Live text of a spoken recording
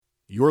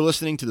You're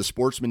listening to the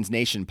Sportsman's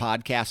Nation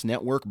Podcast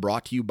Network,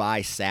 brought to you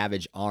by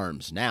Savage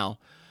Arms. Now,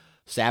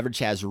 Savage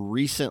has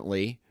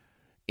recently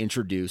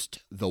introduced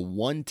the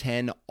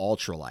 110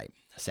 Ultralight.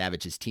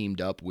 Savage has teamed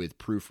up with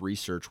Proof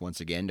Research once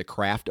again to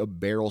craft a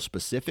barrel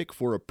specific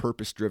for a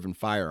purpose-driven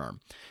firearm.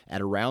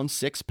 At around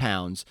 6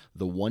 pounds,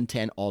 the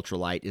 110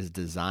 Ultralight is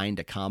designed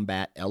to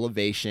combat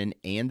elevation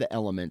and the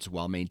elements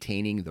while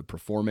maintaining the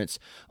performance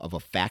of a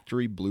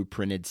factory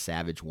blueprinted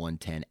Savage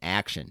 110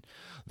 action.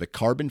 The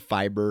carbon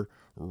fiber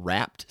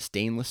wrapped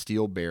stainless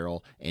steel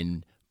barrel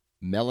and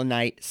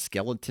melanite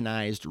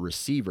skeletonized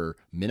receiver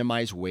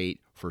minimize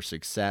weight for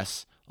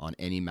success on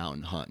any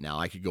mountain hunt. Now,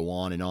 I could go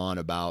on and on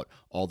about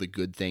all the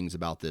good things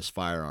about this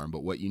firearm,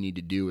 but what you need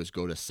to do is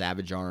go to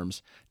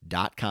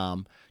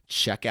savagearms.com,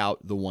 check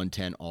out the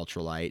 110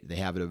 Ultralight. They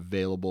have it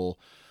available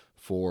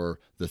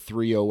for the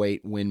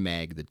 308 Win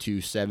Mag, the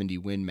 270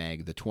 Win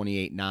Mag, the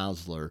 28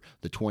 Nosler,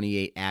 the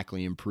 28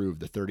 Ackley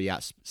Improved, the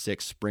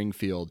 30-06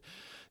 Springfield,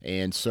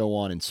 and so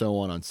on and so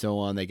on and so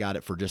on. They got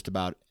it for just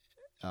about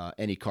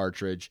any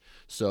cartridge.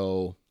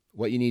 So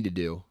what you need to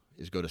do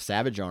is go to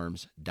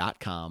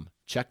savagearms.com.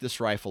 Check this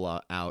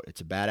rifle out.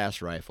 It's a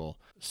badass rifle.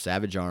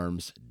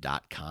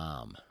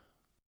 savagearms.com.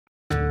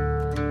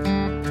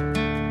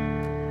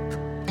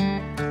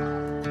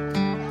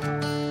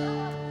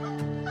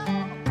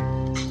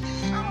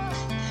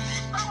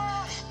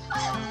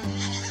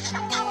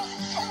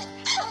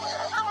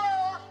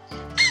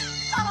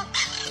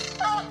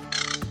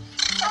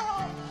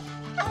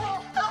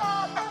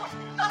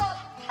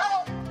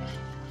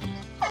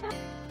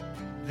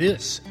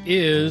 This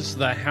is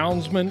the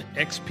Houndsman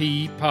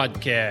XP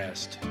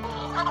Podcast.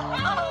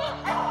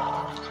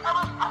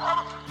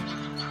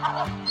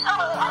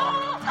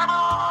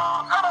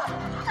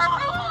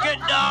 Good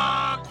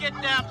dog, get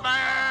that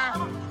bear.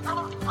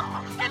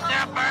 Get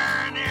that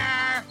bear in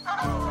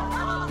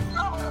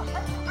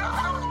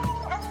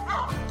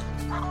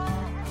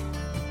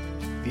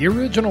The here.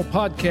 original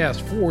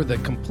podcast for the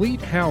complete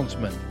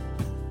Houndsman.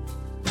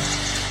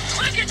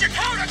 Look at your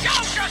toe to go,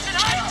 Justin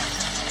Heights.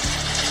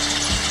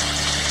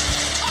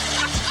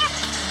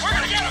 We're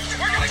gonna get him.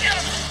 We're gonna get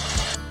him.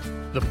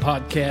 The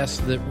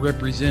podcast that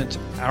represents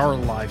our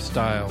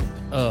lifestyle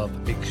of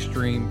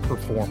extreme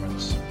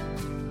performance.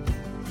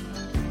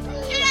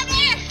 Get up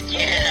there.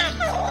 Get him.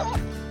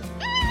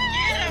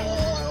 Get him.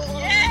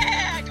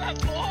 Yeah, good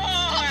boy.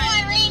 Good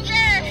boy,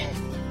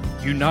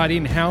 Ranger.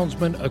 Uniting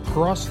houndsmen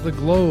across the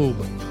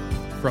globe,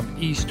 from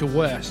east to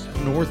west,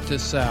 north to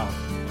south.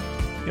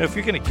 You know, if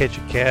you're going to catch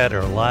a cat or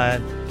a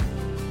lion,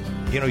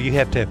 you know, you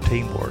have to have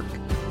teamwork.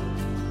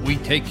 We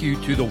take you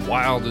to the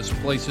wildest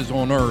places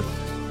on earth.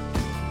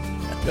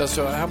 Yeah,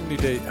 so how many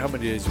days a week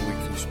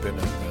can you spend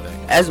in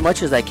Medak? As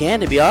much as I can,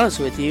 to be honest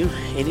with you.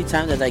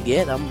 Anytime that I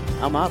get,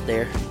 I'm out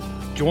there.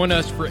 Join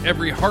us for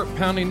every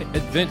heart-pounding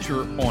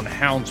adventure on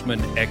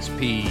Houndsman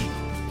XP.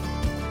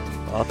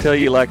 I'll tell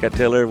you like I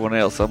tell everyone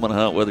else, I'm going to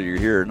hunt whether you're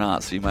here or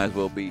not, so you might as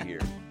well be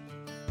here.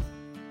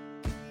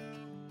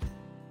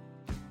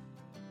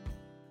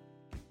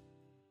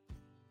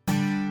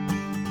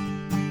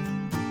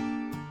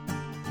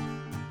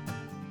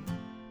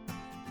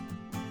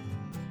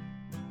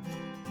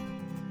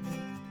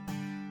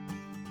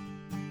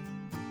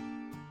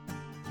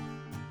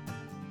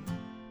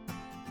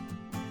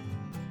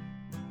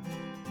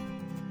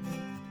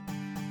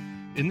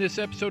 In this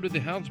episode of the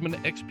Houndsman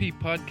XP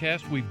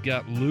Podcast, we've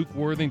got Luke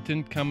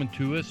Worthington coming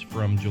to us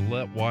from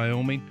Gillette,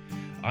 Wyoming.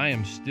 I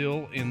am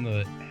still in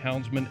the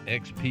Houndsman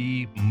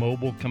XP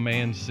Mobile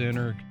Command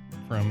Center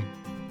from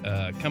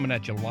coming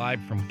at you live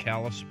from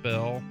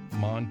Kalispell,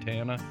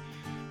 Montana.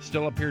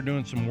 Still up here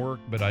doing some work,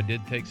 but I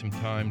did take some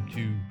time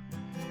to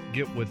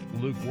get with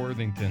Luke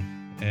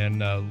Worthington.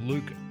 And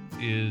Luke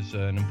is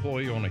an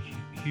employee on a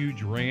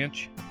huge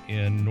ranch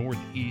in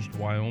northeast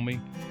Wyoming.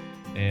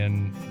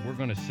 And we're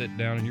going to sit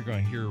down and you're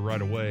going to hear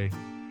right away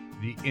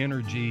the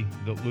energy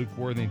that Luke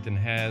Worthington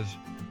has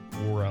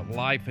for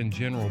life in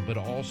general, but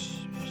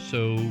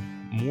also,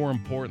 more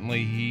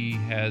importantly, he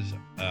has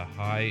a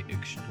high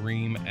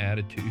extreme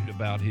attitude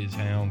about his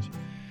hounds.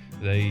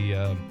 They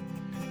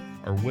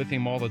are with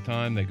him all the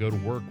time. They go to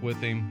work with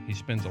him. He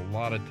spends a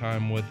lot of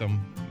time with them.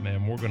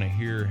 Man, we're going to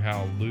hear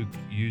how Luke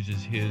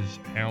uses his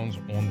hounds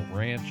on the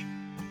ranch,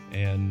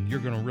 and you're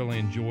going to really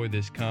enjoy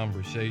this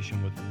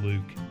conversation with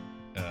Luke.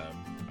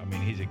 I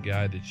mean, he's a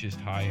guy that's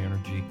just high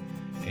energy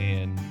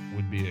and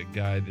would be a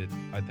guy that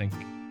I think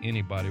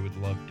anybody would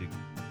love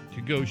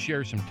to go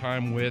share some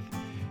time with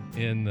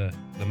in the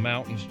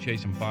mountains,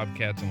 chasing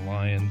bobcats and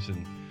lions.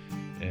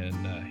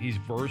 And he's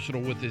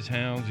versatile with his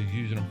hounds. He's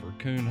using them for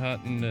coon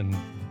hunting. And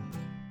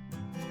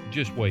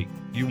just wait.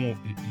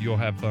 You'll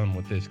have fun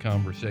with this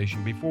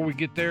conversation. Before we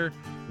get there,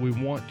 we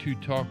want to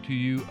talk to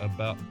you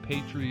about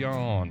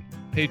Patreon.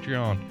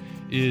 Patreon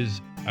is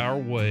our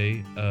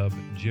way of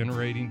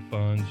generating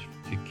funds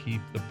to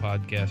keep the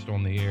podcast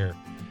on the air.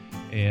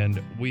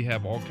 And we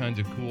have all kinds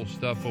of cool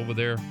stuff over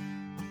there,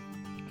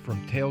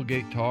 from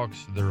tailgate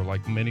talks, they're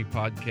like mini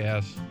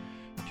podcasts,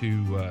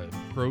 to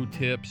pro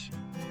tips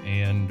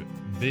and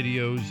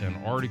videos and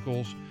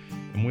articles.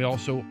 And we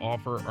also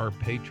offer our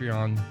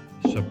Patreon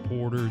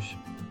supporters,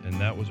 and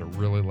that was a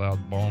really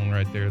loud bong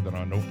right there that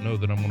I don't know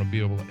that I'm going to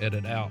be able to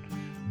edit out.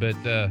 But,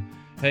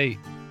 hey,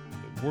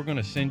 we're going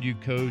to send you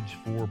codes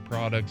for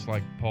products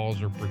like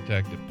Paws Are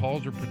Protected.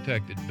 Paws Are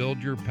Protected.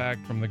 Build your pack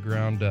from the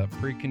ground up.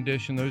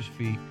 Precondition those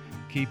feet.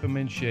 Keep them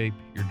in shape.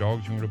 Your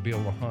dogs are going to be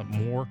able to hunt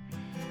more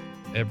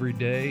every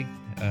day,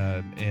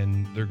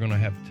 and they're going to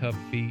have tough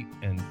feet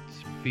and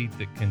feet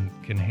that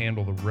can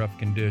handle the rough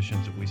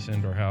conditions that we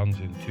send our hounds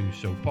into.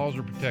 So Paws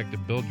Are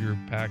Protected. Build your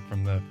pack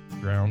from the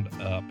ground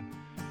up.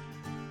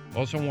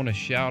 Also want to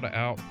shout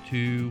out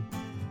to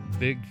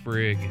Big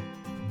Frig.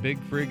 Big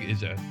Frig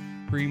is a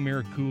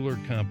premier cooler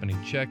company.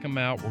 Check them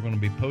out. We're going to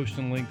be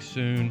posting links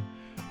soon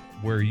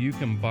where you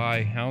can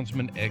buy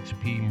Houndsman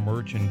XP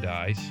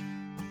merchandise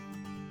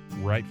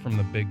right from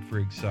the Big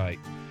Frig site.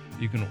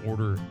 You can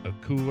order a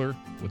cooler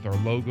with our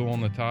logo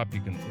on the top.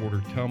 You can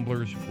order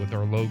tumblers with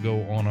our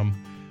logo on them,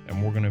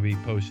 and we're going to be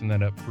posting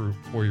that up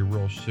for you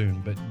real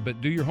soon.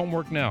 But do your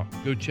homework now.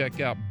 Go check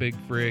out Big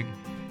Frig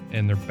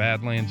and their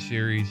Badlands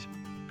Series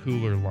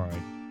cooler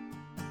line.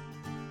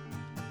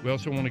 We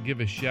also want to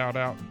give a shout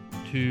out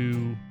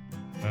to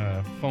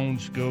Phone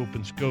Scope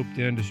and Scoped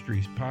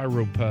Industries,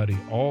 Pyro Putty.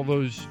 All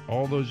those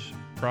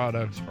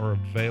products are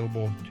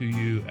available to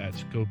you at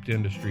Scoped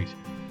Industries.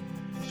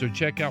 So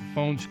check out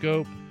Phone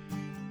Scope.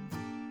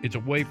 It's a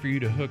way for you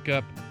to hook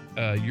up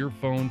your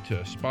phone to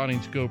a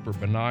spotting scope or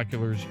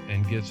binoculars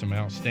and get some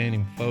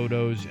outstanding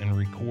photos and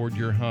record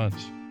your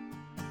hunts.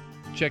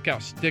 Check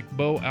out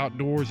Stickbow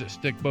Outdoors at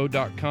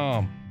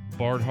stickbow.com.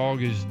 Bart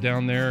Hogg is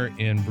down there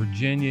in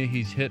Virginia.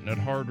 He's hitting it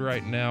hard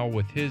right now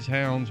with his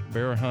hounds,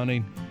 bear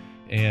hunting,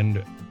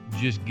 and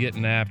just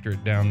getting after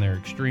it down there.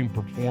 Extreme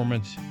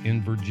performance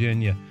in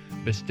Virginia.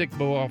 But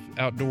Stickbow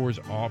Outdoors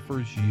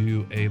offers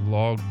you a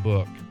log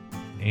book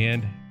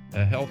and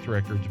a health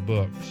records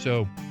book.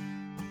 So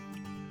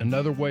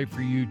another way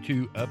for you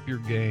to up your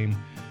game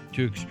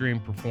to extreme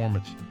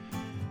performance.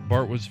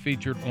 Bart was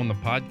featured on the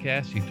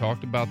podcast. He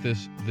talked about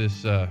this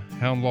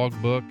hound log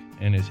book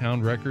and his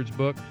hound records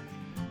book.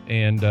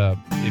 And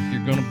if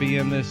you're going to be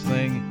in this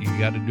thing, you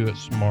got to do it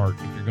smart.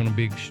 If you're going to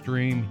be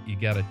extreme, you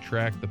got to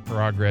track the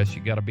progress.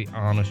 You got to be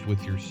honest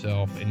with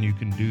yourself, and you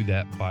can do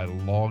that by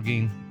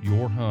logging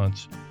your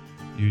hunts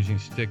using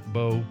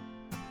Stickbow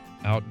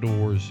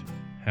Outdoors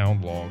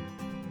Hound Log.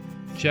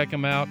 Check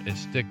them out at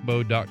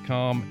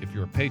stickbow.com. If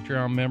you're a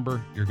Patreon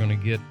member, you're going to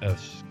get a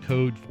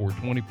code for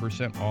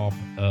 20% off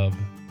of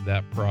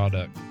that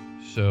product.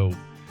 So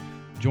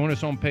join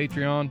us on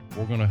Patreon.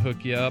 We're going to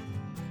hook you up.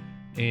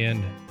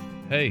 And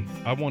hey,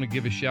 I want to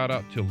give a shout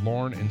out to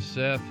Lauren and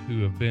Seth,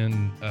 who have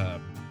been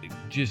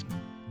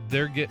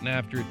they're getting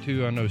after it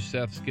too. I know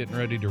Seth's getting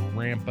ready to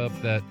ramp up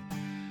that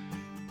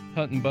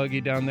hunting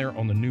buggy down there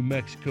on the New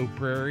Mexico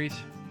prairies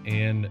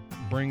and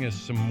bring us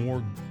some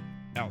more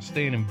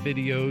outstanding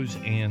videos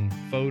and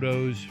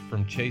photos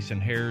from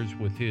chasing hares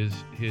with his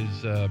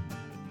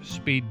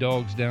speed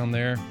dogs down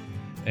there.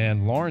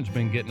 And Lauren's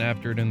been getting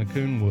after it in the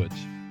coon woods.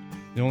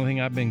 The only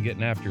thing I've been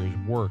getting after is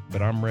work,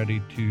 but I'm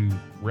ready to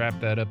wrap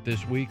that up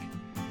this week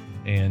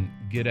and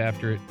get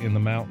after it in the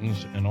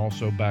mountains and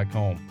also back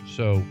home.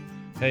 So,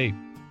 hey,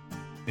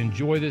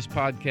 enjoy this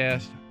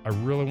podcast. I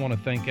really want to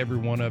thank every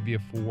one of you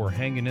for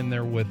hanging in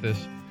there with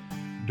us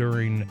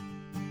during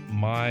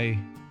my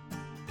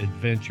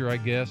adventure, I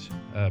guess,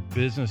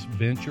 business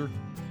venture,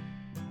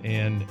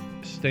 and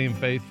staying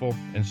faithful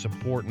and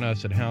supporting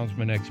us at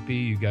Houndsman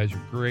XP. You guys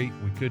are great.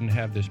 We couldn't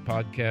have this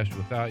podcast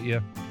without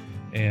you.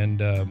 And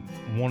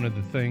one of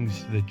the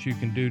things that you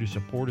can do to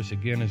support us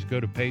again is go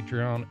to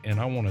Patreon. And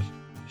I want to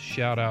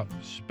shout out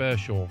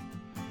special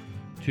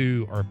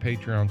to our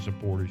Patreon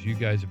supporters. You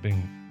guys have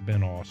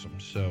been awesome.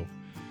 So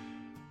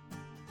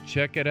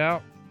check it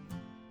out.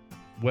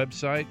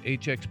 Website,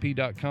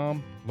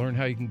 hxp.com. Learn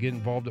how you can get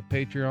involved at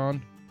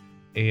Patreon.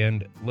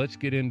 And let's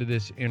get into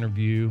this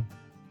interview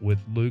with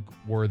Luke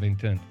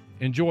Worthington.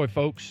 Enjoy,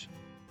 folks.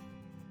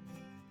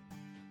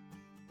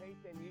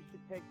 Peyton, you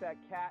should take that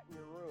cat in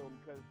your room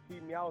because he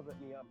meows at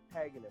me. I'm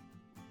tagging him.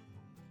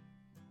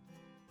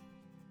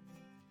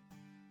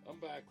 I'm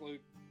back,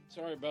 Luke.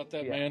 Sorry about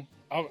that, Yeah. man.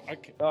 I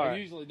right.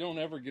 usually don't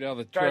ever get out of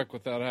the truck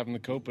without having the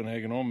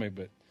Copenhagen on me,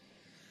 but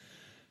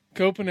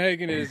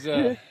Copenhagen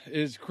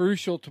is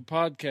crucial to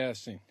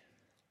podcasting.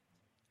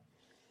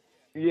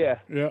 Yeah.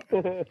 Yeah.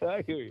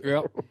 I hear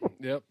you.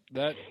 Yep.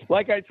 That.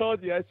 Like I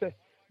told you, I said,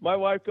 my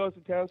wife goes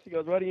to town. She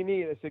goes, "What do you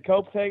need?" I said,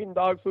 "Copenhagen,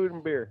 dog food,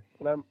 and beer."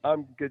 And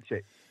I'm good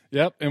shape.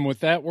 Yep. And with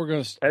that, we're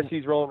going to. And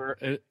she's rolling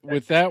her.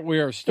 With that, we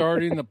are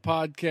starting the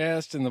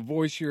podcast, and the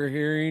voice you're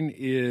hearing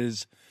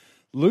is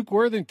Luke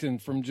Worthington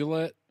from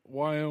Gillette,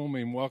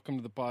 Wyoming. Welcome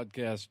to the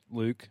podcast,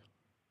 Luke.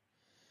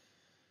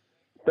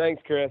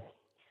 Thanks, Chris.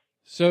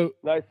 So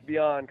Nice to be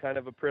on. Kind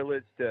of a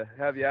privilege to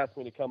have you ask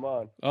me to come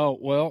on. oh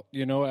well,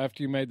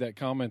 after you made that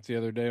comment the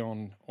other day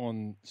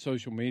on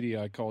social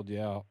media, I called you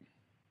out.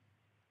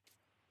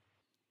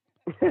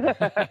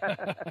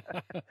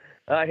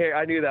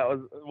 I knew that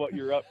was what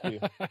you're up to.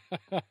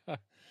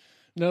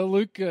 Now,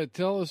 Luke,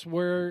 tell us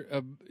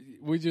where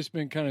we just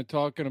been kind of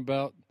talking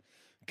about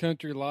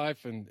country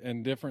life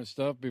and different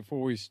stuff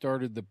before we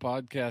started the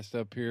podcast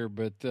up here.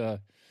 But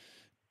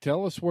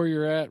tell us where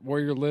you're at, where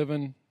you're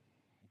living,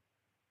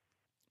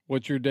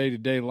 what your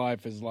day-to-day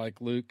life is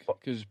like, Luke,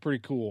 because it's pretty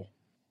cool.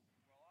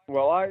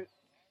 Well,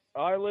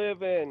 I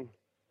live in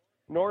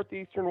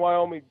northeastern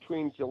Wyoming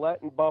between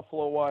Gillette and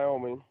Buffalo,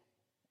 Wyoming.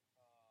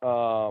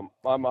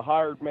 I'm a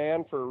hired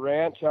man for a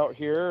ranch out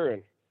here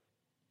and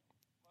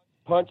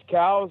punch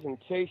cows and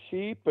chase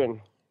sheep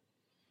and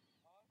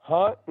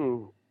hunt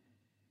and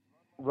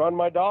run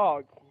my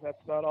dog.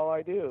 That's not all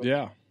I do.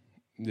 Yeah.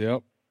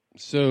 Yep.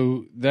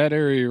 So that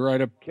area right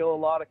up, Kill a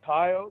lot of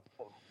coyotes.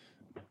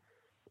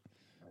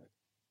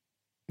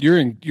 you're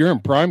in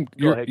prime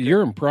Go ahead, Kip.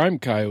 you're in prime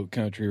coyote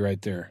country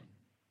right there.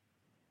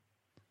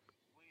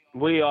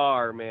 We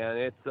are, man.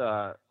 It's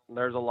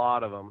there's a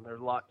lot of them.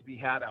 There's a lot to be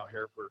had out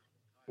here for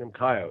them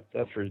coyotes.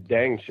 That's for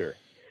dang sure.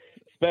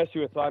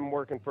 Especially if I'm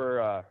working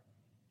for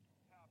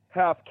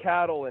half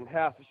cattle and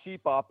half a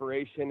sheep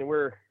operation, and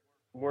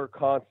we're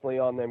constantly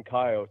on them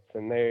coyotes,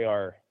 and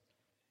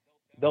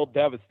they'll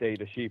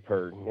devastate a sheep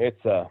herd.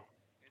 It's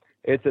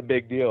a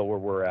big deal where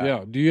we're at.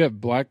 Yeah. Do you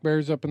have black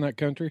bears up in that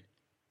country?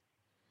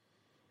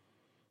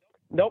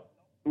 Nope,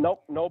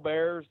 no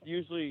bears.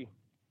 Usually,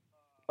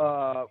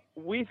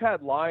 we've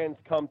had lions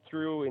come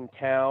through in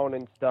town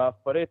and stuff,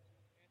 but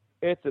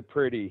it's a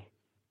pretty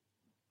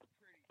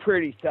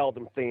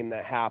seldom thing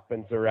that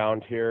happens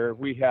around here.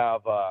 We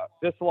have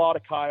just a lot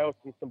of coyotes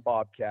and some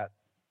bobcats.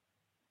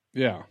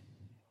 Yeah.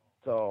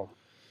 So,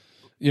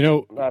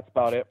 You that's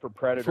about it for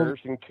predators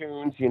and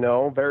coons.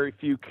 Very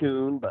few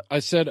coon, but I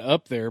said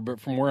up there, but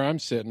from where I'm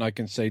sitting, I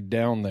can say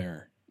down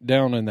there,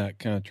 down in that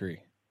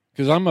country,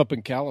 because I'm up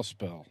in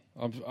Kalispell.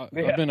 I've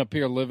been up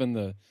here living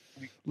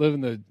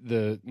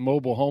the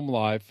mobile home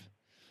life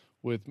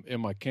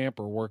in my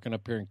camper, working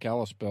up here in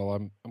Kalispell.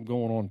 I'm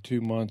going on 2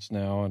 months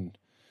now, and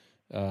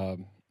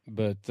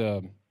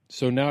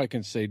so now I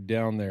can say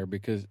down there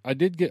because I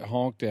did get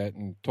honked at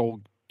and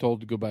told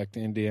to go back to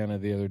Indiana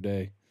the other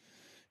day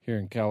here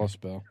in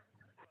Kalispell.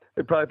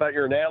 they probably thought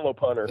you're an antelope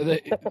hunter.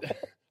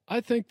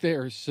 I think they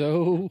are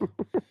so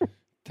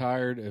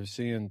tired of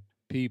seeing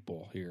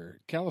people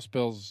here.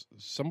 Kalispell's,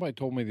 somebody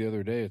told me the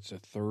other day, it's the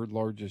third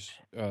largest,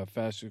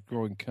 fastest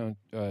growing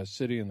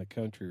city in the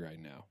country right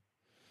now.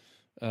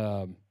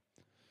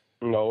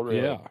 No,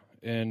 really. Yeah,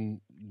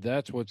 and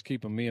that's what's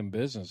keeping me in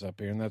business up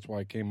here, and that's why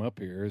I came up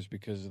here, is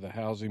because of the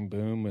housing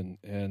boom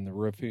and the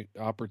roofing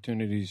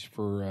opportunities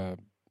for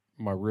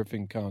my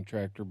roofing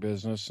contractor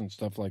business and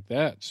stuff like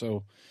that.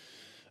 So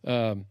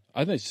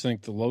I just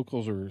think the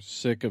locals are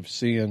sick of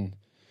seeing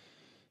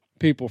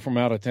people from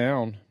out of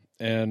town,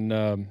 and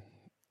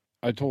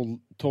I told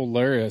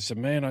Larry, I said,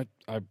 man,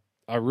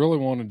 I really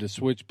wanted to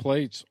switch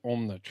plates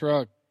on the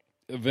truck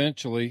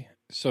eventually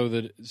so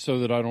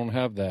that I don't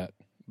have that.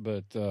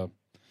 But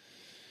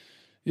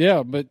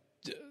yeah, but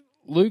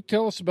Luke,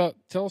 tell us about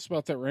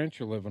that ranch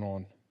you're living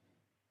on.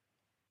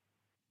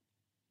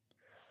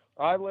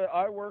 I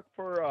work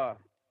for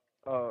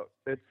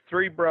it's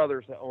three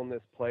brothers that own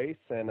this place,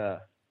 and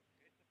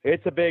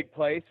it's a big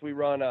place. We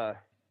run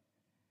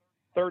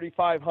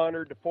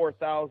 3,500 to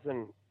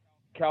 4,000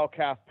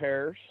 cow-calf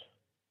pairs,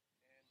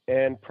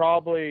 and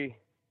probably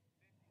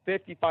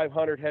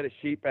 5,500 head of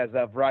sheep as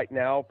of right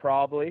now.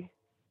 Probably,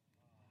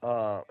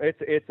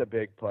 it's a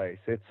big place.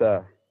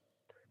 It's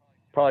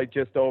probably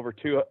just over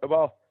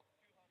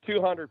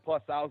 200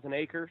 plus thousand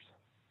acres,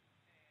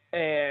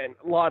 and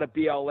a lot of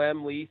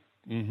BLM lease.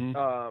 Mm-hmm.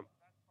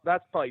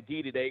 That's probably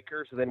deeded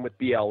acres. And then with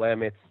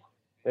BLM,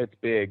 it's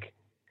big.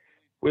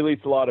 We lease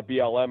a lot of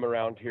BLM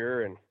around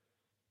here, and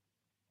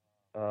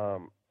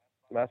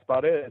that's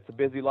about it. It's a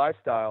busy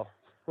lifestyle.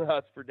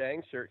 That's for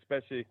dang sure,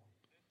 especially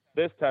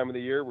this time of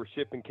the year. We're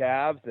shipping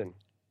calves and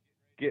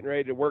getting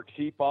ready to work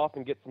sheep off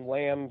and get some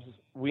lambs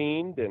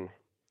weaned and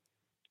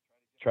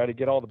try to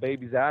get all the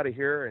babies out of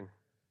here and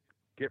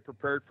get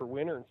prepared for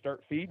winter and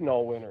start feeding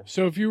all winter.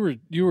 So if you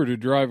were to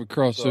drive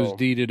across those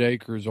deeded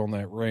acres on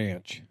that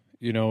ranch,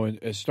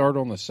 and start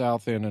on the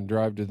south end and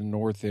drive to the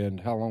north end,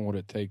 how long would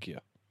it take you?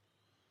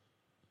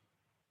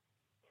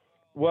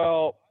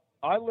 Well,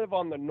 I live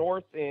on the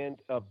north end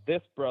of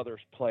this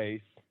brother's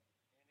place,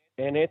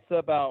 and it's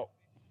about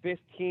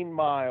 15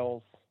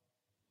 miles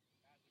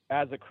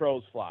as a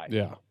crow's fly.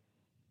 Yeah.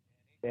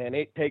 And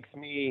it takes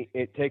me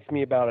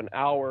about an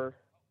hour,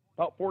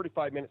 about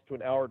 45 minutes to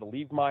an hour to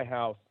leave my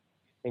house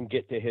and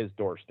get to his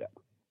doorstep.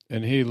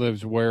 And he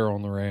lives where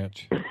on the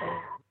ranch?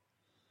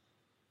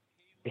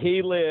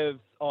 He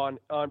lives on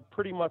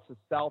pretty much the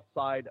south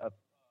side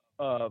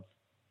of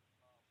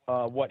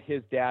what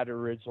his dad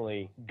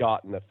originally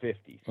got in the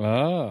 50s.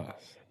 Ah.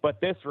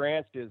 But this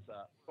ranch is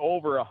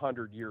over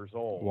 100 years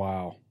old.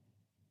 Wow.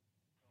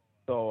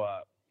 So,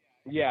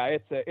 yeah,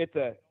 it's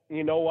a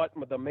you know what?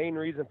 The main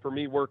reason for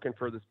me working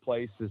for this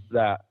place is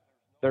that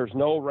there's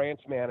no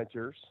ranch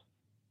managers.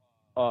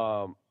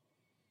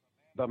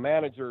 The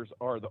managers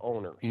are the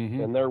owners,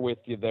 mm-hmm. and they're with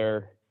you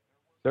there.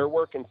 They're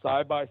working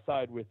side by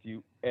side with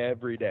you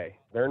every day.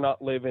 They're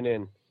not living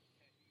in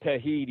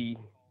Tahiti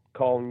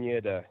calling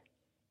you to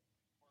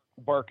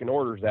barking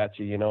orders at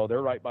you. You know,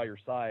 they're right by your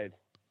side.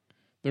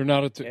 They're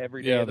not at their,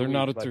 Every day of the they're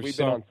not week. at their Like, we've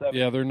been on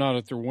 7. they're not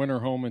at their winter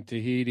home in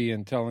Tahiti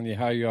and telling you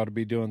how you ought to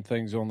be doing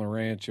things on the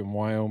ranch in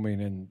Wyoming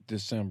in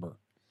December.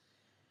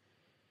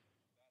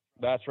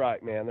 That's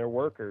right, man. They're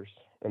workers,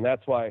 and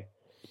that's why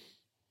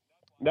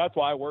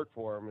I work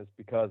for them, is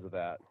because of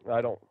that.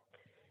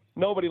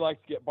 Nobody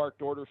likes to get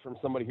barked orders from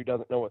somebody who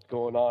doesn't know what's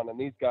going on, and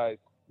these guys,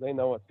 they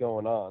know what's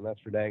going on.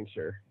 That's for dang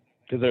sure,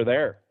 because they're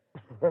there.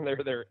 They're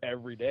there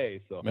every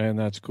day. So, Man,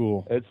 that's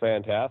cool. it's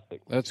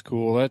fantastic. That's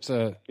cool. It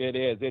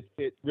is.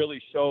 It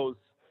really shows.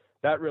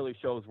 That really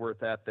shows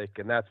work ethic,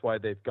 and that's why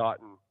they've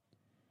gotten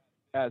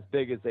as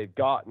big as they've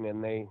gotten,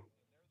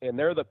 and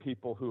they're the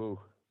people who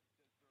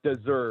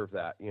deserve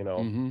that. You know,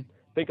 mhm.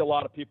 I think a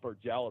lot of people are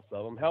jealous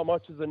of them. How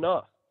much is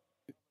enough?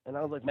 And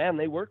I was like, man,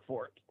 they work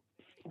for it.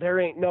 They're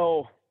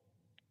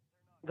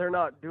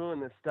not doing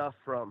this stuff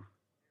from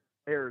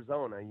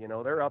Arizona. You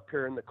know, they're up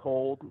here in the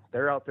cold.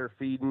 They're out there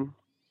feeding.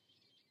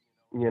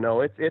 You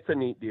know, it's a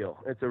neat deal.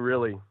 It's a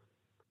really,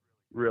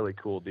 really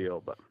cool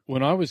deal. But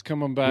When I was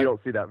coming back, you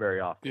don't see that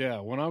very often. yeah,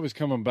 when I was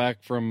coming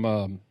back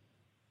from,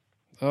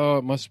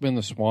 it must have been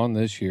the Swan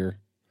this year,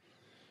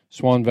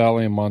 Swan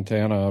Valley in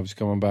Montana. I was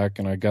coming back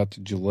and I got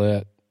to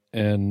Gillette,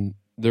 and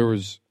there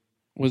was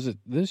it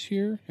this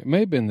year? It may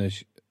have been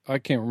this. I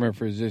can't remember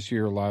if it was this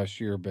year or last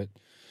year, but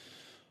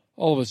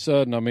all of a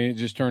sudden, I mean, it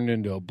just turned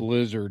into a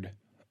blizzard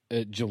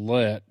at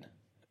Gillette,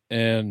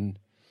 and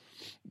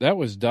that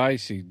was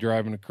dicey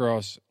driving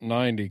across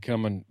 90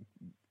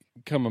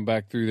 coming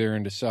back through there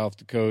into South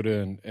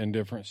Dakota and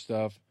different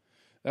stuff.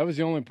 That was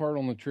the only part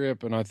on the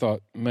trip, and I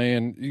thought,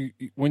 man,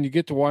 when you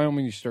get to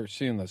Wyoming, you start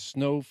seeing the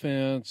snow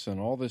fence and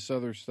all this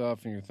other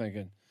stuff, and you're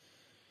thinking,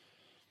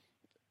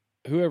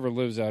 whoever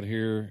lives out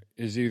here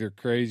is either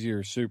crazy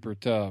or super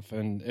tough,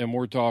 and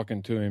we're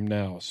talking to him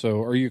now.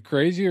 So are you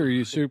crazy or are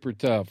you super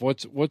tough?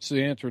 What's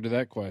the answer to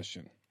that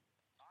question?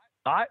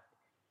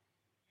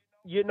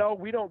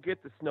 We don't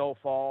get the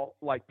snowfall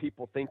like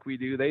people think we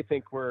do. They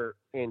think we're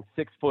in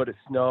 6 foot of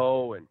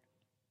snow, and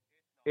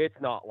it's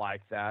not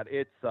like that.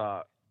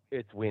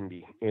 It's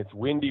windy. It's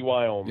windy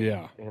Wyoming.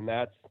 Yeah. And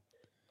that's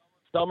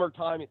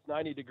summertime. It's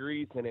 90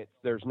 degrees and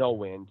there's no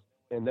wind.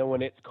 And then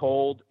when it's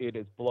cold, it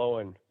is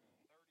blowing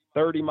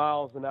 30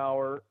 miles an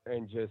hour,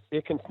 and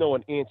it can snow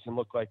an inch and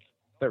look like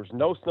there's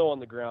no snow on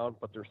the ground,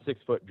 but there's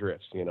 6 foot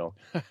drifts, you know.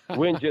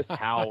 Wind just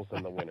howls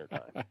in the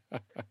wintertime.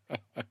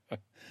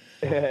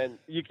 And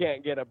you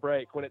can't get a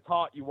break. When it's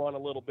hot, you want a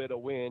little bit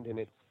of wind, and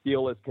it's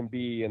still as can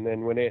be. And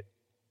then when it's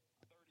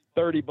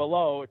 30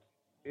 below,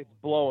 it's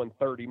blowing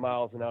 30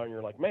 miles an hour, and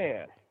you're like,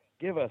 man,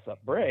 give us a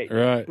break.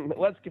 Right.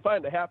 Let's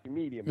find a happy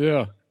medium.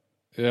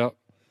 Yeah.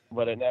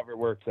 But it never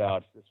works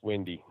out. It's just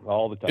windy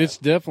all the time. It's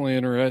definitely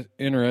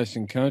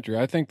interesting country.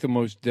 I think the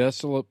most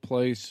desolate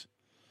place,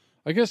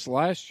 I guess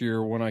last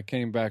year when I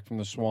came back from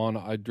the Swan,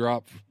 I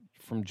dropped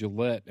from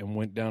Gillette and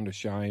went down to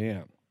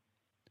Cheyenne.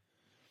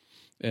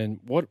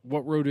 And what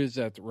road is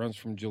that runs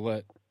from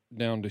Gillette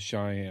down to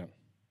Cheyenne?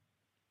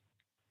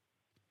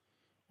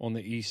 On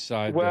the east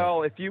side.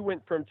 Well, if you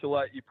went from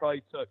Gillette, you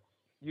probably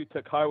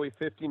took Highway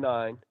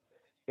 59,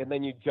 and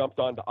then you jumped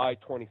onto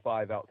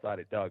I-25 outside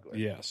of Douglas.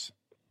 Yes.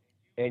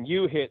 And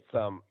you hit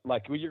some,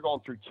 like when you're going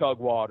through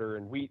Chugwater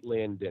and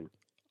Wheatland, and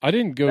I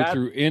didn't go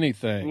through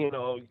anything. You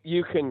know,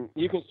 you can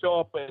show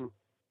up and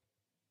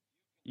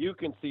you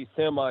can see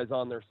semis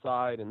on their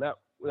side, and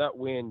that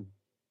wind,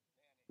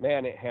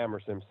 man, it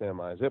hammers them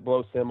semis. It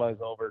blows semis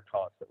over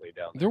constantly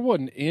down there. There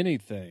wasn't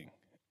anything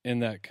in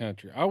that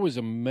country. I was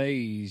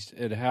amazed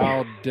at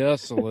how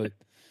desolate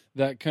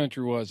that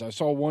country was. I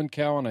saw one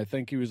cow, and I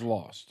think he was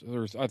lost.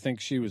 I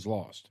think she was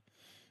lost.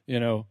 You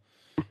know,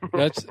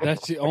 that's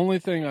the only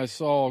thing I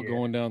saw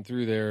going down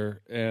through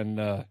there, and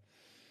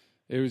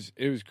it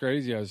was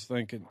crazy. I was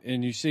thinking,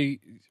 and you see,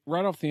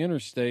 right off the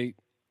interstate,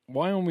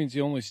 Wyoming's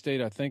the only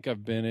state I think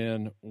I've been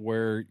in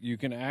where you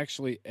can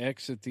actually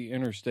exit the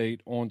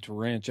interstate onto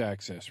ranch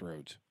access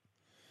roads.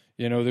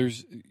 You know,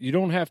 you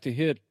don't have to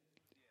hit.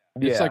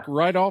 It's like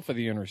right off of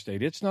the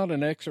interstate. It's not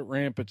an exit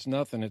ramp. It's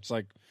nothing. It's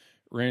like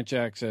ranch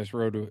access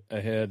road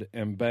ahead,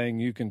 and bang,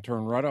 you can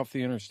turn right off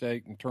the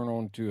interstate and turn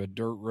onto a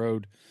dirt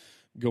road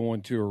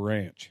going to a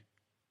ranch.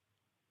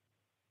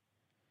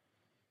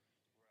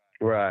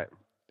 Right.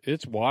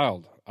 It's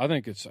wild. I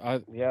think it's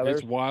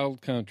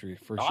wild country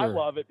for sure. I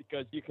love it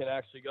because you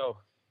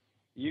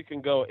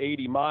can go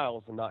 80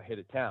 miles and not hit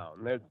a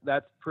town.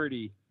 That's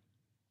pretty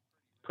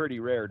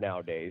rare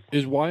nowadays.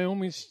 Is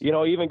Wyoming's,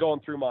 even going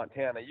through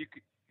Montana,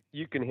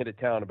 you can hit a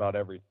town about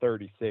every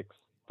 36,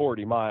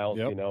 40 miles,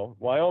 Yep. you know.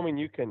 Wyoming,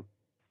 you can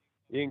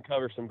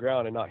cover some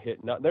ground and not hit.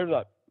 There's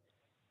not,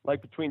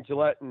 like between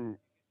Gillette and,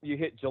 you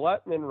hit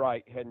Gillette and then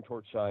right heading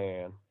towards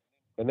Cheyenne.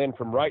 And then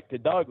from right to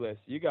Douglas,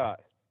 you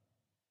got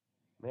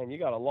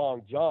a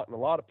long jaunt, and a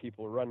lot of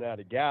people are running out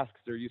of gas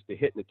because they're used to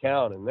hitting the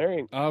town,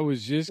 and I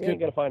was just going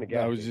to find a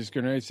gas. I was just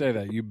going to say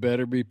that. You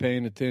better be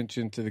paying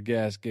attention to the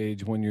gas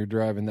gauge when you're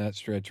driving that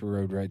stretch of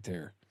road right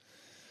there,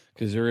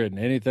 because there isn't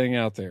anything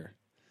out there.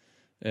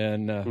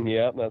 And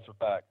yeah, that's a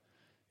fact.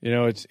 You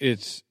know,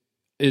 it's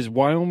Is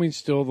Wyoming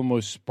still the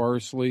most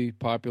sparsely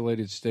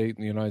populated state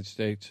in the United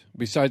States,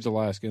 besides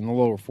Alaska, in the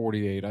lower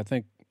 48? I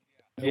think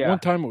at one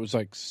time it was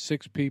like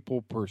 6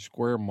 people per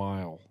square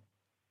mile.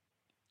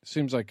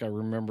 Seems like I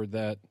remembered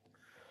that.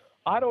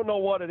 I don't know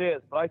what it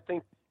is, but I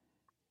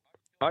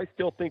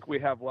still think we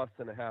have less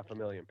than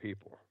 500,000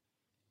 people.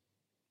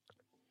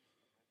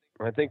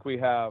 I think we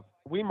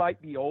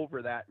might be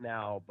over that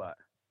now, but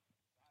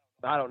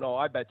I don't know.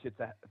 I bet you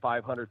it's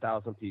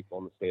 500,000 people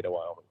in the state of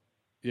Wyoming.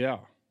 Yeah.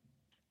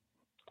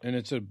 And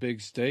it's a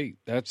big state.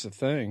 That's the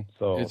thing.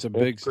 So it's a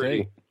big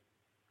state.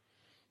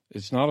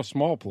 It's not a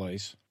small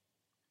place.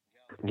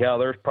 Yeah,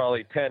 there's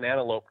probably 10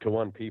 antelope to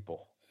 1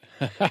 people.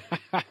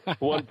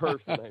 1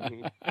 person, I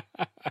mean.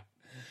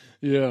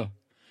 Yeah.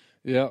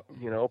 Yeah.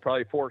 You know,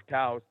 probably 4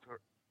 cows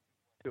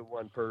to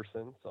 1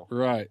 person. So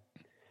right.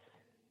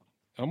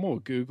 I'm going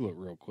to Google it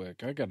real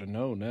quick. I got to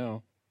know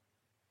now.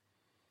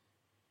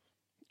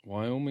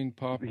 Wyoming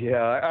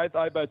Yeah,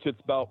 I bet you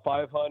it's about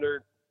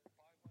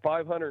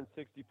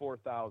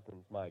 564,000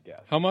 is my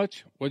guess. How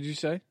much? What did you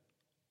say?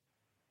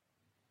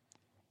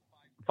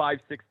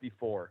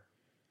 564.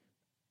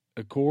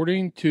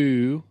 According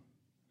to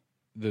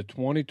the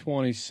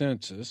 2020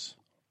 census,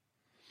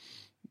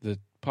 the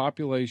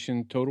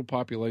total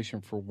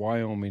population for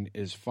Wyoming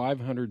is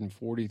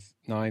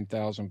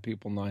 549,000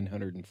 people,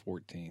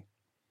 914.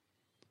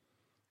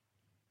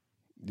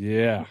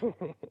 Yeah.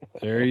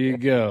 There you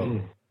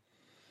go.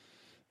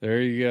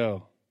 There you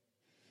go.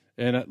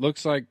 And it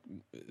looks like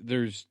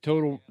there's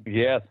total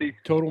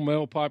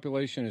male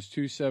population is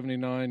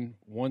 279,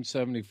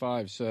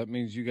 175. So that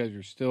means you guys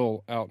are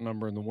still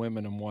outnumbering the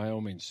women in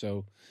Wyoming.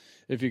 So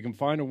if you can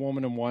find a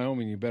woman in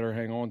Wyoming, you better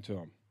hang on to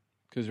them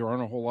because there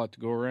aren't a whole lot to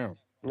go around.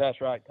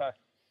 That's right.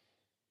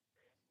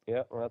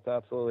 Yep, that's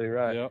absolutely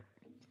right.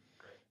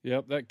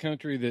 Yep, that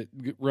country that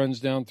runs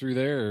down through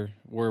there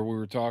where we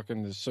were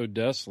talking is so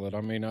desolate.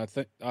 I mean, I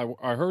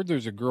heard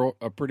there's a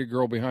pretty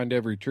girl behind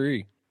every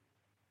tree.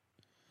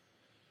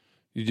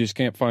 You just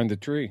can't find the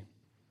tree.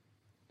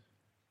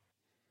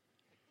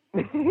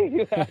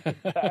 That's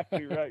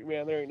exactly right,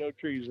 man. There ain't no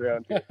trees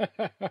around here.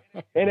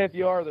 And if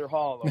you are, they're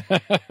hollow.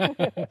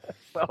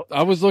 So,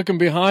 I was looking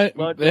behind.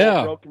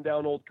 Yeah. Broken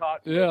down old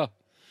cotton. Yeah.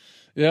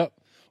 Yeah.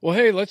 Well,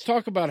 hey, let's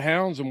talk about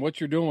hounds and what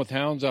you're doing with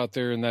hounds out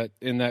there in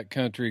that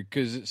country,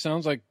 because it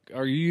sounds like,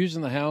 are you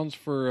using the hounds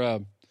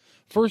for?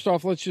 First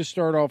off, let's just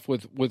start off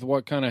with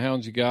what kind of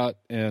hounds you got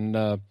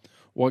and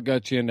what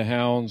got you into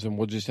hounds, and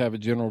we'll just have a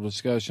general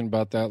discussion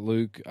about that,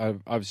 Luke.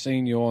 I've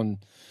seen you on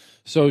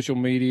social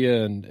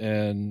media,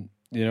 and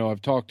you know,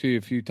 I've talked to you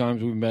a few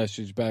times. We've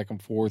messaged back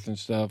and forth and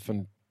stuff,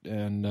 and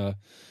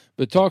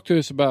but talk to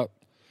us about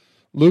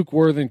Luke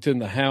Worthington,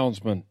 the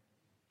houndsman.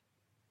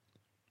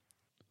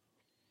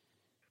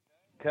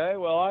 Okay,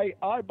 well, I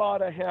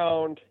bought a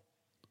hound,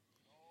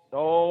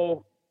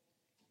 about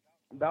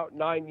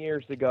 9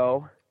 years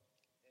ago,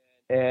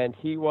 and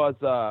he was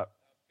a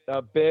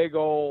big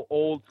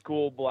old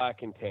school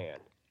black and tan.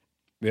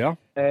 Yeah.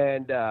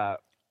 And do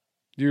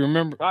you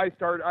remember? I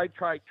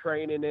tried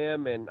training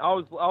him, and I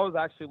was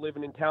actually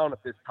living in town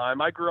at this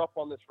time. I grew up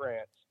on this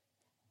ranch,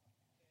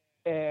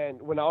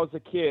 and when I was a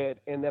kid,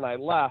 and then I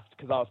left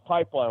because I was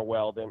pipeline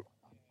welding,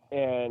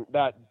 and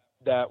that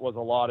was a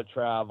lot of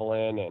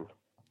traveling and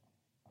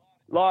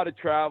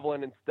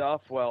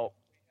stuff. Well,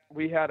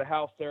 we had a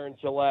house there in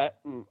Gillette,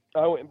 and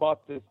I went and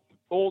bought this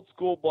old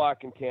school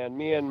black and tan.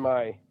 Me and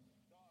my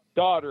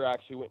daughter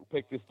actually went and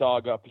picked this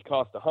dog up. He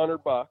cost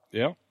 $100.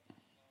 Yeah.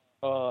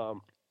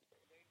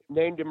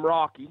 Named him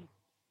Rocky,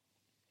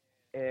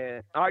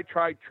 and I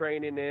tried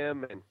training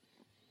him and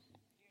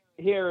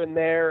here and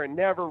there, and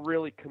never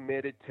really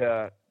committed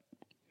to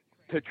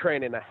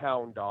training a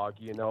hound dog,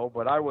 you know.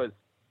 But I was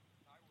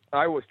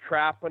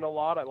trapping a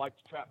lot. I like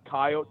to trap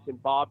coyotes and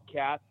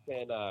bobcats,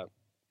 and I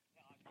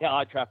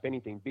trap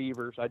anything,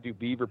 beavers. I do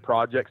beaver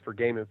projects for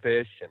Game and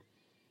Fish and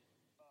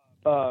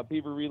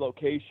beaver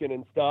relocation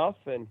and stuff.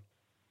 And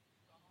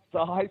so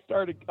I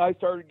started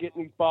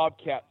getting these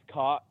bobcats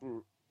caught,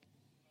 and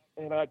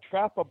I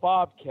trap a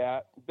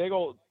bobcat,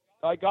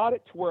 I got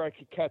it to where I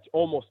could catch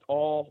almost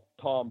all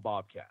tom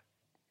bobcats.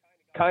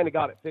 Kind of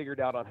got it figured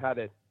out on how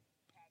to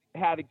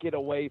get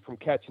away from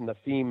catching the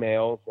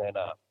females, and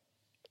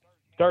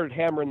started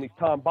hammering these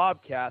tom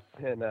bobcats,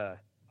 and I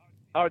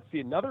would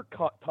see another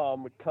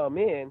tom would come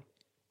in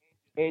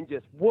and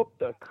just whoop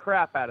the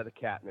crap out of the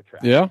cat in the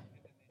trap. Yeah.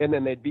 And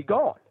then they'd be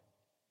gone.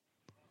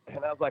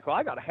 And I was like, well,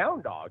 I got a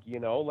hound dog, you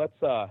know, let's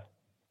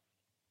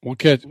we'll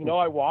catch. You know,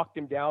 I walked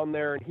him down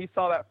there, and he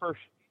saw that first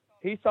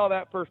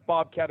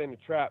bobcat in the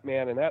trap,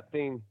 man, and that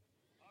thing,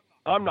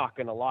 I'm not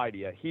going to lie to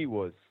you, he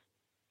was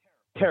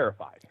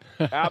terrified.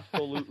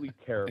 Absolutely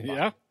terrified.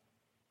 Yeah.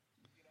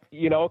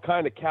 You know,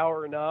 kind of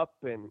cowering up,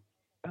 and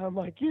I'm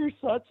like, you're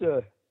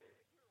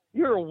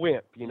a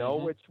wimp, you know,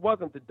 which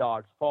wasn't the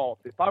dog's fault.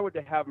 If I would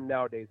have him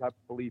nowadays, I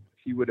believe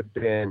he would have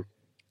been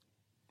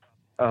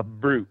a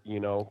brute, you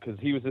know, because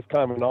he was just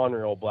kind of an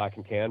ornery old black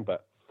and tan.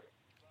 But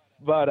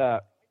I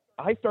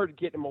started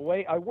getting him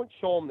away. I wouldn't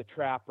show him the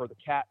trap or the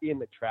cat in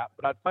the trap,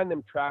 but I'd find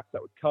them traps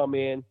that would come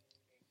in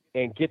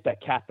and get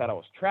that cat that I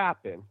was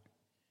trapping.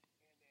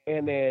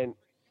 And then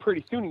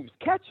pretty soon he was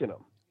catching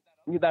them.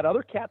 That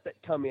other cat that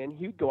come in,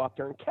 he'd go out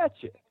there and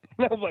catch it.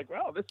 And I was like,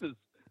 wow, this is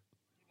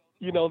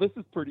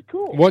pretty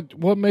cool.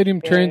 What made him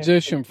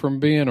transition from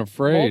being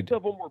afraid? Most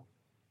of them were.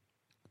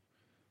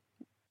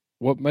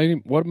 What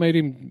made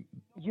him?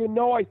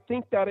 I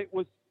think that it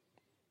was.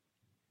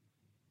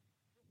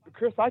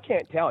 Chris, I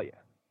can't tell you.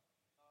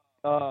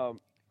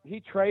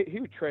 He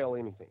would trail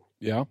anything.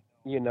 Yeah.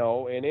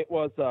 And it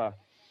was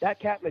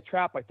that cat in the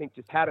trap. I think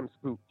just had him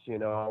spooked.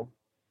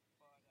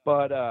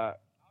 But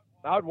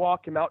I would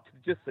walk him out to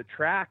just the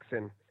tracks,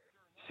 and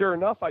sure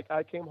enough,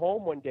 I came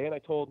home one day and I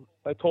told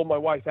my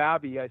wife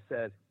Abby. I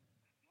said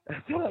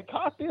I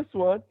caught this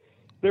one.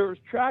 There was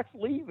tracks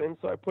leaving,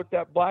 so I put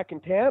that black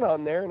and tan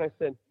on there, and I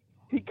said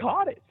he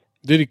caught it.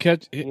 Did he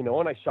catch? And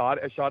I shot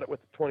it. I shot it with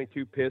a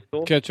 .22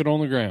 pistol. Catch it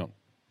on the ground.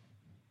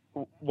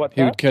 What?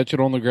 He would catch it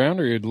on the ground,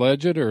 or he'd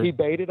ledge it, or he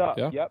baited up.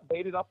 Yeah. Yep,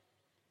 baited up.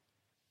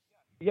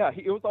 Yeah,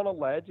 it was on a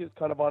ledge. It was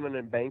kind of on an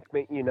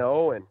embankment, and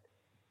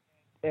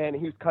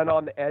he was kind of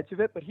on the edge of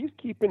it, but he's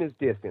keeping his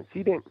distance.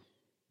 He didn't.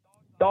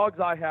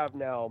 Dogs I have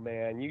now,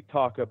 man, you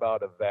talk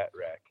about a vet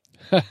wreck.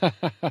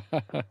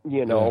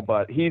 Yeah.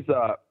 But he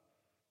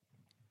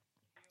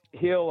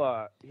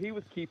was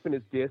keeping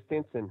his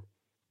distance, and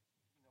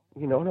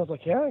and I was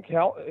like, yeah,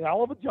 hell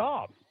of a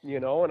job,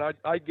 and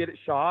I'd get it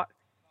shot,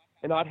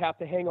 and I'd have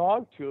to hang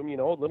on to him,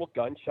 a little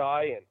gun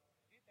shy, and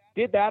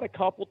did that a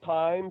couple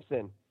times,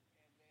 and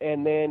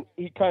then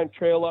he kind of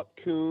trail up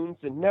coons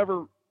and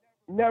never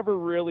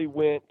really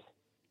went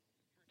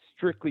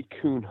strictly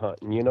coon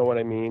hunting. You know what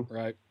I mean?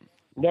 Right.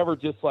 Never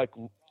just like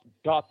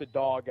got the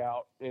dog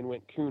out and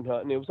went coon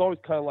hunting. It was always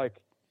kind of like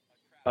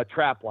a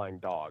trap line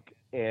dog.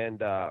 And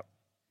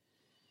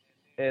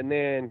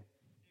then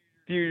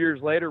a few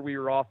years later, we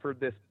were offered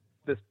this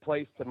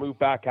place to move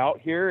back out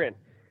here, and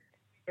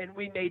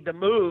we made the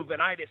move,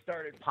 and I just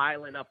started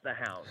piling up the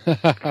hounds.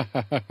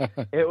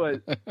 It was,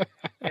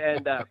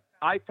 and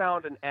I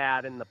found an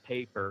ad in the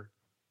paper.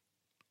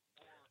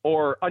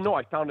 Or no,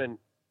 I found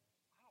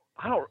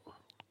I don't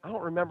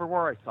remember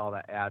where I saw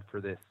that ad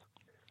for these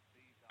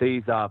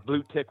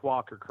blue tick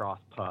Walker Cross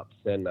pups,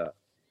 and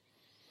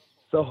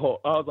so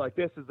I was like,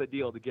 this is the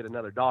deal to get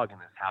another dog in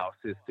this house,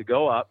 is to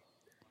go up.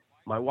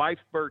 My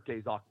wife's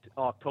birthday's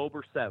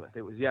October 7th.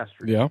 It was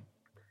yesterday. Yeah.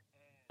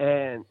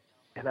 And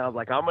I was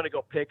like, I'm gonna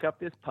go pick up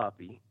this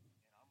puppy,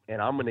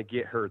 and I'm gonna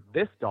get her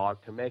this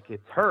dog to make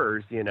it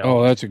hers.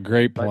 Oh, that's a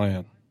great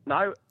plan.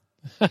 And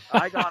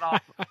I got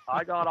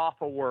off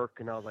of work,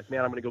 and I was like,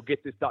 man, I'm going to go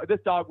get this dog. This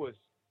dog was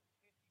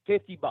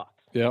 $50.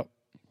 Yep.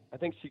 I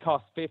think she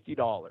cost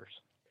 $50.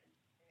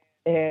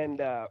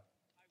 And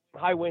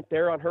I went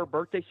there on her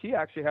birthday. She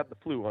actually had the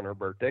flu on her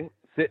birthday,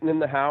 sitting in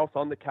the house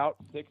on the couch,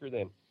 sicker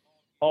than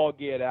all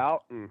get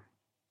out. And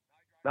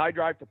I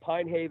drive to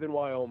Pine Haven,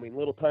 Wyoming,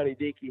 little tiny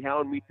dinky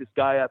hound, meet this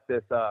guy at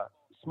this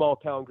small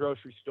town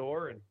grocery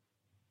store.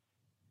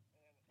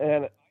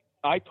 And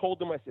I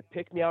told him, I said,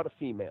 pick me out a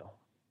female.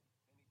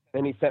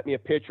 And he sent me a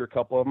picture, a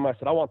couple of them. I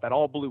said, I want that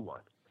all blue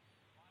one.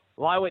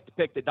 Well, I went to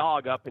pick the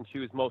dog up, and she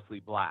was mostly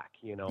black,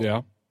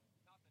 Yeah.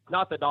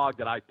 Not the dog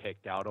that I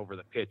picked out over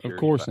the picture. Of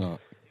course not.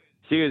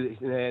 She was,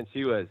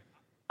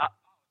 I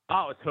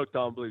was hooked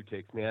on blue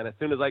ticks, man. As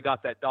soon as I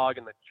got that dog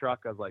in the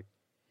truck, I was like,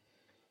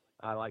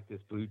 I like this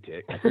blue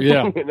tick.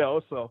 Yeah.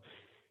 So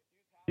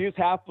she was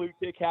half blue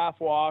tick, half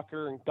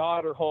Walker, and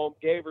got her home,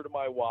 gave her to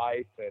my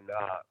wife. And,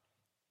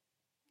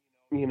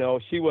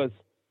 she was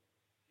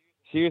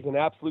an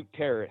absolute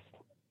terrorist.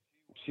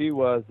 She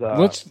was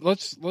let's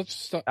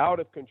stop. Out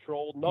of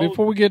control.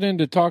 Before we get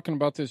into talking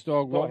about this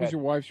dog, Go what was ahead.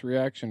 your wife's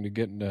reaction to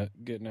getting a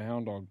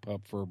hound dog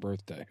pup for her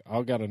birthday?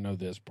 I've got to know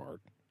this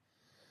part.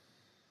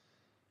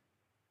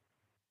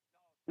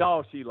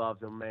 No, she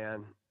loves him,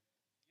 man.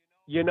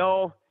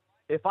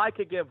 If I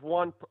could give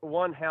one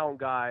hound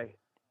guy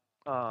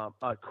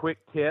a quick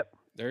tip.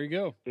 There you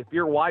go. If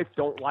your wife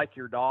don't like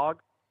your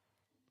dog,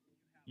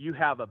 you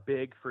have a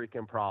big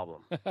freaking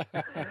problem. I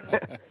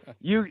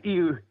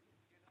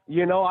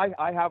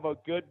have a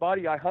good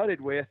buddy I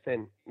hunted with,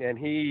 and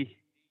he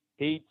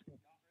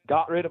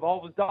got rid of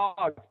all his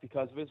dogs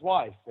because of his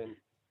wife. And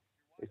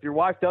if your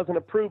wife doesn't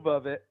approve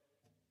of it,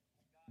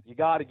 you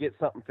got to get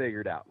something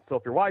figured out. So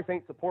if your wife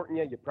ain't supporting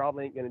you, you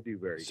probably ain't going to do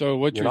very good. So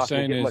what you're not gonna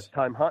saying get is much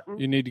time hunting.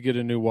 you need to get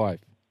a new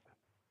wife.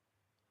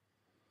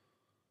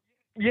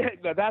 Yeah,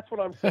 that's what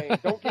I'm saying.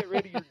 Don't get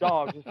rid of your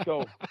dog. Just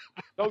go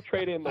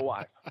trade in the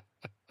wife.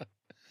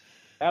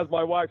 As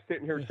my wife's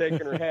sitting here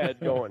shaking her head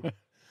going,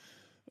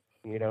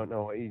 you don't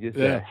know what you just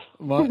said.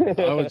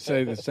 I would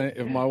say the same.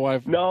 If my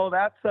wife, no,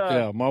 that's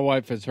my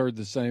wife has heard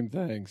the same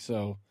thing.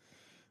 So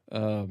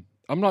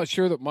I'm not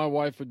sure that my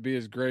wife would be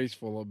as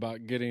graceful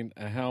about getting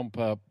a hound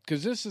pup,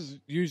 because this is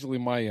usually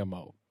my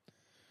MO.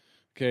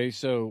 Okay,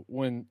 so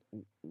when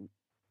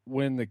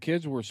the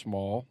kids were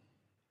small,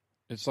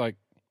 it's like,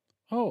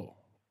 oh,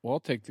 well,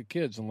 I'll take the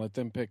kids and let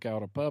them pick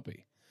out a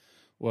puppy.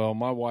 Well,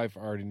 my wife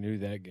already knew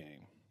that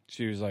game.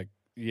 She was like,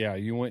 yeah,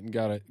 you went and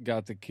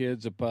got the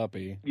kids a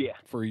puppy Yeah.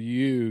 for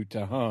you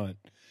to hunt.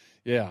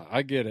 Yeah,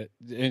 I get it.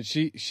 And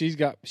she's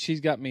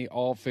got me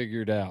all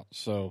figured out.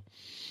 So,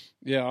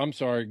 yeah, I'm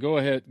sorry. Go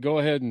ahead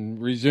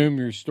and resume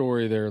your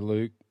story there,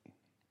 Luke.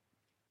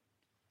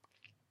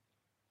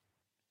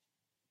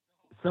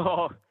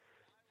 So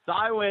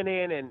I went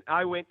in and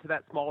I went to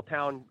that small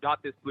town,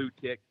 got this blue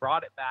tick,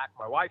 brought it back.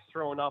 My wife's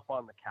throwing up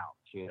on the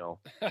couch,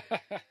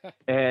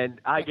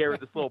 and I gave her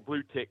this little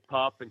blue tick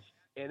pup,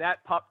 and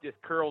that pup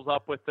just curls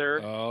up with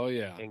her. Oh,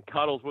 yeah. And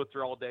cuddles with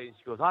her all day. And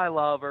she goes, I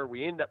love her.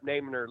 We end up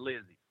naming her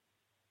Lizzie.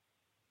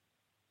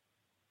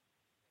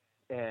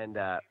 And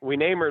we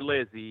name her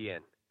Lizzie,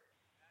 and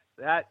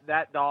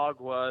that dog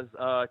was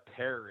a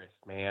terrorist,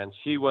 man.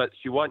 She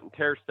wouldn't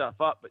tear stuff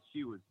up, but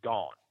she was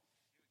gone.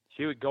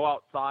 She would go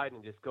outside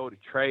and just go to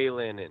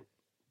trailing. And,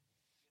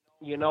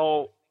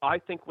 I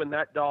think when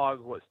that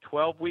dog was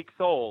 12 weeks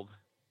old,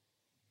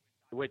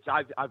 which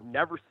I've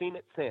never seen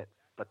it since,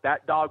 but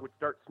that dog would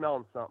start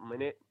smelling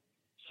something, and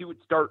she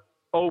would start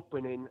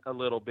opening a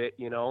little bit,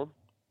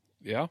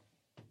 Yeah.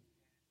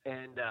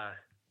 And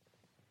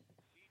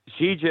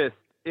she just,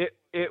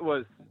 it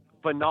was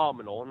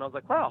phenomenal. And I was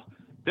like, wow,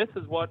 this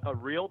is what a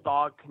real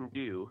dog can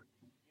do,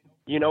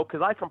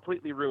 because I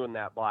completely ruined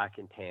that black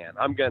and tan.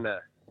 I'm going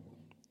to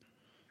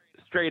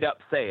straight up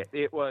say it.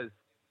 It was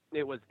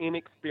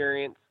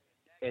inexperience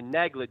and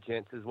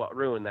negligence is what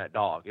ruined that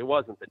dog. It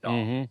wasn't the dog.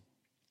 Mm-hmm.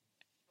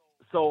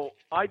 So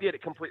I did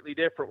it completely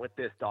different with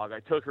this dog. I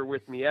took her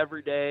with me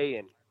every day,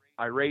 and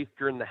I raised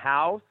her in the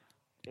house,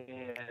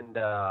 and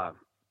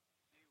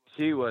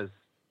she was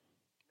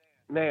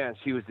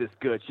just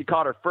good. She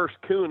caught her first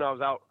coon. I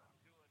was out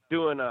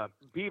doing a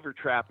beaver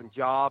trapping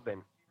job,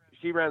 and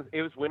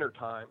it was winter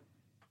time.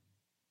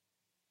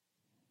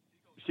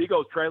 She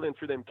goes trailing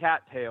through them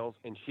cattails,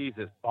 and she's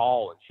just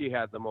bawling. She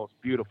had the most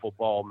beautiful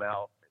ball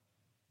mouth.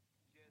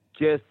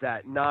 Just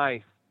that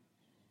nice,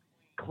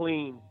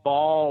 clean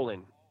ball,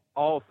 and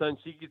all of a sudden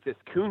she gets this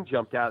coon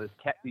jumped out of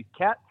these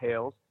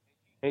cattails,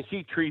 and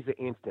she trees it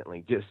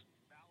instantly. Just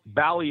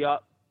belly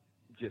up,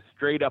 just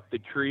straight up the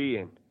tree.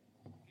 And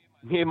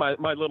me and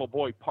my little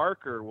boy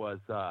Parker was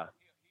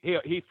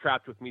he's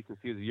trapped with me since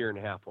he was a year and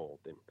a half old.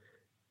 And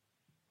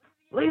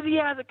Lizzie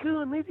has a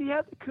coon.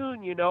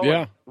 Yeah.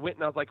 And went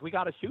and I was like, we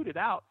got to shoot it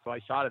out. So I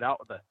shot it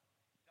out,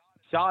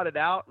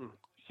 and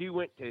she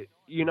went to,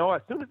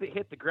 as soon as it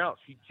hit the ground,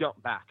 she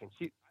jumped back, and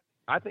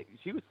I think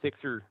it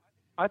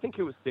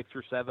was 6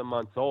 or 7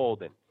 months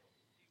old, and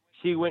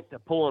she went to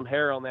pulling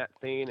hair on that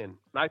thing, and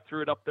I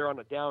threw it up there on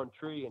a down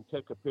tree and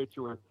took a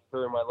picture with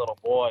her and my little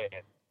boy.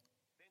 And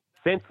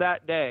since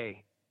that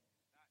day,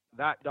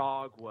 that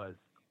dog was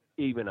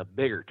even a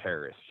bigger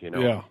terrorist,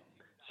 Yeah.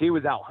 She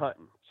was out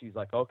hunting. She's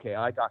like, okay,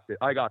 I got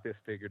this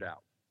figured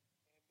out.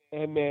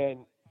 And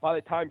then by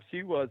the time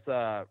she was,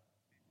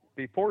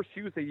 before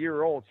she was a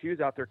year old, she was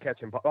out there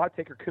catching. I'd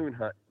take her coon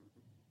hunt,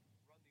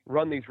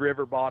 run these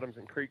river bottoms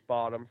and creek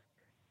bottoms.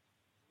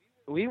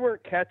 We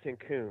weren't catching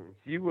coons.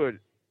 You would,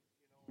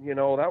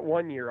 that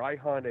one year I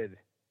hunted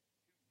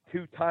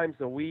 2 times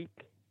a week,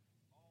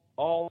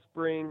 all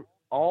spring,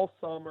 all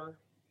summer,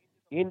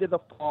 into the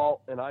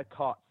fall, and I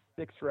caught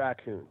 6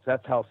 raccoons.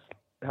 That's how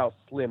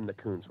slim the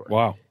coons were.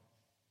 Wow.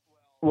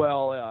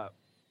 Well,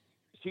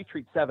 she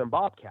treats 7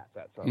 bobcats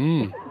that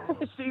summer.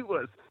 She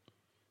was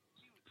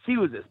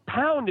just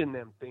pounding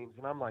them things,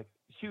 and I'm like,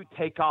 she would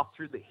take off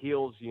through the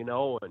hills,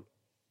 and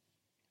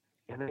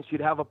then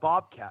she'd have a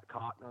bobcat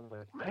caught, and I was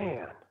like,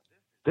 man,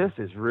 this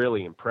is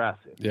really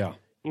impressive. Yeah.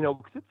 Because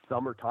it's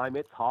summertime,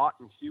 it's hot,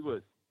 and she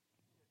was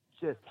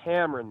just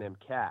hammering them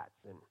cats.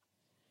 And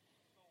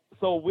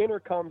so winter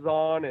comes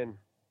on, and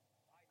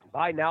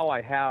by now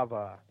I have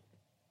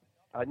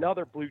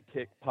another blue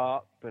tick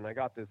pup, and I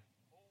got this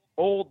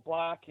old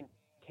black and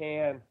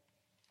tan,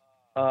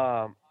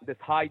 this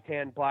high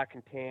tan, black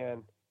and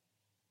tan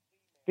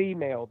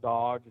female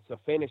dog. It's a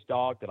Finnish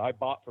dog that I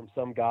bought from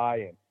some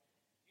guy, and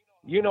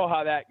you know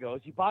how that goes.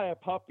 You buy a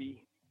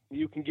puppy,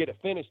 you can get a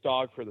Finnish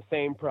dog for the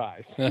same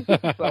price.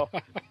 so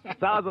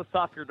I was a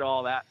sucker to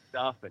all that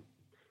stuff,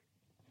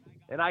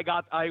 and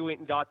I went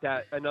and got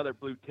another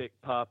blue tick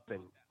pup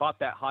and bought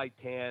that high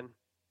tan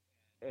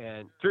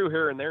and threw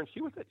her in there, and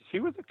she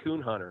was a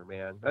coon hunter,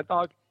 man. That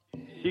dog,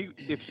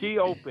 if she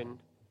opened,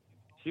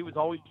 she was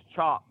always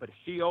chopped, but if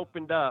she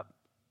opened up,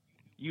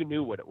 you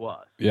knew what it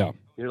was. Yeah.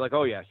 You're like,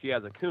 oh yeah, she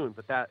has a coon,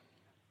 but that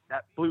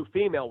blue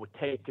female would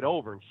take it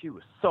over, and she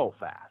was so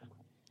fast,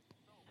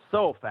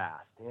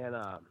 and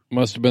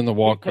must have been the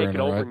walk take it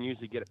runner, over right? and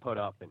usually get it put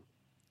up, and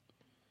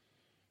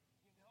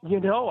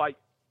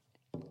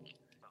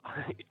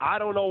I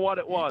don't know what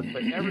it was,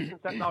 but ever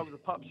since that dog was a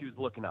pup, she was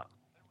looking up.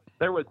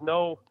 It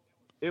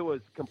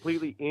was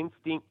completely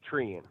instinct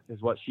treeing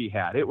is what she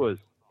had. It was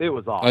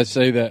awesome. I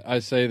say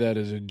that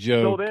as a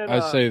joke. So then,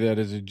 I say that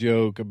as a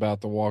joke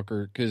about the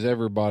walker because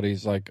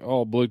everybody's like,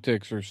 "Oh, blue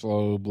ticks are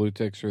slow. Blue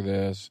ticks are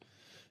this,"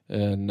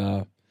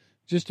 and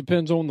just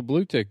depends on the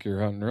blue tick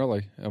you're hunting,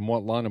 really, and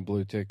what line of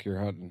blue tick you're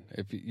hunting.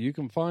 If you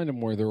can find them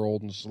where they're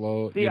old and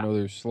slow, Yeah.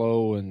 they're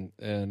slow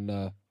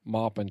and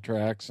mopping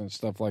tracks and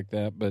stuff like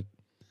that. But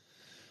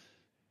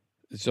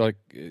it's like,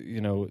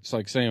 it's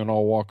like saying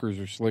all walkers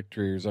are slick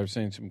trees. I've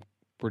seen some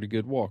pretty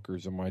good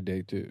walkers in my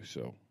day too.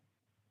 So.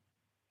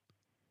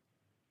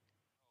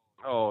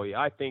 Oh yeah,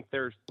 I think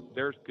there's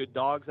good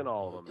dogs in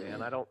all of them,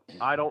 man.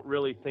 I don't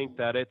really think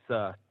that it's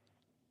I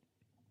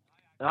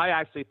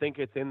actually think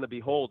it's in the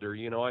beholder.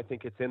 I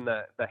think it's in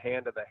the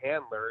hand of the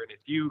handler. And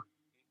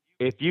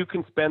if you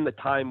can spend the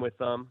time with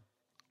them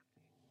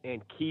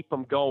and keep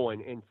them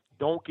going and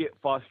don't get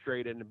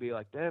frustrated and be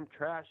like, damn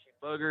trashy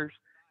boogers,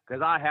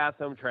 because I have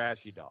some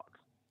trashy dogs.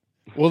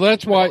 Well,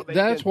 that's why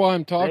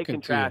I'm talking they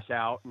can to trash you.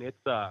 out, and it's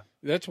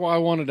That's why I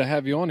wanted to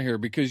have you on here,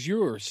 because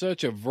you are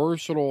such a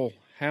versatile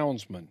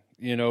houndsman.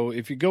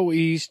 If you go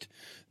east,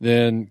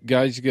 then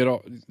guys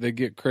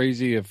get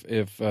crazy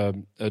if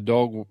a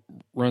dog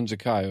runs a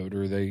coyote,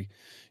 or they,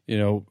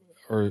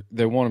 or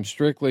they want them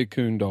strictly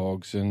coon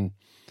dogs, and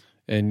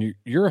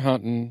you're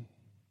hunting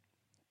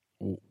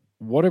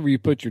whatever you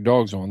put your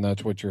dogs on.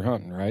 That's what you're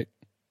hunting, right?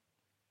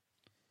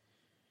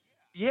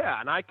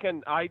 Yeah, and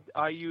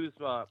I use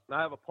I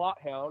have a plot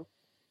hound.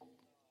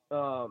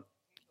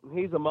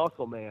 He's a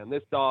muscle man.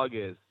 This dog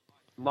is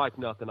like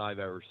nothing I've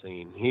ever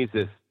seen. He's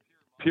just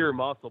pure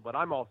muscle, but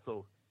I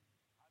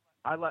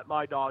let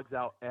my dogs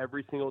out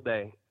every single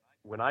day.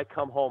 When I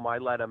come home, I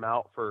let them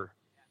out for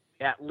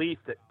at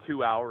least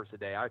 2 hours a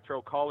day. I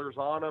throw collars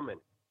on them,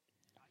 and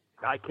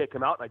I kick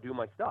them out, and I do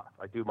my stuff.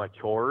 I do my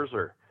chores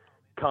or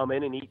come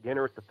in and eat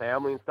dinner with the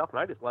family and stuff, and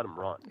I just let them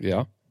run.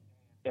 Yeah.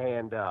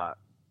 And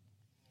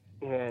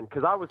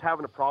because I was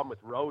having a problem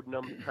with roading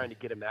them, trying to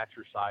get them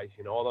exercise.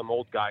 All them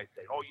old guys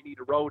say, oh, you need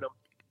to road them.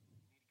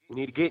 You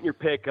need to get in your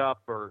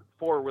pickup or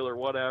four-wheeler,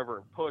 whatever,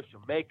 and push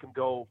them, make them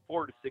go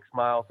 4 to 6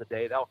 miles a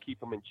day. That'll keep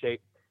them in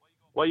shape.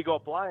 Well, you go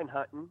blind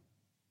hunting,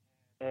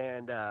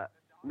 and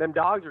them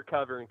dogs are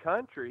covering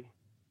country,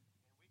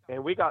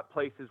 and we got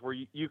places where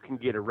you can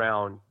get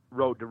around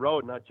road to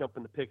road, and I'd jump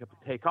in the pickup and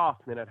take off,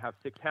 and then I'd have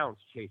 6 hounds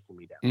chasing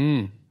me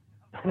down.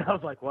 And I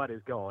was like, what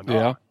is going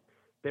on?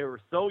 They were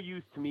so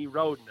used to me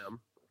roading them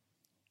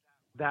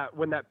that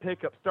when that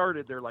pickup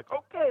started, they're like,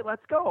 okay,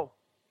 let's go.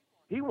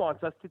 He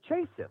wants us to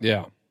chase him.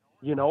 Yeah.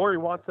 Or he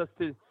wants us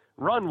to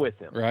run with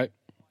him. Right.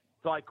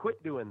 So I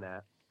quit doing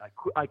that.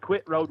 I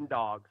quit roading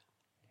dogs.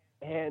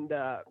 And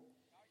it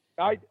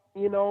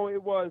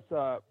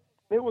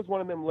was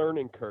one of them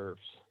learning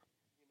curves,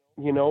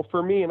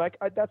 for me. And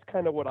that's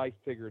kind of what I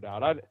figured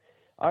out.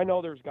 I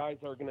know there's guys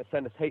that are going to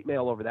send us hate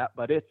mail over that,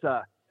 but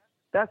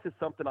that's just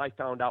something I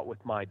found out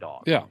with my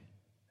dog. Yeah.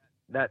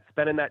 That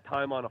spending that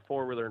time on a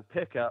four-wheeler and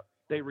pickup,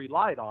 they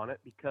relied on it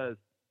because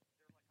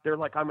they're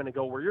like, I'm going to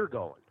go where you're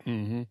going.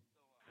 Mm-hmm.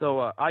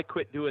 So I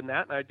quit doing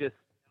that, and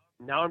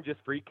now I'm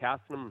just free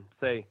casting them and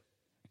say,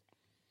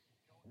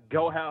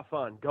 go have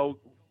fun, go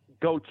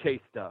chase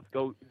stuff,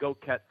 go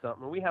catch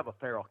something. And we have a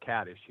feral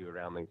cat issue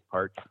around these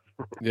parts.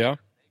 Yeah.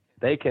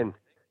 They can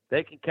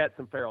catch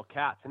some feral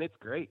cats, and it's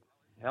great.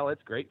 Hell,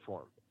 it's great for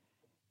them.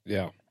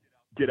 Yeah.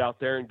 Get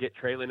out there and get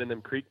trailing in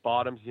them creek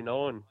bottoms,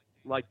 and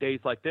like days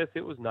like this,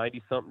 it was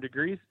 90-something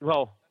degrees.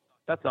 Well,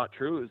 that's not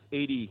true. It was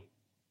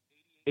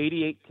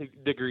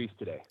 88 degrees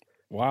today.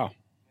 Wow.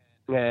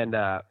 And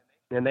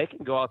they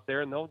can go out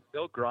there and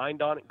they'll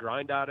grind at it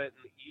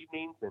in the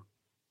evenings, and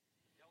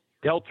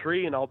they'll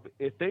tree. And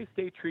if they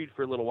stay treed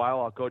for a little while,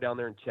 I'll go down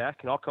there and check,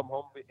 and I'll come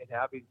home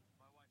and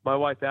my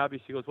wife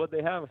Abby, she goes, what'd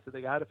they have? I said,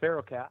 they had a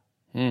feral cat.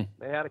 They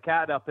had a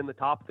cat up in the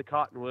top of the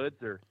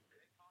cottonwoods, or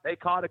they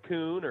caught a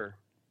coon, or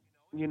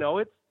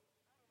it's,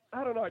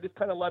 I don't know. I just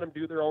kind of let them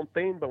do their own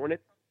thing. But when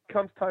it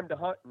comes time to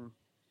hunting,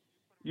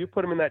 you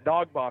put them in that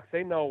dog box,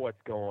 they know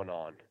what's going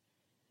on.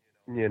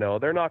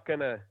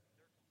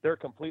 They're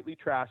completely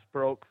trash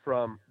broke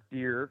from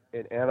deer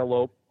and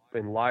antelope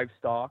and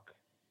livestock.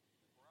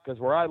 Because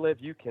where I live,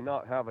 you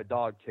cannot have a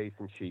dog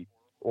chasing sheep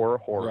or a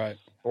horse, right,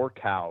 or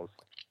cows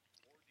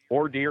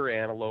or deer,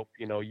 antelope.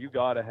 You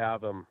got to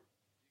have them.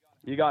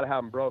 You got to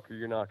have them broke, or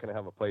you're not going to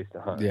have a place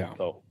to hunt. Yeah.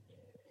 So.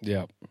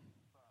 Yeah.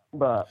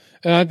 But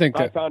and I think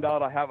I found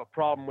out I have a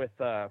problem with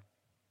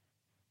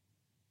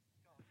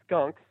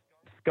skunks.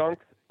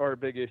 Skunks are a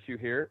big issue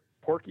here.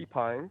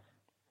 Porcupines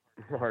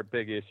are a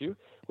big issue,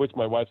 which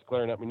my wife's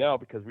glaring at me now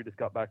because we just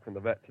got back from the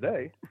vet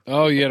today.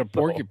 Oh, you had a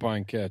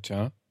porcupine catch,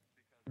 huh?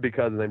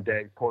 Because of them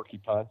dang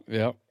porcupines.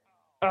 Yep.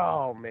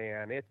 Oh,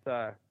 man. It's,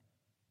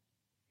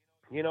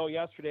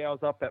 yesterday I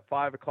was up at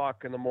 5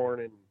 o'clock in the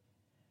morning.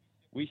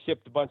 We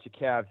shipped a bunch of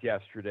calves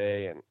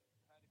yesterday, and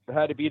I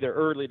had to be there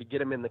early to get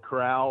them in the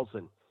corrals,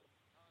 and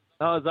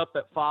I was up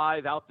at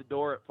 5, out the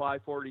door at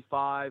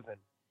 5:45, and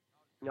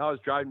I was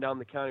driving down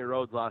the county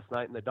roads last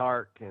night in the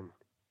dark, and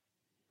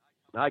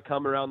I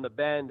come around the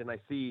bend, and I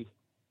see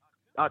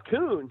a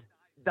coon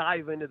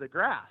dive into the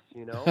grass,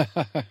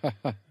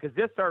 because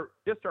just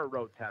our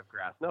roads have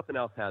grass. Nothing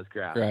else has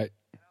grass. Right.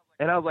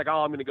 And I was like,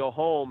 I'm going to go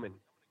home, and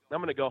I'm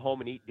going to go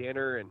home and eat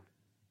dinner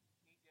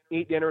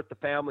with the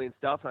family and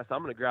stuff. And I said,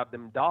 I'm going to grab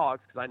them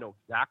dogs because I know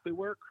exactly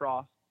where it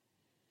crossed.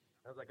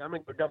 I was like, I'm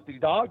going to go dump these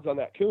dogs on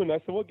that coon. I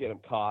said, we'll get them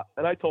caught.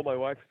 And I told my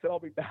wife, I said, I'll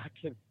be back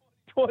in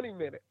 20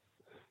 minutes.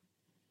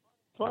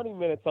 20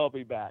 minutes, I'll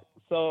be back.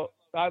 So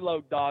I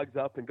load dogs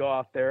up and go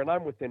out there, and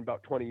I'm within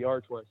about 20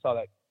 yards where I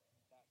saw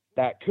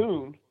that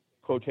coon,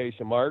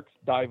 quotation marks,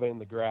 diving in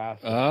the grass.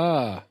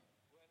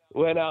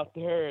 Went out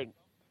there and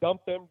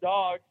dumped them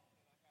dogs,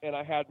 and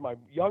I had my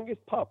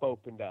youngest pup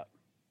opened up.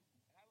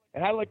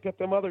 And I looked at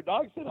them other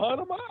dogs and hunt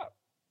them up.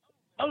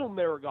 Boom,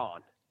 they were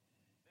gone.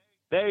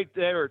 They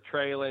were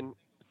trailing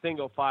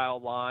single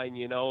file line,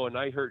 and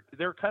I heard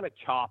they were kind of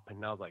chopping.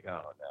 And I was like, oh,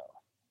 no.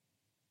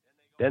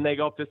 Then they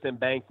go up this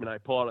embankment. I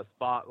pull out a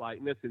spotlight,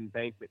 and this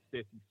embankment's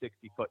 50,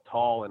 60 foot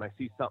tall, and I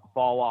see something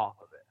fall off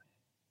of it.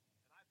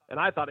 And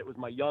I thought it was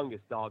my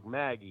youngest dog,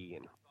 Maggie.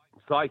 And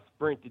so I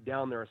sprinted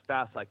down there as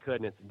fast as I could,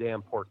 and it's a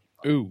damn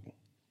porcupine. Ooh.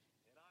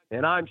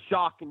 And I'm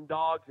shocking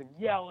dogs and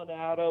yelling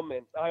at them,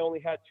 and I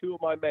only had 2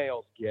 of my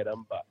males get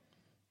them,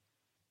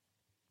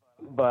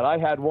 but I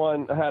had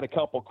a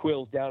couple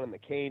quills down in the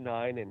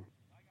canine, and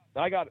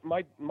I got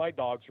my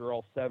dogs are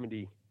all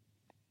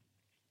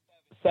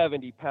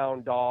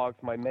 70-pound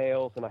dogs, my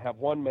males, and I have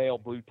one male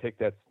blue tick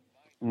that's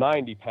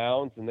 90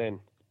 pounds, and then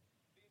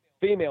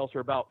females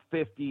are about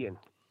 50 and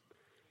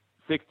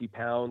 60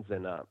 pounds,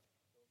 and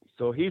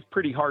so he's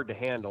pretty hard to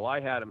handle. I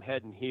had him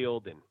head and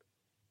healed, and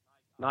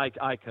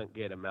I couldn't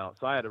get him out,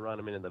 so I had to run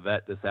him into the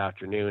vet this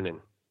afternoon and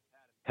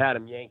had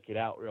him yank it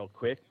out real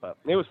quick. But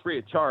it was free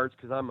of charge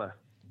because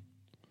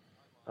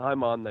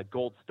I'm on the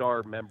Gold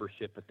Star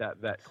membership at that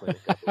vet clinic,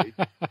 I believe.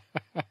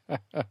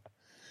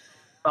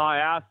 I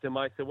asked him,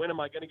 I said, when am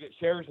I going to get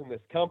shares in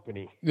this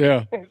company?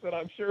 Yeah. I said,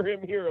 I'm sure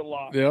him here a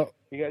lot. Yeah.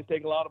 You guys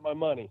take a lot of my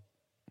money.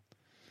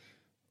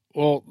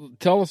 Well,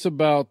 tell us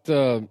about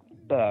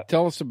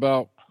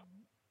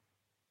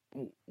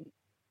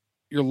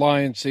your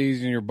lion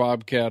season, your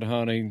bobcat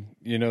hunting,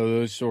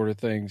 those sort of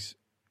things,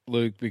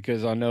 Luke,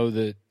 because I know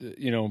that,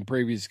 in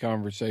previous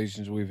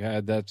conversations we've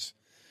had, that's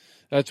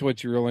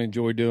what you really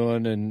enjoy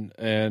doing.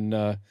 And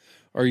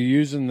are you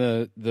using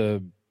the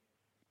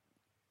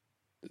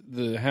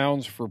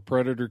hounds for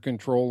predator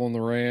control on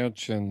the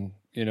ranch? And,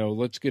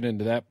 let's get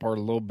into that part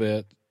a little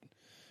bit.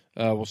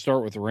 We'll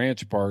start with the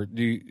ranch part.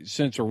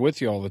 Since they're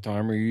with you all the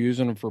time, are you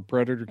using them for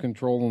predator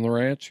control on the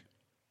ranch?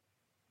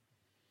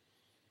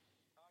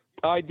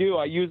 I do.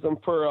 I use them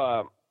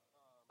for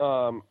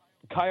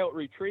coyote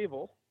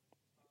retrieval.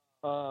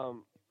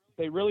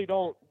 They really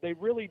don't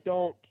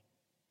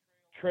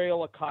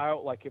trail a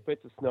coyote. Like if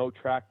it's a snow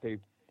track, they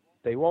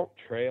won't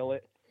trail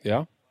it.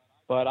 Yeah.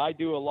 But I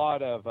do a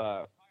lot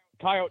of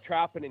coyote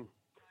trapping and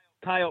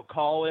coyote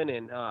calling,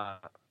 and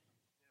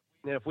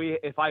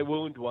if I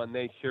wound one,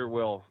 they sure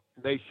will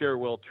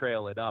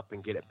trail it up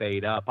and get it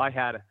bait up.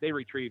 They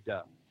retrieved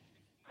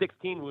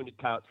 16 wounded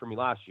coyotes for me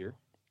last year.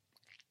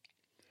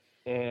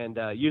 And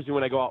usually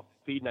when I go out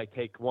feeding, I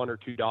take 1 or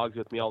 2 dogs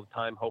with me all the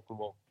time, hoping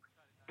we'll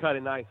cut a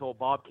nice old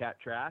bobcat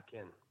track.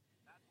 And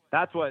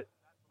that's what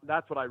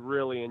I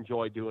really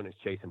enjoy doing is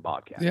chasing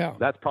bobcats. Yeah.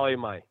 That's probably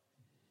my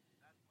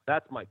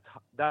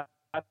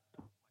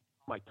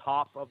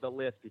top of the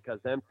list, because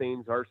them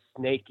things are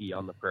snaky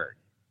on the prairie.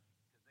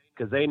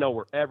 Because they know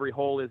where every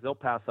hole is. They'll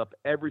pass up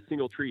every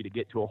single tree to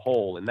get to a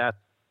hole, and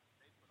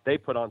they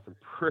put on some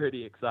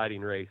pretty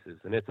exciting races,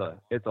 and it's a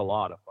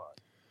lot of fun.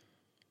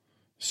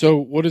 So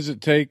what does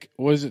it take?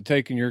 What does it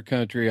take in your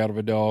country out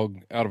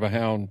of a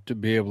hound to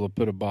be able to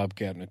put a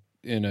bobcat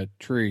in a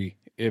tree?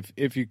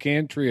 If you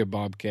can tree a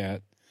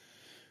bobcat,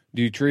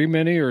 do you tree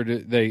many, or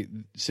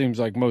seems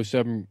like most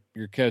of them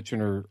you're catching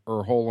are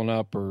holing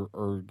up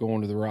or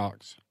going to the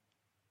rocks?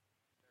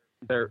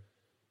 They're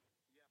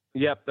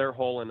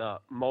holing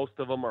up. Most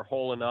of them are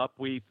holing up.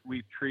 We've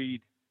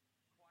treed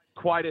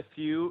quite a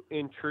few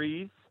in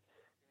trees,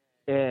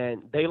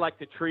 and they like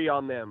to tree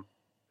on the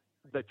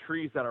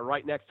trees that are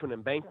right next to an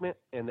embankment,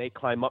 and they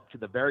climb up to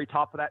the very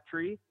top of that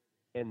tree,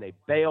 and they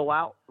bail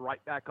out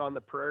right back on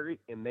the prairie,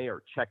 and they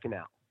are checking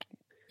out.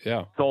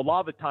 Yeah. So a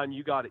lot of the time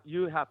you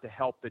have to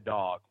help the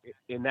dog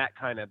in that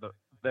kind of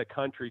the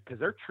country, because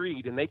they're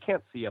treed and they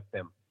can't see up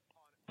them.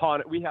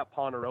 We have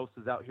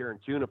ponderosas out here in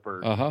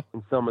Juniper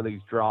in some of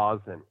these draws,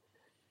 and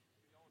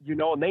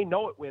and they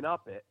know it went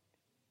up it,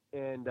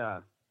 and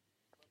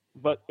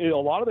but a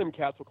lot of them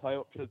cats will climb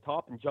up to the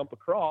top and jump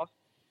across.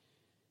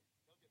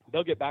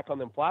 They'll get back on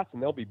them flats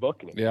and they'll be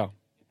booking it. Yeah.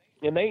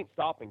 And they ain't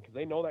stopping because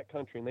they know that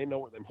country and they know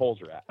where them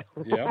holes are at.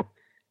 Yeah.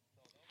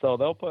 So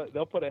they'll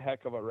put a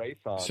heck of a race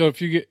on. So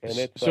if you get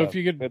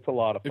it's a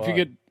lot of fun.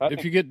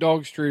 If you get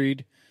dogs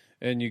treed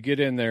and you get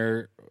in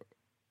there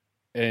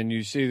and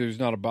you see there's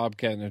not a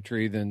bobcat in the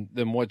tree, then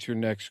what's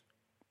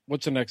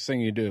the next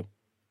thing you do?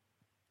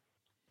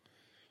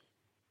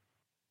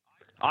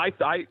 As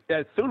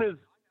soon as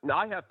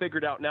I have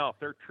figured out now, if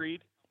they're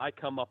treed, I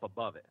come up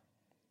above it.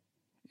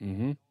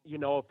 Mm-hmm.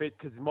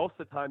 Because most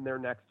of the time they're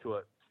next to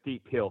a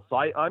steep hill. So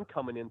I'm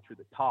coming in through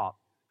the top,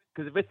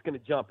 because if it's going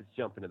to jump, it's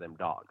jumping to them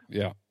dogs.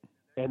 Yeah.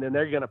 And then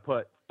they're going to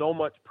put so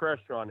much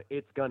pressure on it,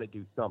 it's going to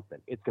do something.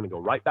 It's going to go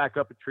right back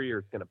up a tree, or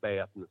it's going to bay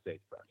up in the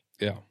sagebrush.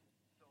 Yeah.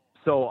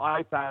 So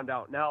I found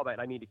out now that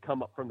I need to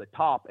come up from the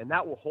top, and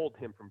that will hold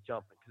him from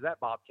jumping, because that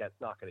bobcat's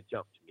not going to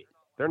jump to me.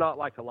 They're not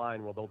like a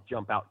lion where they'll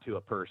jump out to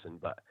a person,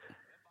 but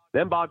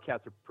them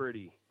bobcats are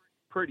pretty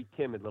pretty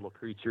timid little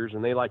creatures,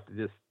 and they like to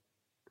just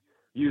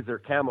use their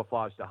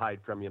camouflage to hide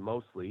from you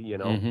mostly, you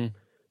know. Mm-hmm.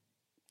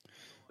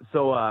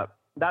 So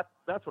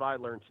that's what I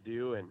learned to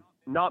do, and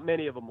not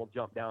many of them will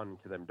jump down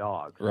into them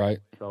dogs. Right.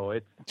 So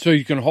So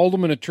you can hold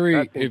them in a tree.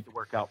 that seems to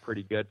work out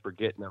pretty good for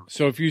getting them.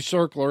 So if you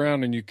circle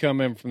around and you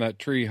come in from that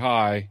tree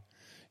high,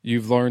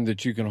 you've learned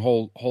that you can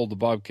hold the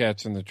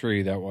bobcats in the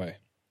tree that way.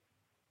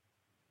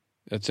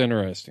 That's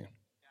interesting.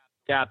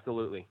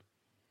 Absolutely.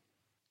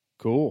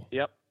 Cool.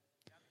 Yep.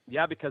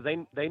 Yeah, because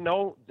they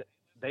know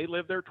they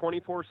live there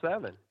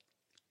 24/7.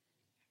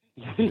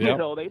 You Yep.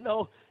 know, they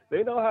know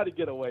how to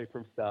get away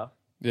from stuff.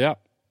 Yeah.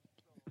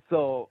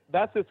 So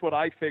that's just what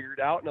I figured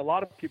out, and a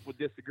lot of people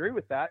disagree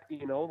with that.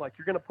 You know, like,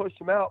 you're going to push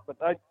them out, but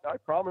I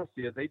promise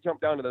you, if they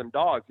jump down to them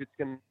dogs,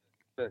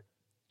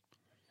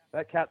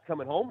 that cat's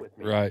coming home with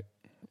me. Right.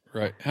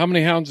 Right. How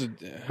many hounds at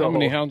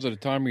a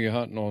time are you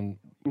hunting on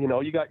You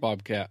know, you got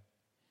bobcat?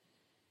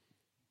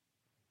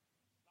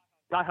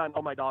 I hunt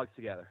all my dogs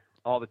together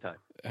all the time.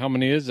 How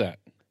many is that?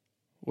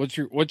 What's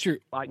your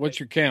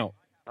count?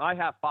 I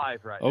have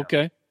 5 right now.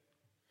 Okay.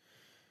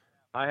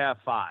 I have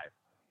 5.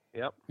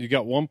 Yep. You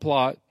got one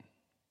plot.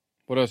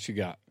 What else you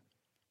got?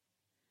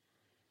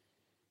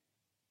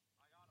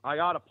 I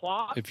got a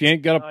plot. If you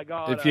ain't got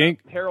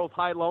Harold's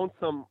High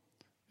Lonesome.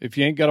 If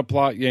you ain't got a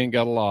plot, you ain't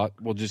got a lot.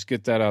 We'll just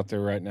get that out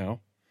there right now.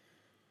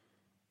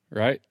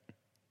 Right?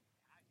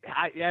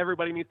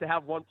 Everybody needs to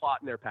have one plot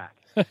in their pack.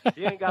 If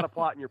you ain't got a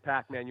plot in your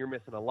pack, man, you're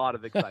missing a lot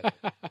of excitement.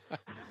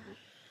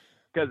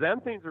 Because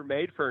them things are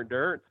made for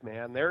endurance,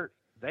 man.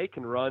 They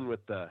can run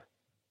with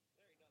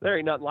there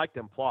ain't nothing like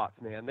them plots,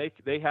 man.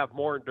 They have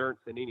more endurance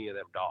than any of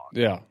them dogs.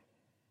 Yeah.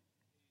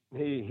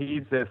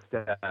 He's just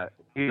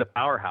he's a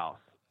powerhouse,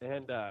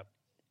 and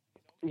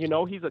you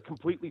know, he's a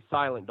completely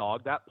silent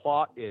dog. That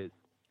plot is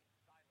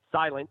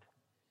silent,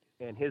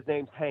 and his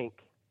name's Hank.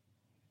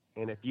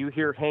 And if you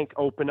hear Hank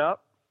open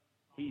up,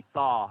 he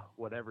saw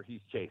whatever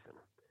he's chasing.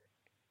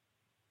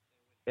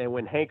 And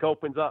when Hank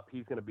opens up,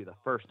 he's going to be the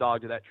first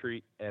dog to that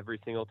tree every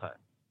single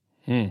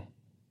time.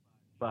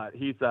 But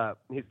he's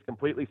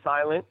completely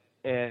silent,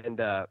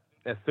 and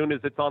as soon as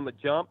it's on the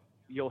jump,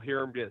 you'll hear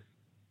him just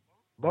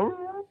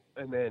boom,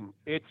 and then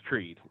it's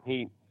treed.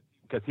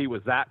 Because he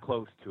was that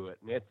close to it,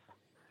 and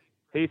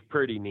he's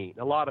pretty neat.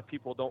 A lot of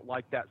people don't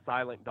like that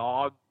silent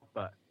dog,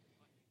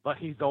 but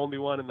he's the only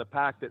one in the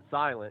pack that's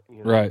silent,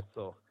 you know? Right.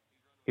 So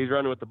he's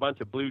running with a bunch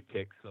of blue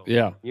ticks. So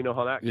yeah, you know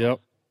how that goes.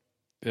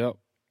 Yep.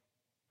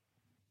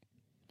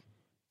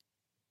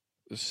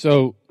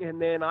 So,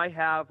 and then I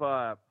have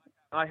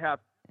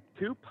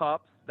 2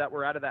 pups that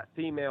were out of that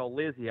female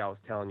Lizzie I was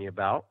telling you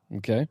about.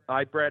 Okay.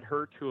 I bred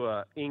her to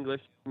a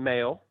English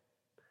male,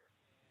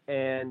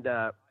 and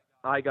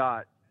I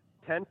got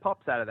 10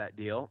 pups out of that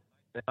deal.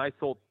 And I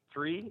sold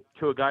 3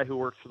 to a guy who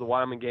works for the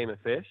Wyoming Game and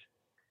Fish,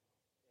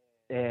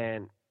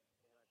 and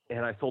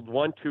I sold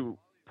 1 to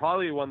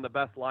probably one of the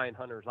best lion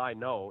hunters I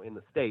know in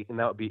the state, and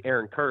that would be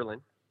Aaron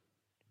Curlin.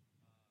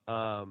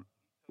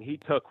 He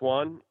took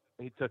one.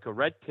 He took a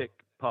red tick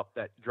pup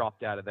that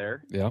dropped out of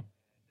there. Yeah.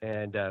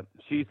 And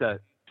she's a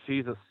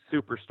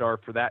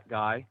superstar for that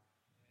guy.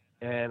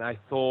 And I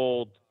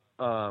sold,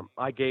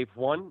 I gave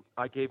my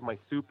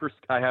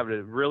I have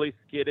a really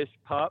skittish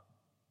pup,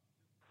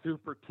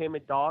 super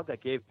timid dog. I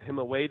gave him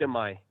away to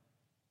my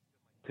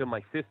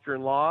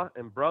sister-in-law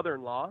and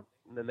brother-in-law.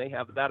 And then they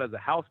have that as a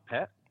house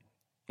pet.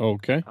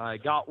 Okay. I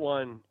got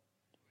one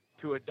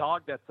to a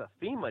dog that's a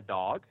FEMA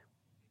dog,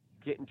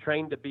 getting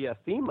trained to be a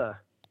FEMA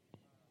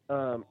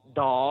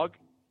dog.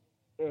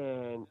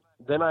 And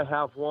then I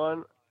have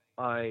one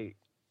I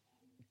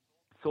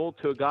sold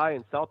to a guy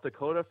in South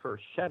Dakota for a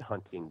shed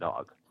hunting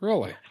dog.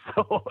 Really?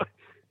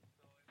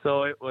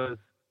 So it was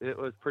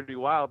pretty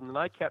wild. And then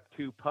I kept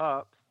 2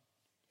 pups,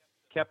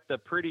 kept the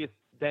prettiest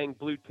dang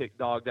blue tick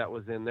dog that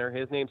was in there.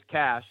 His name's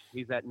Cash.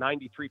 He's that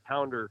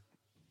 93-pounder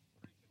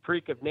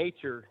freak of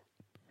nature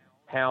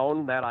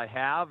hound that I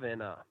have.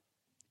 And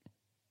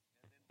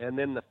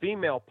then the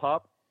female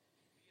pup,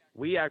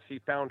 we actually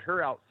found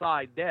her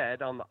outside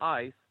dead on the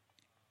ice.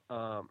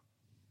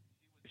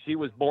 She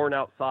was born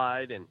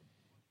outside and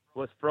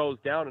was froze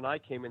down, and I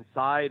came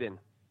inside and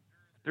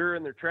threw her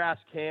in their trash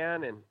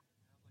can, and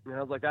I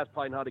was like, that's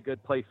probably not a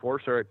good place for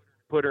her. So I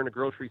put her in a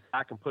grocery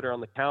sack and put her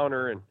on the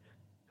counter, and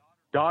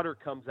daughter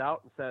comes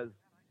out and says,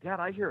 Dad,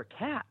 I hear a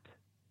cat.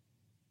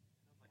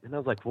 And I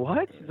was like,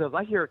 what? She says,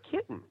 I hear a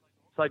kitten.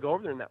 So I go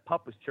over there, and that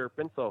pup was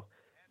chirping. So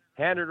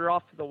handed her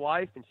off to the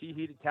wife, and she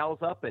heated towels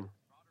up and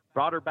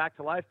brought her back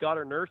to life, got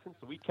her nursing,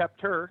 so we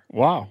kept her.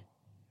 Wow.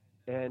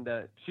 And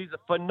she's a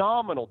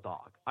phenomenal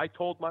dog. I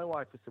told my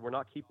wife, I said, we're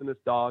not keeping this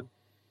dog.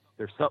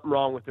 There's something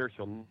wrong with her.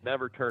 She'll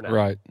never turn out.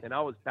 Right. And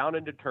I was bound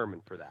and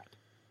determined for that.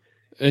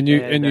 And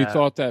you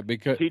thought that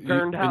because she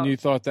turned out, and you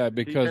thought that she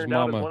because turned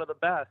Mama out as one of the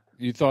best.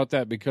 You thought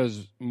that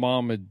because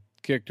Mom had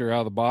kicked her out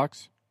of the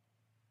box?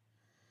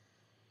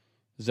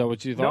 Is that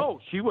what you thought? No,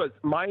 she was.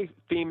 My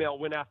female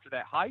went after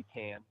that high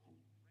tan,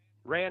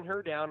 ran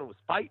her down and was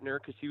fighting her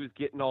because she was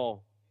getting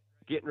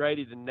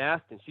ready to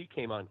nest, and she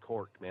came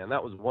uncorked, man.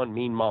 That was one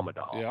mean mama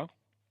dog. Yeah.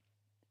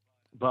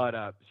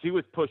 But she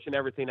was pushing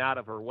everything out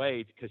of her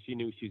way because she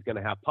knew she was going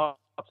to have pups,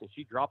 and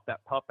she dropped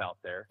that pup out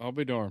there. I'll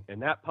be darned.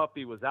 And that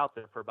puppy was out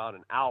there for about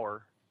an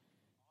hour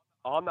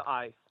on the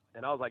ice,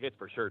 and I was like, it's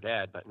for sure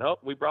dead. But nope,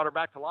 we brought her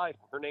back to life.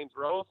 Her name's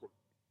Rose.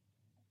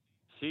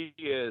 She's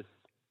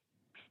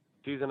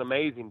an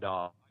amazing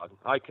dog.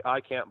 I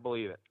can't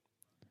believe it.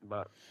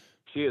 But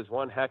she is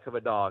one heck of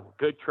a dog.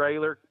 Good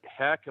trailer,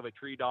 heck of a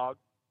tree dog.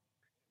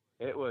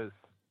 It was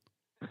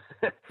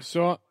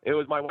So it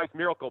was my wife's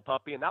miracle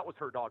puppy, and that was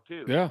her dog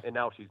too. Yeah. And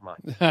now she's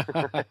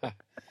mine.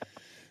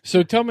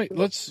 So tell me,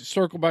 let's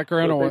circle back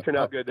around. Those things turn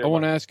out good there, I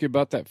want to Mike. ask you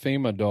about that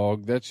FEMA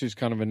dog. That's just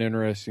kind of an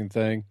interesting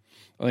thing.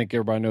 I think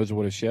everybody knows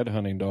what a shed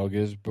hunting dog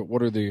is, but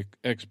what are the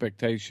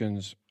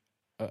expectations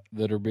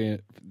that are being,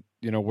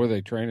 what are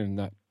they training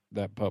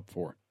that pup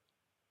for?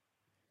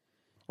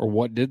 Or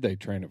what did they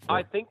train it for?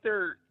 I think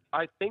they're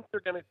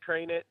going to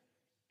train it.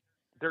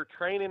 They're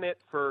training it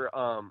for,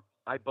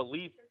 I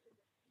believe,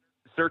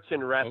 search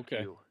and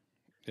rescue.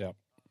 Okay.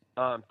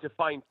 Yeah. To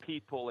find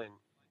people, and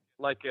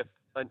like if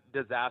a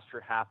disaster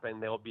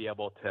happened, they'll be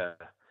able to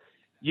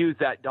use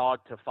that dog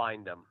to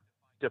find them,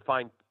 to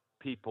find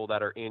people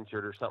that are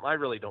injured or something. I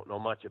really don't know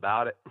much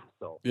about it.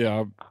 So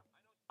Yeah.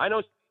 I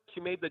know she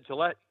made the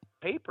Gillette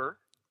paper.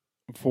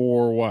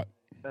 For what?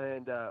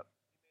 And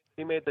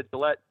she made the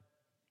Gillette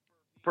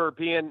for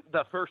being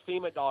the first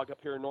FEMA dog up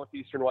here in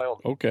northeastern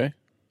Wyoming Okay.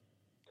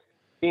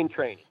 in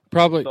training.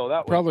 Probably So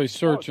that was- probably that was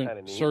search kinda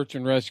and neat. search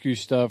and rescue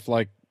stuff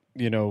like,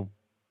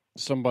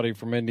 somebody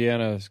from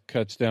Indiana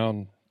cuts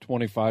down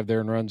 25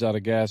 there and runs out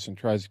of gas and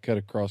tries to cut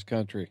across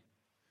country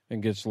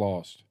and gets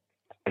lost.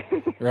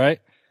 Right?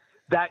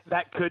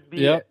 That could be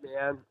Yep. it,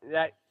 man.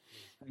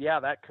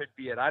 That could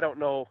be it. I don't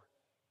know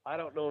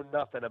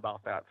nothing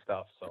about that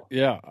stuff. So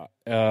Yeah.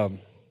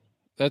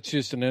 That's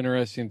just an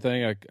interesting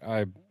thing.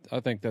 I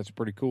think that's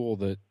pretty cool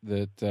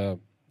that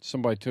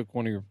somebody took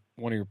one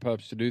of your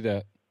pups to do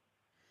that.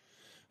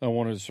 I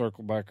wanted to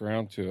circle back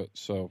around to it.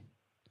 So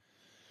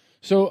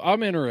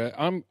I'm interested.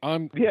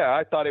 yeah,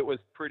 I thought it was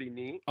pretty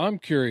neat. I'm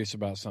curious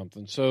about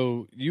something.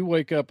 So you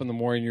wake up in the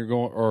morning, you're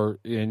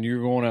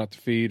going out to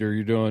feed, or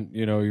you're doing,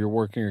 you're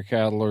working your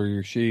cattle or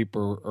your sheep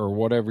or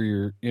whatever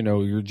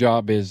your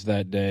job is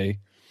that day.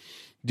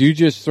 Do you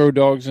just throw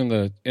dogs in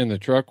the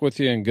truck with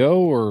you and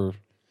go, or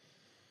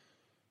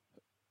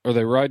are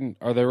they riding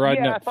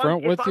up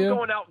front with you? If I'm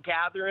going out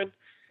gathering,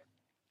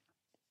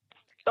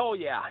 oh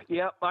yeah,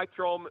 I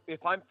throw them.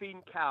 If I'm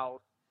feeding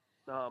cows,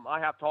 I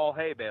have to haul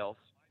hay bales.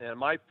 And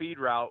my feed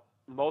route,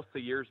 most of the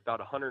year, is about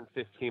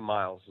 115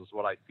 miles is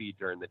what I feed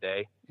during the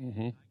day.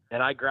 Mm-hmm.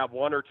 And I grab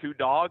one or two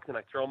dogs, and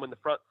I throw them in the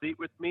front seat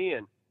with me.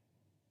 And,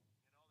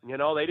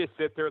 they just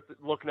sit there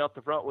looking out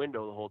the front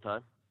window the whole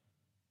time,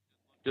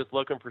 just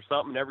looking for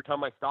something. And every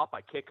time I stop, I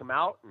kick them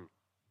out. And,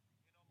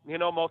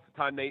 most of the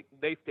time they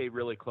stay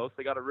really close.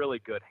 They got a really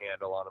good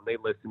handle on them. They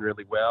listen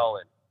really well.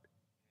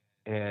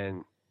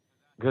 And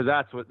because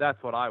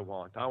that's what I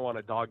want. I want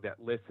a dog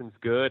that listens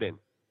good and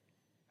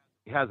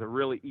has a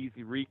really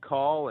easy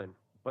recall,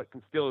 but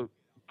can still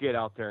get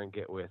out there and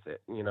get with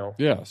it,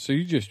 Yeah, so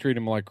you just treat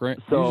them like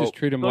ranch I dogs.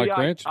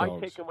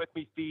 take them with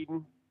me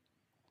feeding.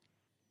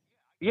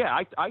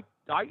 Yeah, I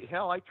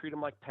treat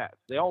them like pets.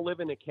 They all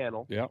live in a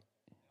kennel. Yeah.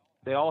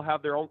 They all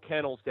have their own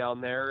kennels down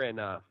there, and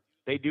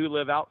they do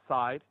live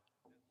outside.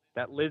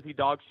 That Lizzie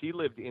dog, she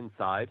lived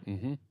inside,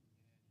 Mm-hmm.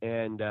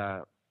 and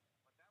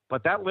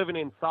but that living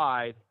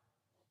inside,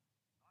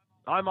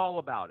 I'm all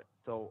about it.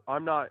 So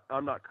I'm not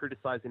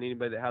criticizing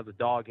anybody that has a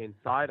dog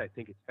inside. I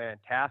think it's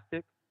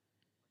fantastic.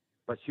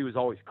 But she was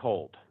always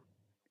cold.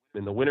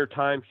 In the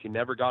wintertime, she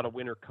never got a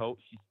winter coat.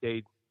 She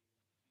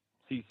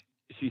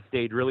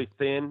stayed really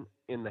thin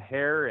in the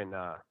hair, and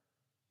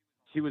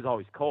she was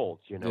always cold.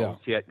 Yeah.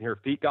 Her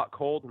feet got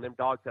cold, and them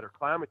dogs that are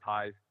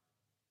climatized.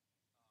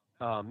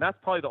 That's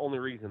probably the only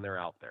reason they're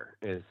out there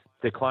is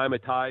to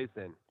climatize,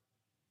 and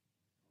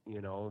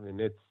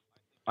and it's.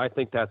 I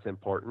think that's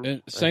important.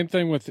 And same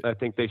thing with I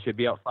think they should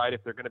be outside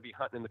if they're going to be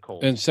hunting in the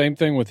cold. And same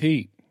thing with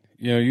heat.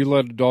 You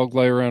let a dog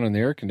lay around in the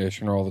air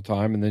conditioner all the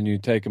time, and then you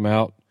take them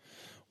out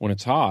when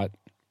it's hot.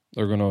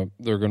 They're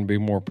gonna be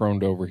more prone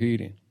to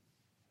overheating,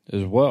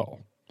 as well.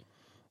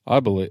 I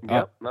believe.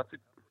 Yep,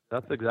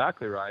 that's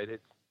exactly right.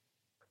 It's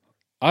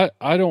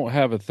I don't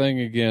have a thing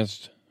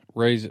against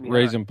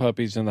raising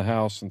puppies in the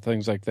house and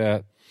things like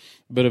that,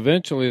 but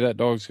eventually that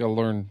dog's got to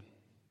learn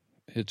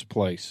its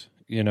place.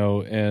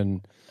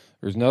 And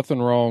there's nothing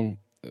wrong.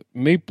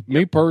 Me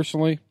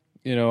personally,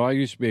 I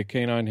used to be a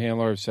canine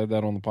handler. I've said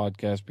that on the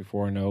podcast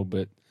before, I know.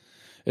 But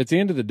at the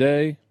end of the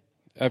day,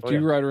 after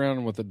you ride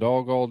around with a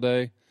dog all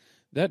day,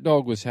 that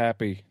dog was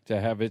happy to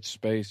have its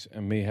space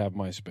and me have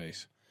my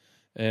space.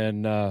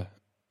 And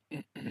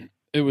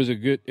it was a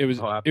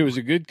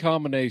good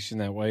combination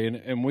that way.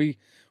 And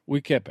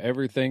we kept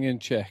everything in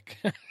check.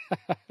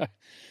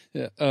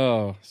 Yeah.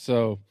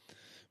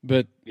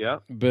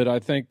 But I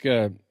think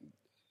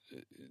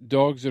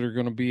dogs that are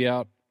going to be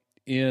out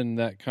in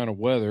that kind of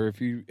weather,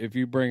 if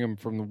you bring them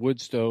from the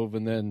wood stove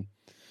and then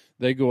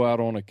they go out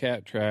on a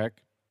cat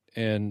track,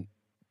 and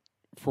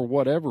for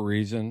whatever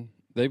reason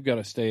they've got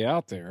to stay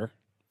out there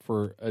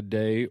for a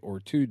day or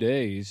 2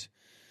 days.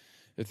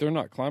 If they're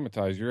not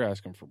climatized, you're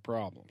asking for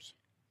problems.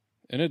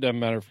 And it doesn't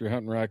matter if you're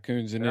hunting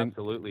raccoons in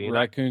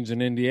raccoons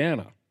in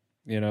Indiana.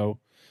 You know,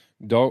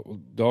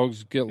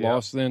 dogs get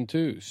lost then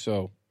too.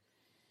 So,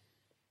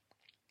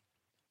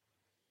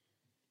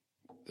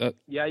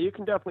 yeah, you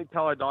can definitely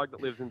tell a dog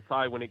that lives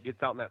inside when it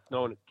gets out in that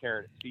snow and it's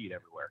carrying its feet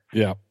everywhere.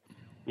 Yeah.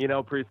 You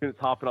know, pretty soon it's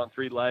hopping on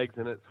 3 legs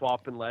and it's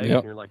swapping legs, Yep.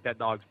 and you're like, that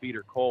dog's feet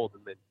are cold.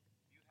 And then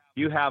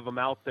you have them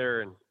out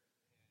there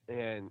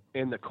and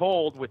in the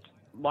cold, which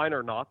mine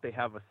are not. They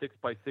have a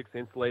 6x6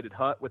 insulated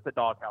hut with a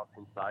doghouse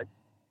inside.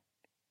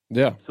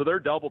 Yeah. So they're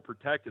double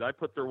protected. I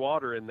put their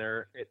water in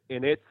there,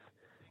 and it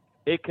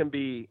can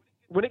be,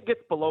 when it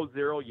gets below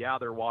 0, yeah,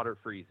 their water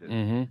freezes.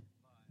 Mm-hmm.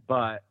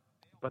 But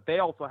they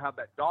also have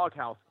that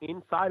doghouse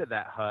inside of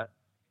that hut,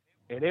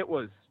 and it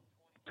was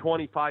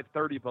 25,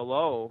 30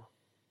 below,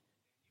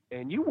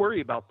 and you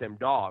worry about them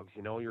dogs.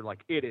 You know, you're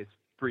like, it is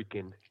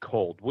freaking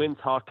cold. Wind's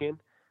hucking,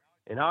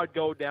 and I would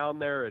go down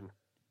there, and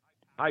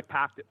I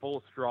packed it full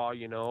of straw,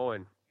 you know,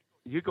 and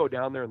you go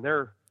down there,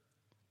 and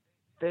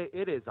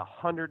it is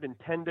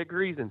 110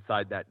 degrees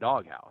inside that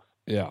doghouse.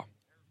 Yeah.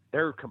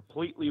 They're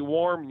completely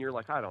warm, and you're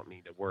like, I don't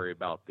need to worry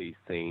about these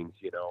things,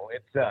 you know.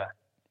 It's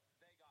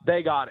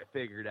they got it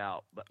figured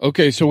out. But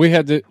Okay, so we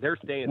had to. they're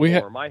staying we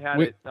warm. ha-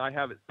 I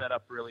have it set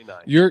up really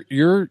nice.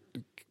 You're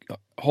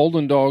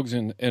holding dogs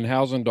and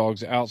housing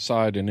dogs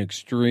outside in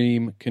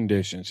extreme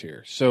conditions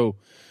here. So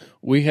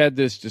we had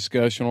this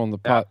discussion on the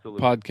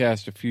Absolutely.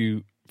 podcast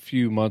a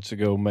few months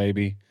ago,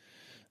 maybe,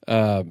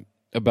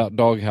 about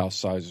doghouse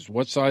sizes.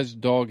 What size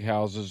dog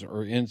houses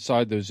are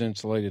inside those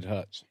insulated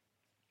huts?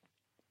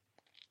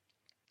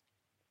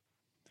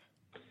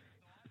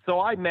 So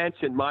I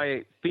mentioned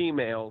my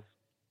females.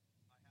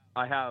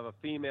 I have a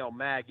female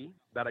Maggie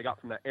that I got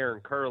from that Aaron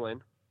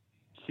Curlin.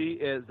 She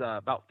is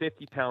about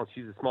 50 pounds.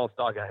 She's the smallest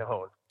dog I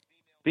own.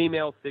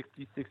 Female,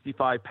 60,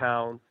 65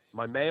 pounds.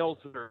 My males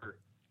are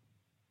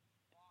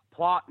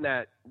plotting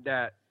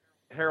that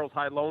Harold's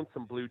High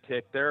Lonesome Blue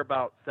Tick. They're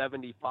about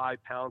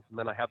 75 pounds, and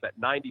then I have that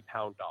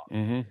 90-pound dog.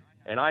 Mm-hmm.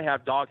 And I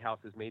have dog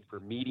houses made for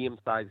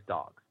medium-sized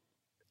dogs.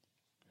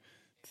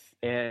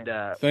 And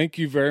Thank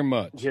you very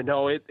much. you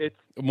know, it's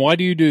Why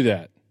do you do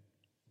that?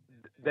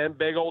 them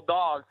big old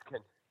dogs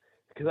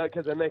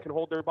because then they can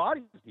hold their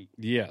body heat.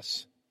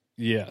 Yes.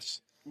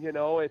 You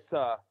know, it's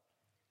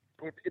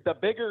the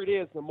bigger it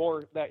is, the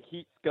more that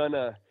heat's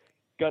gonna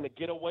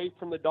get away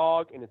from the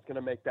dog, and it's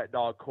gonna make that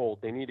dog cold.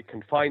 They need to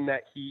confine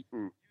that heat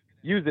and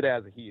use it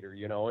as a heater.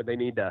 You know, they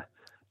need to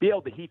be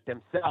able to heat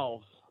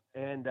themselves.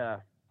 And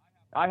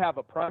I have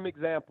a prime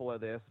example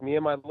of this. Me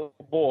and my little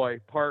boy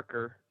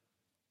Parker,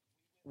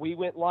 we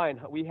went lion.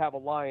 We have a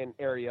lion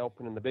area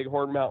open in the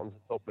Bighorn Mountains.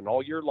 It's open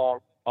all year long,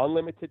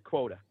 unlimited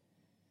quota.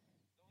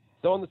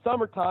 So in the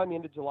summertime,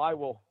 end of July,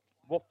 we'll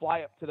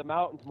fly up to the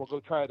mountains and we'll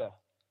go try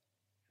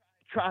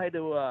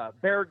to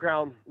bear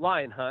ground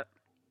lion hunt.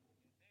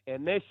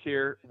 And this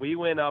year we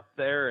went up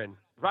there, and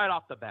right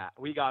off the bat,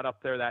 we got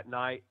up there that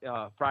night,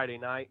 Friday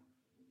night.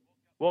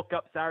 Woke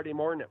up Saturday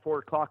morning at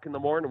 4:00 in the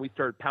morning, and we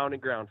started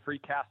pounding ground, free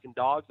casting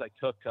dogs. I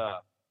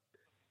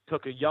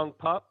took a young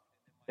pup,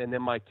 and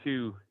then my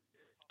two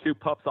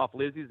pups off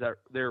Lizzie's.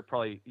 They're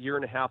probably a year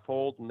and a half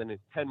old, and then a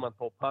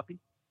 10-month-old puppy.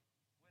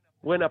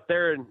 Went up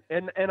there,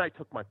 and I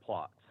took my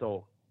plot.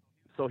 So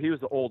he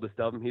was the oldest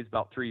of them. He's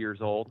about 3 years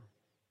old.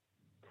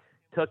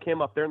 Took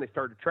him up there, and they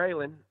started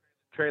trailing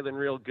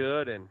real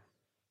good, and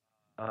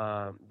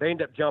they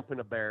ended up jumping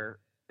a bear,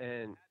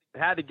 and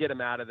had to get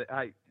him out of it.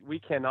 We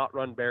cannot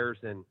run bears,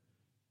 and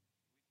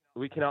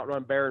we cannot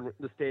run bear in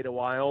the state of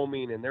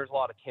Wyoming, and there's a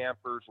lot of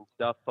campers and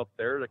stuff up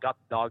there that got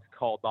the dogs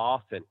called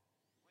off, and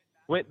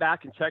went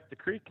back and checked the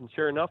creek, and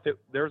sure enough,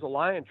 there's a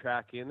lion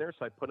track in there,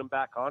 so I put them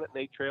back on it,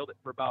 and they trailed it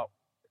for about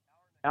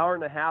an hour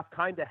and a half,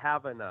 kind of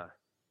having a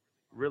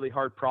really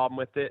hard problem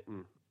with it.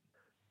 And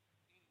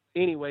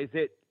anyways,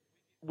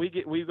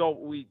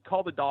 we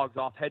call the dogs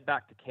off, head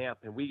back to camp,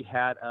 and we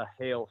had a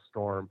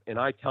hailstorm. And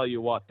I tell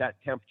you what, that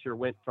temperature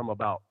went from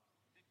about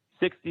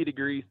 60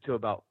 degrees to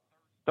about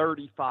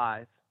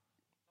 35,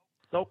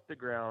 soaked the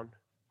ground.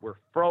 We're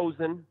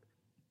frozen,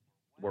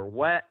 we're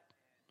wet,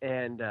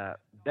 and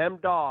them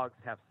dogs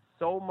have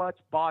so much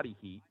body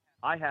heat.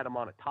 I had them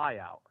on a tie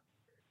out,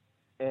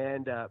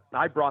 and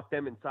I brought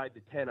them inside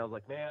the tent. I was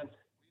like, man,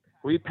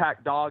 we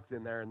packed dogs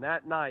in there, and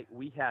that night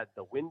we had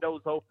the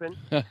windows open.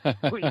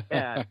 We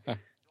had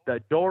the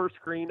door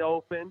screen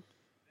open.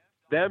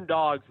 Them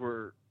dogs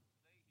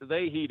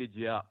they heated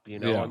you up, you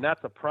know, Yeah. and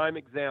that's a prime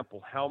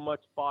example how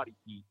much body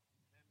heat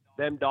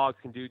them dogs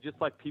can do. Just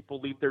like people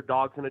leave their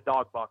dogs in a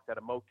dog box at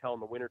a motel in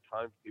the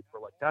wintertime. People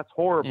are like, that's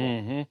horrible.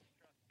 Mm-hmm.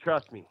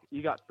 Trust me,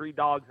 you got 3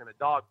 dogs in a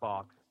dog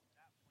box.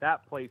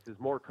 That place is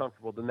more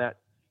comfortable than that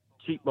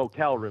cheap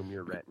motel room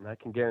you're renting. I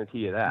can guarantee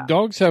you that.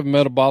 Dogs have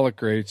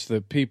metabolic rates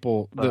that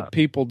people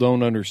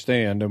don't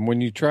understand, and when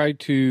you try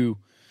to,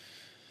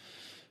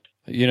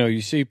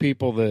 you see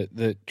people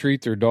that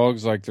treat their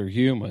dogs like they're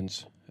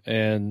humans,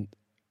 and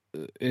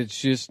it's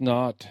just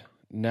not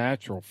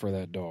natural for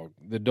that dog.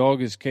 The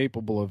dog is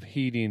capable of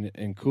heating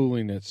and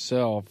cooling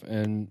itself,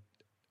 and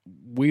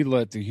we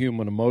let the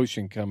human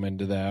emotion come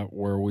into that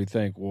where we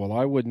think, well,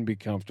 I wouldn't be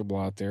comfortable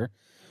out there.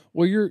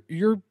 Well,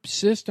 your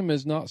system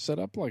is not set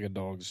up like a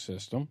dog's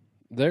system.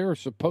 They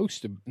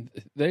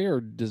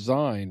are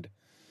designed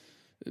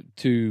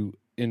to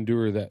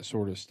endure that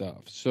sort of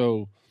stuff.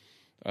 So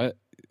it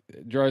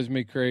drives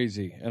me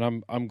crazy,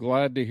 and I'm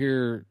glad to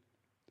hear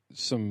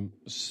some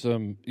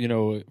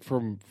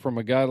from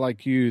a guy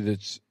like you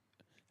that's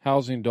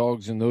housing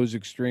dogs in those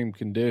extreme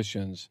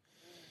conditions.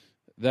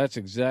 That's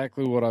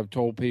exactly what I've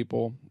told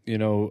people.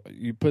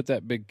 You put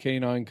that big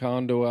canine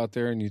condo out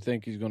there and you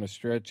think he's going to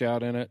stretch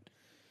out in it.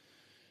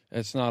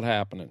 It's not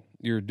happening.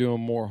 You're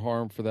doing more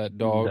harm for that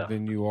dog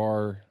than you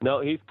are. No,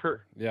 he's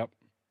Yep.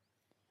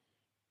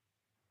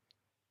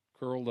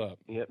 Curled up.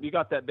 Yep. You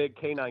got that big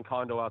canine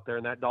condo out there,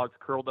 and that dog's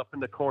curled up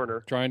in the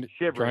corner,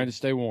 shivering, trying to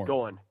stay warm.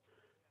 Going,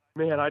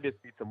 man, I just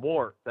need some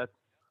warmth.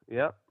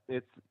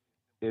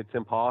 It's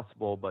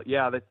impossible. But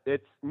yeah,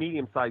 it's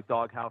medium-sized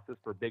dog houses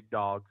for big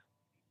dogs.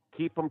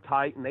 Keep them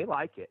tight, and they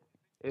like it.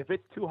 If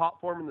it's too hot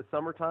for them in the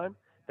summertime,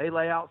 they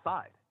lay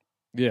outside.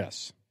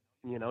 Yes.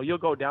 You'll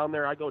go down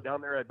there. I go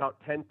down there at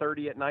about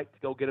 10:30 at night to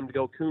go get them to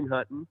go coon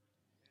hunting,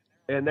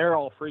 and they're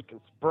all freaking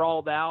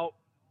sprawled out,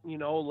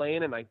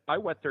 laying. And I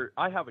wet their.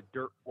 I have a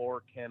dirt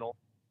floor kennel,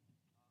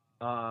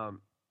 and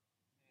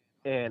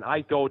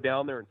I go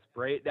down there and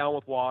spray it down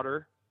with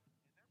water,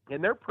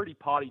 and they're pretty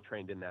potty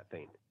trained in that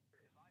thing,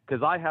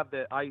 because like I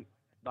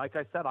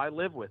said, I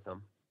live with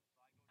them.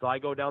 So I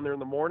go down there in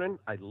the morning.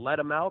 I let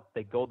them out.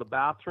 They go to the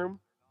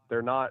bathroom.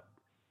 They're not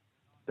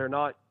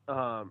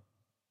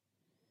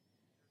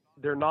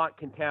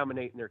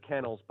contaminating their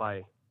kennels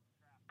by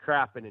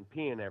crapping and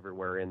peeing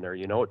everywhere in there.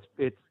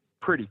 It's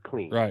pretty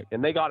clean. Right.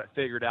 And they got it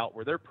figured out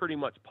where they're pretty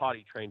much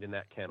potty trained in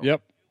that kennel.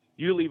 Yep.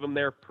 You leave them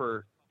there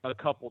for a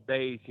couple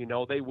days,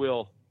 they'll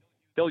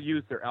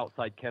use their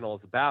outside kennel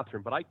as a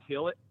bathroom, but I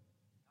kill it.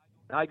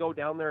 I go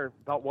down there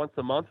about once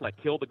a month and I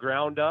kill the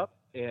ground up,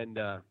 and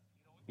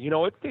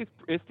it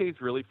stays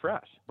really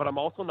fresh, but I'm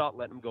also not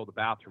letting them go to the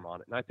bathroom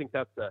on it. And I think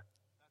that's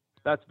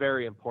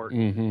very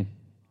important.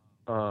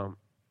 Mm-hmm.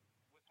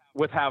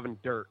 With having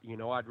dirt,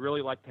 I'd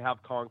really like to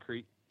have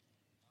concrete.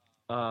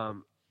 But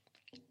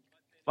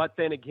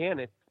then again,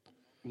 it's,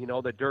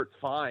 the dirt's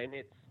fine.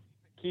 It's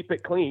keep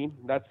it clean.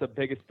 That's the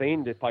biggest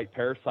thing to fight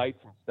parasites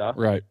and stuff.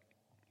 Right.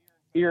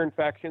 Ear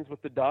infections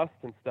with the dust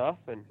and stuff.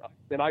 And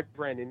I've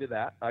ran into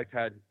that. I've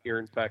had ear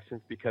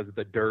infections because of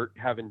the dirt,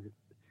 having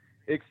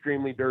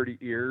extremely dirty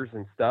ears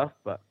and stuff.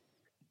 But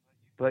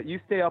you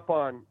stay up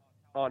on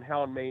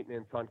hound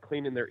maintenance, on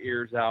cleaning their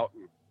ears out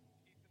and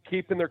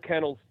keeping their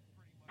kennels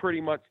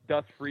pretty much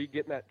dust free,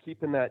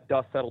 keeping that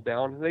dust settled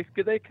down. They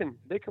can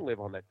live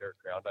on that dirt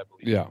ground, I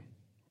believe. Yeah.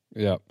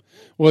 Yeah.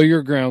 Well,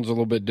 your ground's a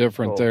little bit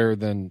different there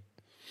than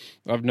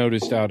I've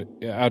noticed out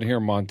here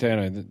in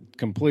Montana.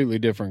 Completely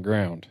different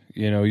ground.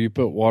 You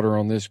put water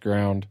on this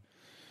ground,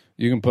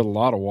 you can put a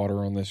lot of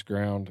water on this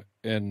ground,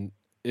 and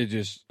it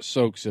just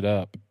soaks it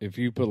up. If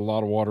you put a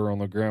lot of water on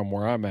the ground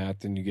where I'm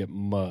at, then you get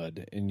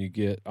mud, and you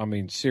get,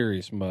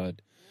 serious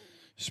mud.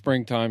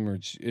 Springtime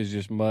is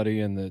just muddy,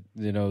 and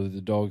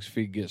the dog's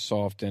feet get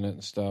soft in it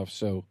and stuff.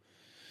 So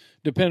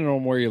depending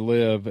on where you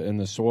live and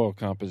the soil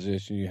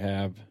composition you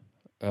have,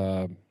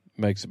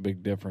 makes a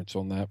big difference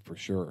on that for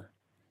sure.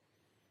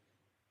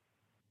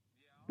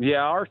 Yeah,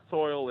 our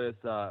soil is,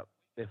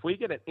 if we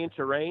get an inch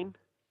of rain,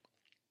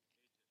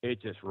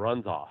 it just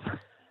runs off.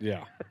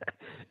 Yeah.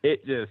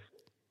 If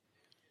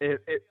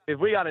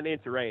we got an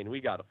inch of rain,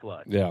 we got a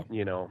flood. Yeah.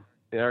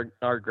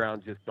 Our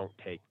ground just don't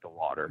take the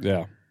water.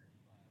 Yeah.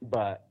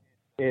 But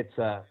it's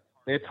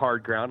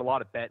hard ground, a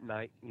lot of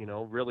bentonite,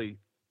 really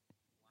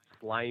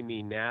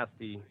slimy,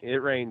 nasty.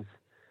 It rains,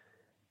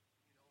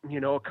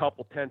 a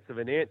couple tenths of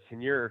an inch,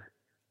 and you're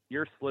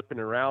slipping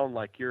around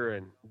like you're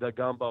in the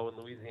gumbo in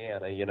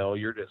Louisiana.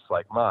 You're just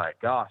like, my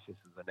gosh, this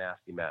is a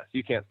nasty mess.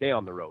 You can't stay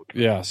on the road.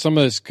 Yeah, some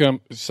of these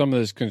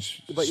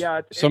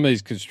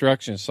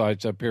construction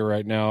sites up here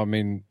right now,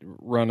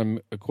 running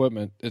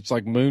equipment, it's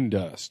like moon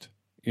dust.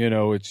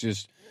 It's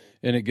just,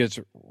 and it gets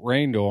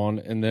rained on,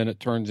 and then it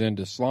turns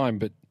into slime.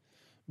 But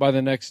by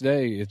the next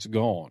day, it's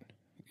gone.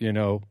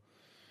 Yeah.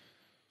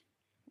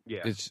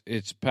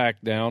 It's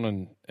packed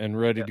down and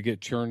ready to get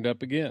churned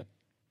up again.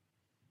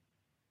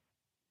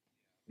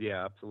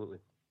 Yeah, absolutely.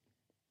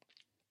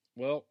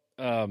 Well,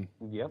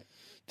 yep.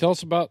 Tell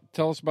us about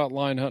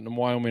line hunting in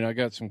Wyoming. I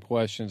got some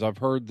questions. I've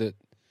heard that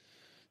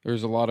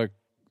there's a lot of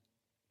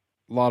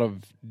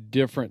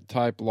different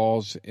type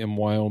laws in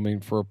Wyoming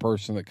for a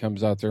person that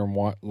comes out there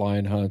and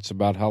line hunts,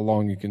 about how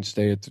long you can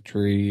stay at the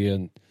tree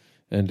and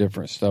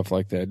different stuff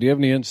like that. Do you have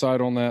any insight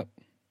on that?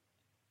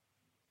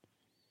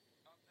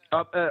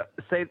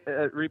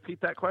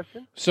 Repeat that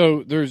question.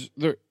 So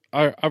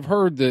I've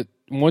heard that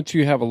once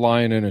you have a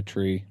lion in a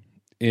tree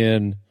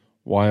in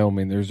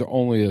Wyoming, there's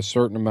only a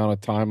certain amount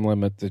of time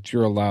limit that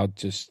you're allowed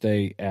to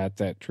stay at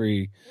that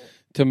tree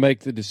to make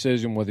the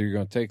decision whether you're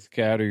going to take the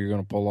cat or you're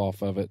going to pull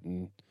off of it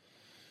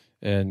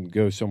and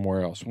go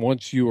somewhere else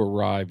once you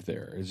arrive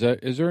there. Is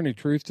there any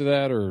truth to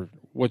that, or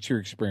what's your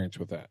experience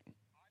with that?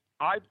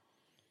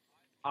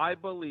 I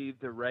believe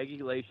the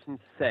regulations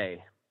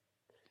say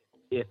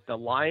if the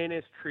lion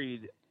is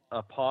treed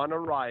upon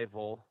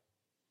arrival,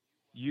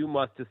 you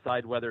must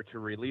decide whether to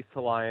release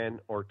the lion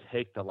or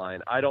take the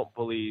lion. I don't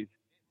believe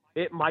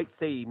it might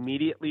say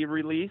immediately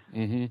release.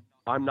 Mm-hmm.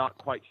 I'm not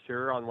quite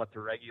sure on what the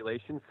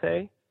regulations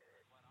say,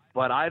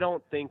 but I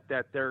don't think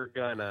that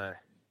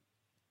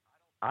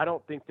I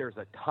don't think there's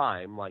a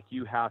time like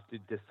you have to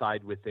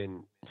decide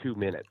within 2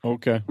 minutes.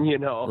 Okay. You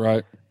know,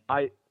 Right.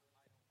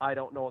 I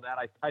don't know that.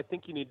 I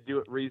think you need to do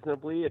it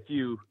reasonably. If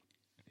you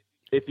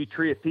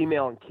treat a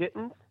female and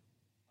kittens,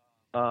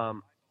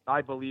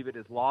 I believe it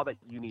is law that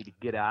you need to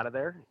get out of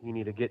there. You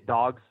need to get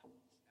dogs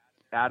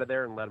out of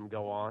there and let them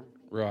go on.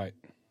 Right.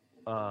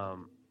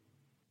 And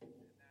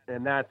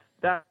that's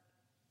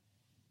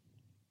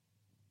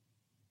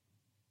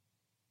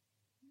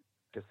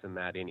just in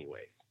that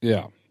anyway.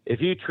 Yeah.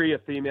 If you treat a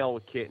female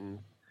with kittens,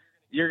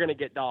 you're going to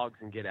get dogs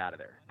and get out of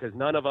there, because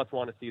none of us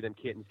want to see them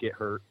kittens get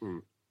hurt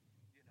and,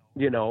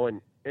 you know,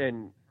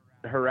 and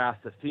harass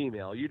a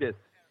female.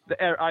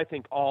 I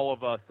think all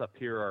of us up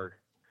here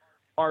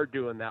are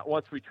doing that.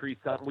 Once we treat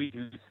something, we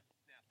do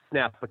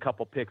snap a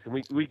couple pics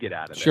and we get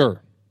out of there.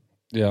 Sure.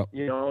 Yeah.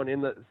 You know, and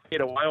in the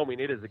state of Wyoming,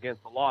 it is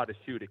against the law to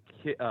shoot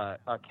a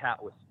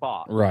cat with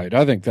spots. Right.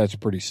 I think that's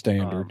pretty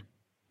standard.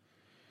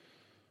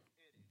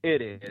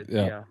 It is.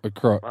 Yeah.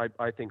 Yeah.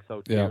 I think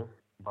so too. Yeah.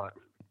 But,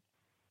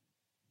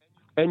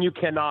 and you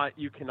cannot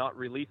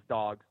release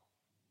dogs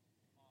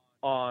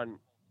on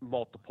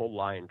multiple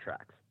lion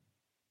tracks.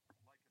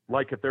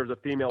 Like if there's a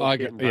female with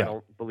kittens, I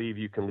don't believe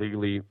you can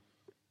legally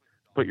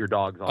put your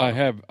dogs on. I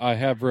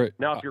have read.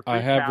 Now, if you're I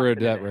have read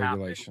free that casting,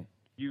 regulation.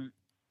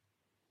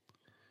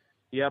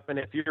 Yep, and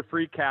if you're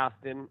free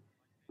casting,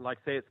 like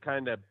say it's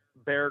kind of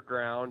bare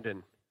ground,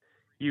 and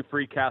you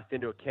free cast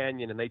into a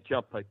canyon and they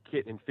jump a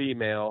kitten and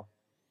female,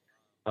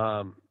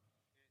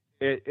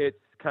 it's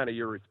kind of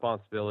your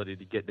responsibility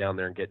to get down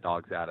there and get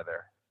dogs out of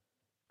there.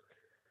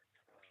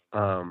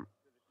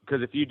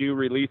 Because if you do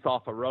release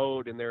off a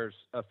road and there's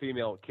a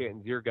female with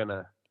kittens, you're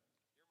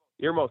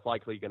most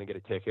likely gonna get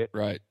a ticket.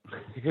 Right.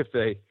 if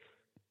they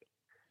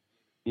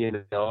do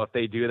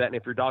that, and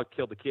if your dog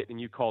killed the kitten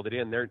and you called it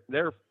in,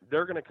 they're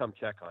gonna come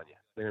check on you.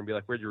 They're gonna be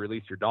like, "Where'd you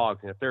release your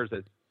dogs?" And if there's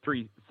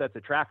 3 sets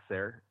of tracks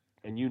there,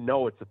 and you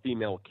know it's a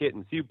female with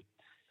kittens, you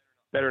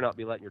better not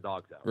be letting your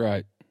dogs out.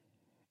 Right.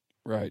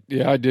 Right.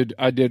 Yeah, I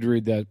did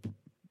read that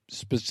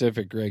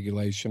specific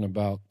regulation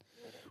about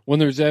when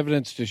there's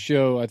evidence to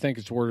show. I think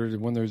it's worded,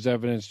 when there's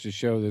evidence to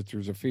show that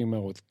there's a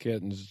female with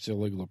kittens, it's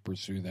illegal to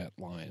pursue that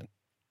lion.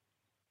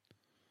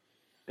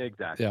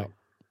 Exactly. Yeah.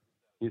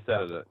 You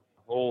said it a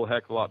whole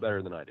heck of a lot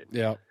better than I did.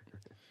 Yeah.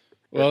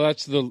 Well,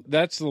 that's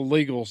the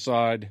legal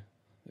side.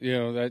 You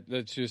know,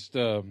 that's just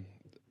the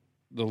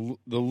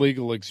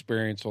legal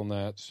experience on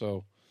that.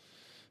 So,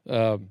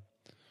 yep.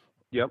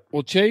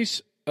 Well,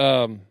 Chase,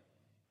 tell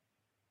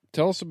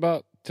us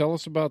about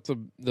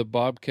the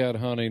bobcat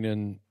hunting,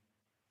 and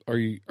are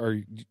you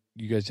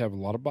guys have a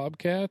lot of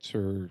bobcats,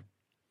 or?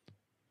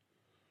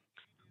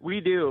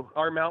 We do.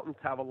 Our mountains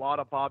have a lot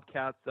of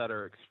bobcats that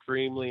are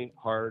extremely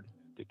hard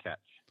to catch.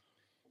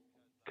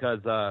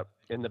 Because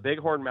in the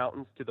Bighorn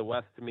Mountains to the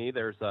west of me,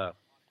 there's a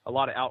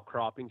lot of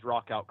outcroppings,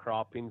 rock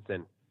outcroppings,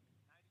 and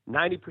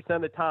 90%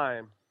 of the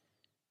time,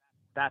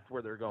 that's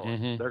where they're going.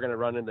 Mm-hmm. They're going to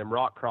run into them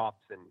rock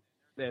crops, and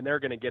they're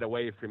going to get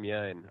away from you.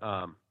 And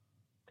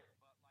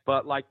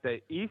but like the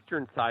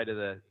eastern side of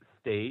the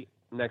state,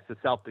 next to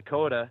South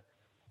Dakota,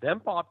 them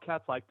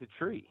bobcats like to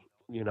tree.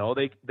 You know,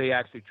 they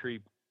actually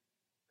tree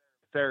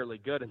fairly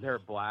good, and they're a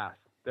blast.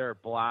 They're a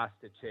blast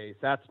to chase.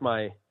 That's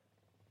my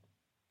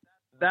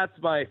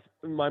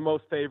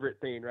most favorite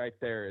thing right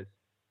there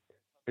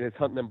is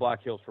hunting them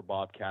Black Hills for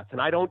bobcats.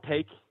 And I don't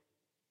take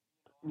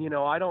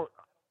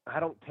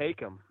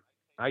them.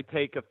 I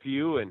take a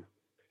few, and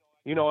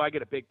I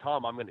get a big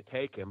Tom, I'm going to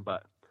take him.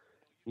 But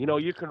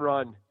you can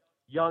run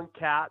young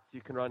cats,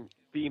 you can run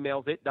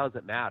females. It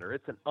doesn't matter.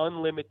 It's an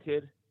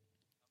unlimited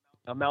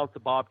amount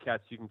of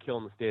bobcats you can kill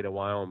in the state of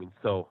Wyoming.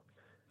 So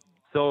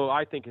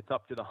I think it's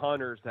up to the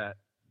hunters that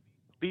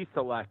be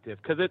selective,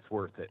 because it's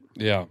worth it.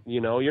 Yeah.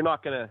 You're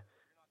not gonna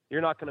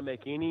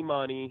make any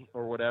money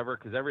or whatever,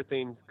 because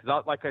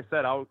like I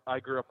said, I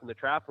grew up in the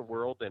trapping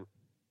world,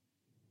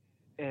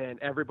 and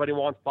everybody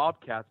wants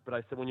bobcats. But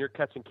I said, when you're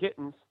catching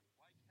kittens,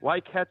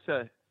 why catch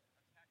a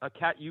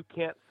cat you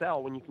can't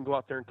sell when you can go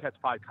out there and catch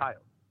 5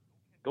 coyotes?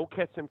 Go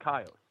catch them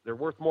coyotes. They're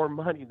worth more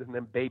money than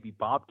them baby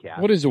bobcats.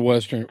 What is a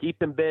western? Keep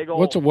them big old.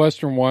 What's a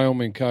western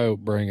Wyoming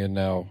coyote bringing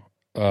now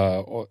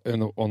on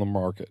the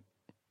market?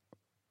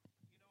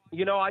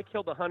 I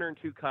killed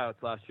 102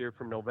 coyotes last year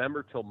from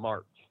November till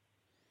March.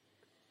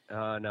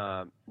 And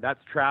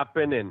that's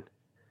trapping and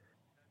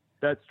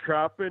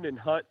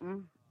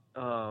hunting,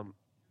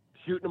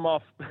 shooting them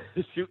off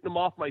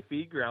my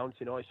feed grounds.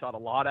 I shot a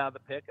lot out of the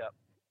pickup,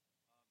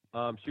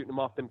 shooting them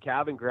off them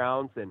calving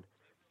grounds, and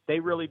they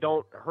really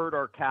don't hurt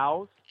our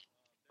cows.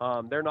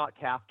 They're not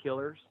calf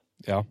killers.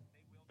 Yeah.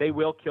 they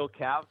will kill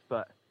calves,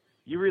 but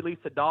you release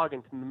a dog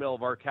into the middle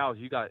of our cows,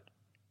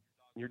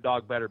 your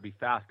dog better be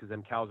fast because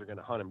them cows are going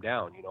to hunt them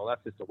down. You know,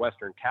 that's just a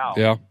Western cow.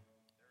 Yeah.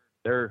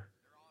 They're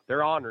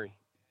ornery.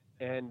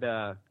 And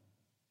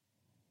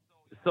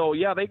so,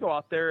 yeah, they go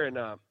out there and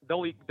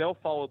they'll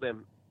follow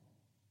them.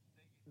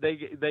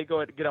 They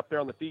go get up there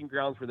on the feeding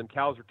grounds where them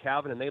cows are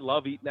calving, and they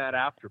love eating that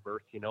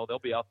afterbirth. You know, they'll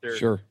be out there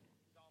Sure.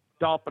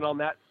 stomping on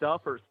that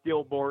stuff or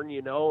stillborn,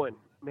 you know, and,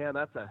 man,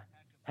 that's a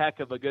heck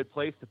of a good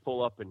place to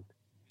pull up and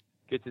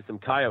get you some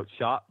coyote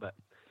shot. But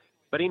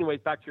anyways,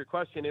 back to your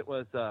question, it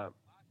was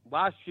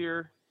last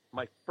year,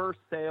 my first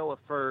sale of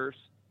furs,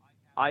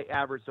 I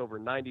averaged over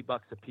 $90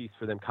 a piece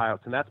for them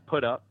coyotes, and that's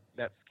put up.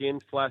 That's skin,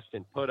 fleshed,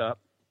 and put up.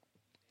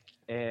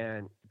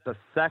 And the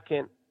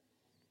second,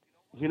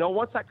 you know,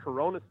 once that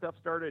Corona stuff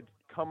started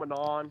coming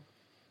on,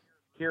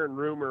 hearing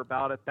rumor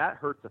about it, that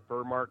hurt the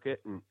fur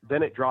market, and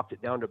then it dropped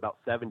it down to about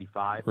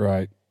 75.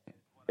 Right.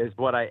 Is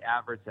what I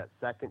averaged at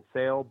second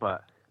sale,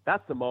 but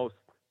that's the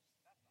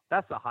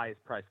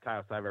highest price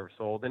coyotes I've ever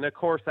sold. And of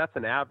course, that's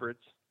an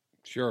average.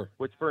 Sure.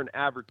 Which for an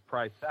average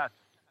price, that's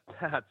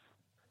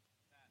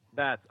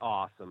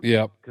awesome.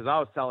 Yep. Because I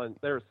was selling,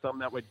 there was some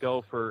that would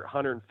go for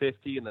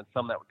 $150, and then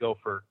some that would go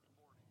for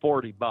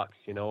 $40.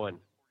 You know, and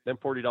them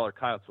 $40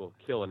 coyotes will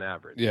kill an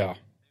average. Yeah.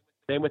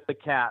 Same with the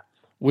cats.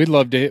 We'd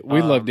love to hit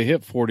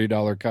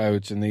 $40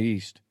 coyotes in the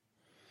East.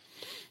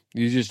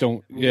 You just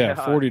don't. Yeah,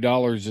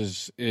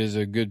 $40 is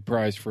a good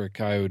price for a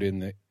coyote in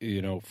the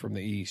from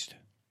the East,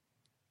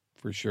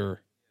 for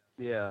sure.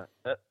 Yeah,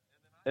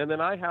 and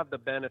then I have the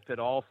benefit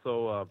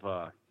also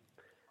of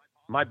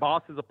my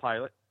boss is a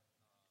pilot.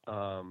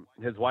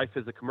 His wife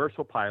is a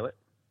commercial pilot.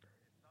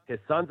 His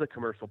son's a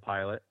commercial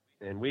pilot,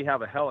 and we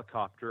have a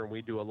helicopter, and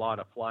we do a lot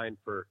of flying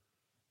for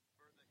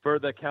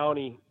the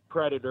county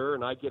predator,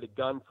 and I get a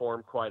gun for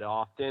him quite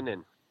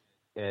often,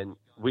 and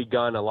we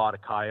gun a lot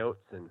of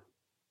coyotes, and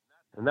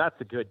that's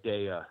a good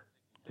day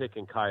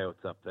picking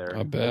coyotes up there.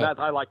 I bet. And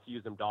I like to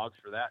use them dogs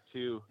for that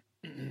too.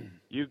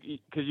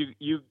 Because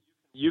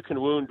you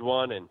can wound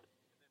one, and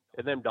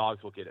them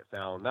dogs will get it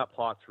found. That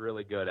plot's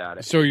really good at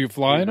it. So are you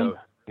flying them?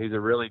 He's a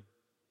really.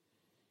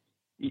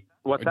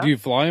 What's that? Do you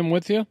fly them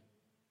with you?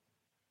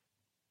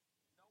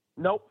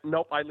 Nope.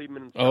 I leave them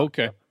in the truck. Oh,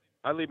 okay.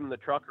 I leave them in the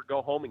truck or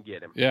go home and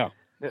get him. Yeah.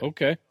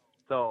 Okay.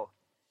 So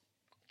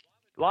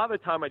a lot of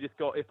the time I just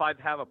go, if I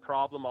have a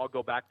problem, I'll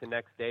go back the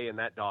next day, and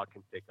that dog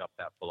can pick up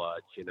that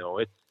blood. You know,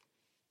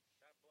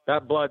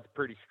 that blood's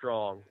pretty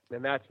strong,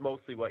 and that's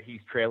mostly what he's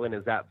trailing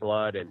is that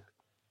blood, and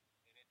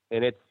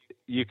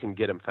you can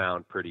get him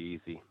found pretty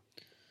easy.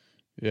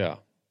 Yeah.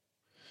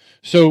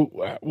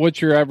 So what's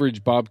your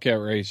average bobcat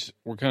race?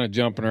 We're kind of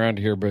jumping around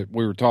here, but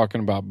we were talking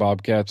about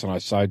bobcats, and I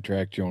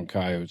sidetracked you on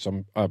coyotes.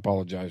 I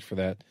apologize for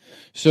that.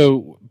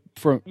 So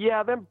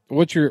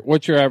what's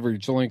your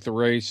average length of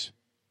race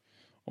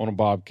on a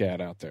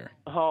bobcat out there?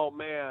 Oh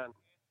man,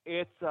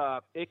 it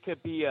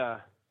could be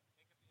a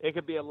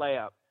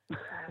layup.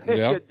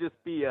 It could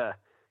just be a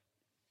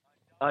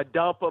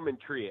dump them and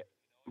tree it.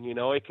 You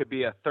know, it could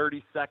be a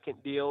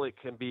 30-second deal. It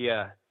can be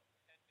a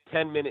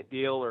 10-minute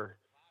deal. Or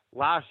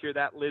last year,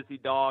 that Lizzie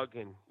dog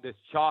and this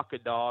Chaka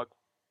dog,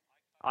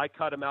 I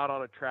cut him out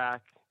on a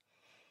track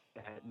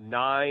at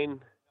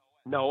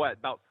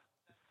about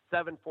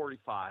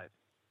 7:45,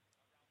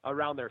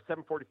 around there,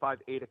 7:45,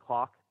 8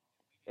 o'clock.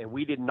 And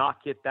we did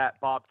not get that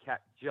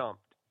bobcat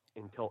jumped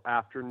until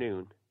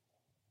afternoon,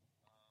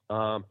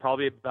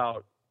 probably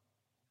about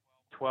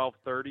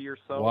 12:30 or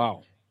so.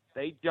 Wow.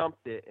 They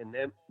jumped it, and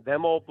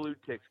them old blue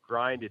ticks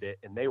grinded it,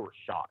 and they were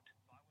shocked.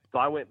 So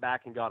I went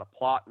back and got a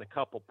plot and a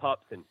couple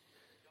pups and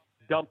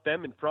dumped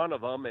them in front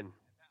of them,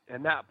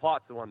 and that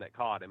plot's the one that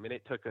caught him, and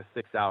it took us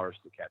 6 hours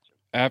to catch him.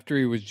 After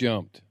he was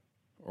jumped,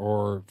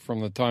 or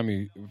from the time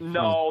he?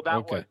 No,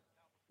 that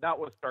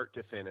was start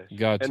to finish.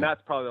 Gotcha. And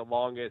that's probably the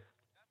longest.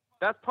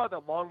 That's probably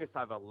the longest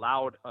I've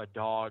allowed a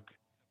dog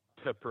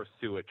to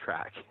pursue a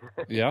track.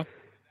 Yeah.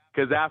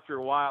 Because after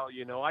a while,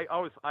 you know, I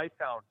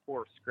found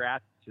 4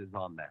 scratches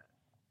on that.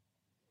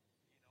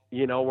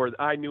 You know, where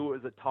I knew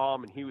it was a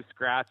tom, and he was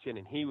scratching,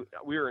 and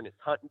we were in his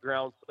hunting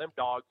ground, so them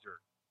dogs are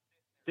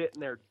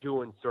sitting there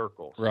doing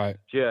circles, right?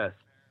 Just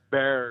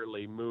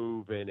barely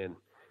moving, and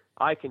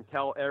I can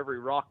tell every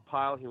rock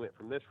pile. He went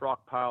from this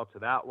rock pile to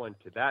that one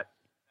to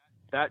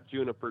that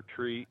juniper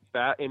tree,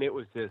 and it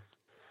was just.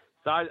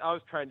 So I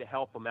was trying to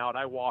help him out.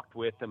 I walked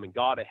with him and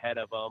got ahead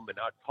of him, and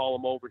I'd call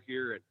him over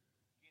here and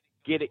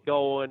get it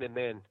going. And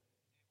then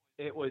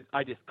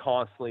I just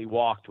constantly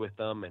walked with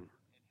them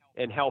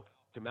and helped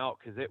him out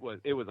because it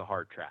was a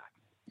hard track.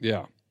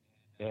 Yeah.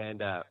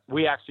 And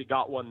we actually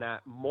got one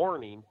that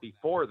morning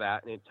before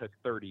that, and it took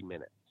 30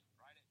 minutes.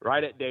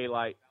 Right at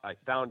daylight, I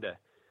found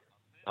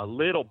a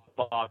little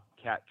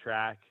bobcat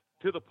track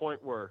to the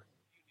point where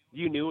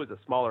you knew it was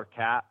a smaller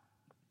cat,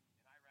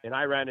 and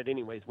I ran it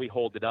anyways. We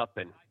holed it up,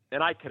 and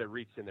I could have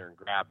reached in there and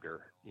grabbed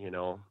her, you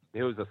know.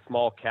 It was a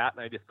small cat,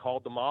 and I just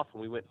called them off,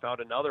 and we went and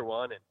found another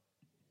one.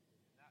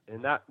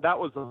 And that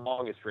was the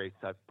longest race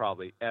I've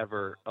probably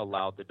ever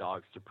allowed the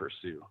dogs to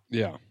pursue.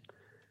 Yeah.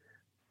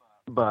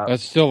 But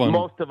That's still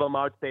most of them,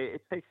 I would say,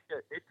 it takes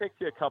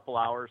you a couple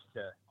hours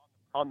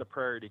on the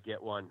prairie to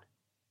get one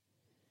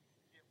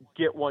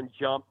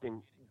jumped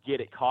and get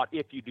it caught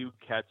if you do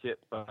catch it.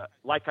 But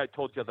like I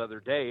told you the other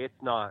day,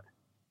 it's not.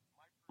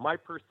 My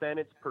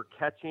percentage per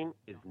catching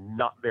is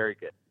not very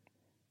good.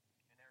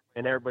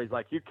 And everybody's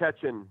like, "You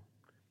catching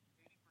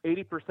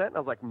 80%?" And I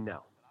was like,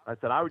 "No." I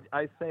said,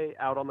 I say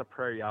out on the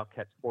prairie, I'll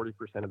catch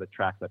 40% of the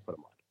tracks I put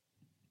them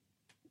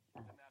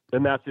on.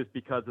 And that's just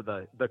because of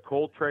the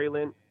cold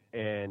trailing,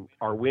 and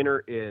our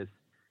winter is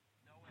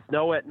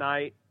snow at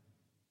night,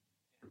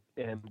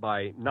 and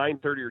by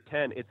 9:30 or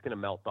 10, it's going to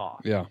melt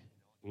off. Yeah.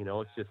 You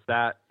know, it's just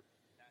that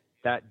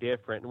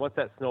different. And once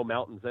that snow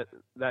melts,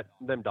 that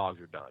them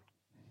dogs are done.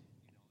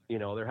 You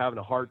know, they're having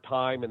a hard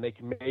time, and they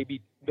can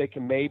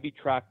maybe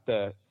track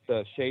the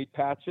shade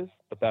patches,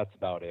 but that's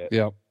about it.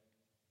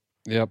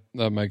 Yep,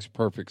 that makes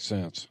perfect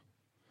sense.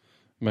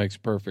 Makes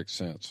perfect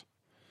sense.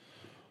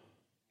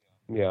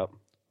 Yeah.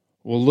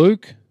 Well,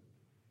 Luke,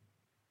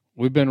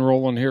 we've been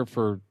rolling here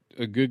for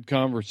a good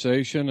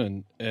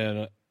conversation,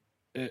 and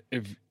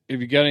if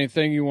you got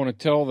anything you want to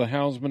tell the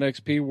Houndsman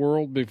XP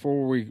world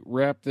before we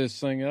wrap this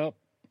thing up?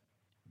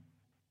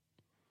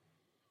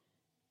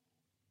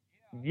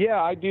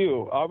 Yeah, I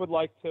do. I would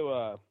like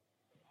to,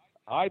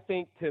 I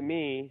think to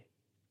me,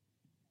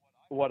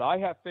 what I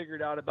have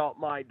figured out about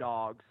my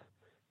dogs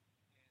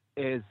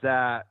is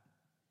that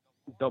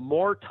the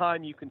more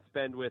time you can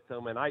spend with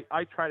them, and I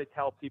try to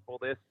tell people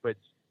this, but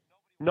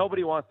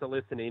nobody wants to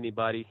listen to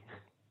anybody.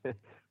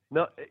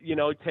 No, you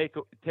know, take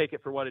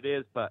it for what it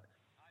is, but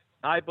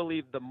I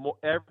believe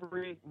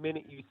every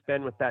minute you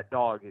spend with that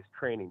dog is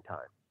training time.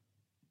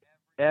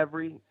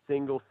 Every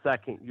single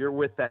second you're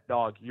with that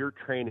dog, you're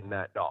training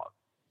that dog.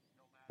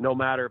 No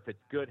matter if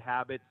it's good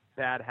habits,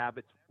 bad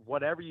habits,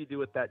 whatever you do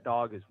with that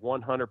dog is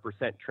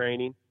 100%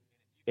 training.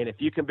 And if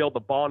you can build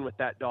a bond with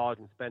that dog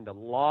and spend a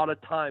lot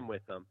of time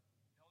with them,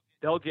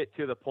 they'll get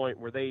to the point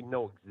where they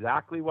know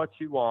exactly what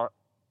you want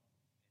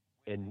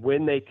and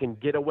when they can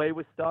get away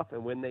with stuff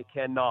and when they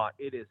cannot.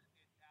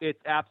 It's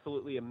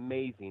absolutely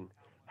amazing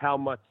how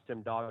much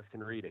some dogs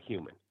can read a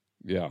human.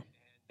 Yeah.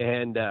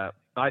 And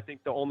I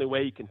think the only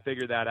way you can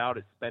figure that out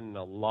is spending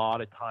a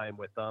lot of time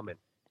with them.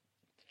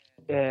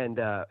 And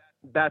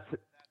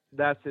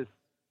that's just,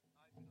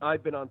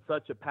 I've been on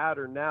such a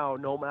pattern now,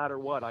 no matter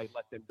what, I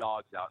let them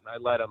dogs out, and I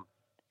let them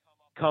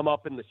come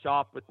up in the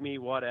shop with me,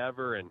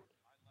 whatever, and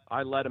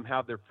I let them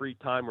have their free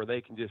time where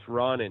they can just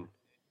run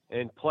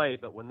and play.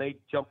 But when they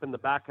jump in the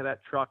back of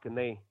that truck and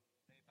they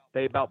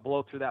about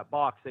blow through that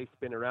box, they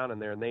spin around in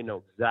there and they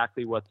know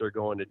exactly what they're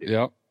going to do.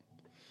 Yep.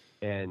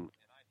 And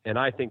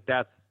I think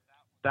that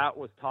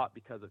was taught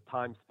because of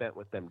time spent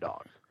with them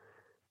dogs.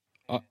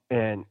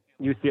 And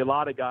you see a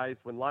lot of guys,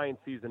 when lion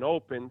season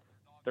opens,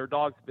 their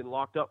dogs have been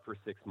locked up for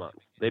 6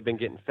 months. They've been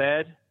getting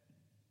fed,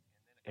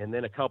 and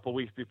then a couple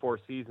weeks before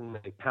season,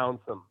 they pound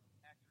some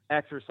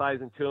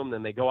exercise into them,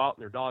 then they go out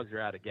and their dogs are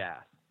out of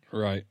gas.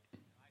 Right.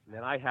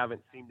 And I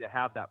haven't seemed to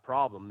have that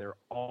problem. They're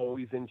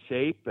always in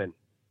shape, and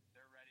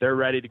they're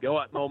ready to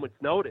go at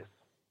moment's notice.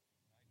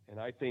 And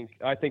I think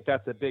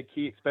that's a big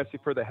key,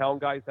 especially for the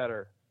hound guys that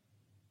are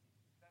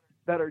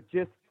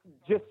just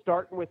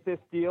starting with this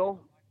deal.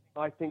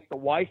 I think the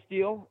wife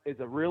deal is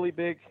a really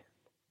big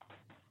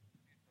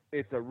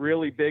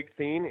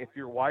thing. If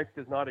your wife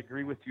does not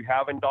agree with you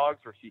having dogs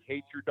or she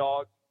hates your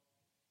dog,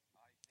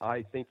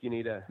 I think you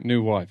need a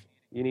new wife.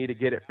 You need to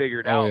get it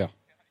figured out. Yeah.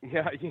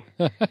 Yeah, you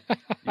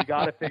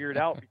got to figure it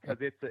out because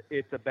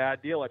it's a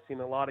bad deal. I've seen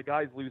a lot of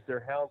guys lose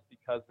their hounds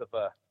because of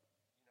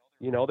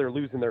they're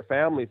losing their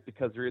families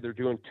because they're either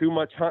doing too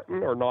much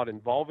hunting or not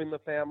involving the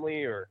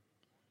family or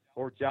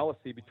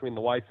jealousy between the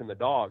wife and the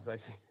dogs.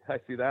 I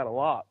see that a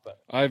lot. But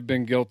I've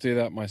been guilty of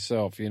that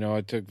myself. You know,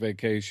 I took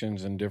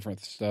vacations and different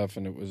stuff,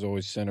 and it was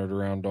always centered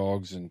around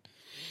dogs. And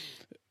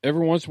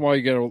every once in a while,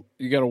 you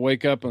gotta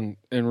wake up and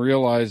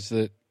realize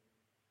that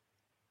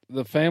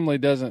the family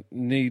doesn't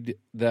need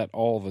that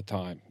all the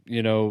time.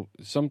 You know,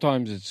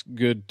 sometimes it's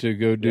good to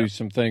go do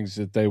some things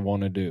that they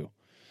want to do.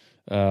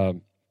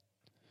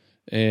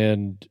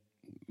 And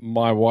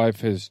my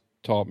wife has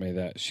taught me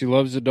that. She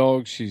loves the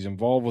dogs. She's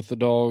involved with the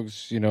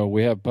dogs. You know,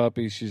 we have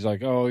puppies. She's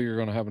like, oh, you're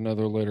going to have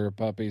another litter of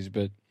puppies.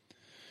 But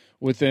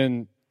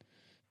within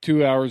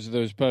 2 hours of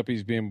those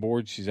puppies being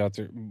born, she's out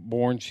there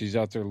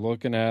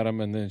looking at them,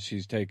 and then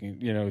she's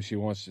taking, you know, she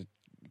wants to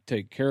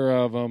take care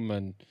of them,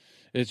 and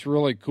it's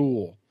really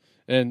cool.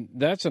 And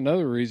that's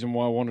another reason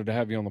why I wanted to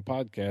have you on the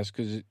podcast,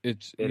 because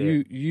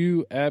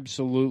you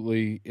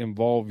absolutely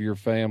involve your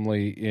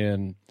family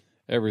in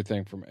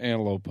everything from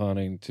antelope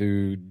hunting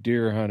to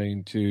deer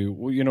hunting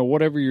to, you know,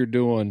 whatever you're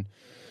doing.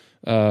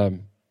 That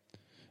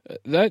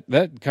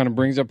kind of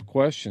brings up a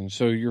question.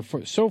 So you're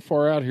so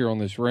far out here on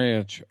this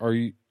ranch. Are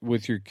you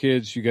with your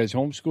kids? You guys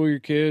homeschool your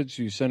kids?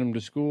 You send them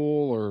to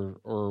school,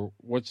 or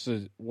what's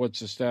the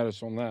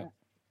status on that?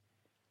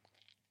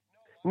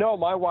 No,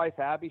 my wife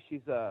Abby,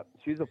 she's a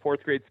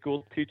fourth grade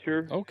school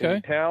teacher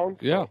in town.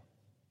 So yeah.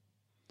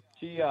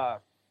 She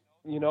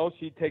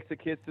she takes the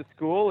kids to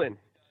school, and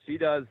she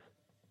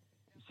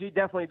she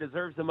definitely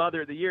deserves the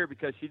Mother of the Year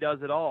because she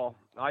does it all.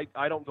 I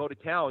don't go to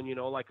town,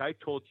 like I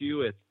told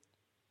you,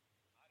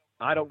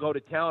 I don't go to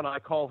town. I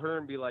call her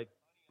and be like,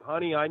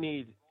 honey, I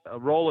need a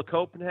roll of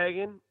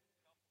Copenhagen,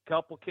 a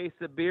couple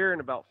cases of beer,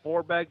 and about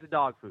 4 bags of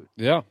dog food.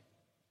 Yeah.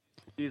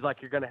 She's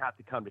like, you're going to have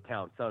to come to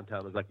town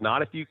sometime. I was like,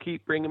 not if you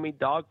keep bringing me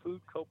dog food,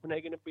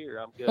 Copenhagen, and beer.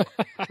 I'm good.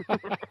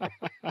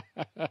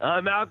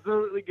 I'm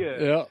absolutely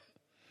good. Yeah.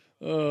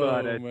 Oh,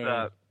 But it's,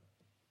 man.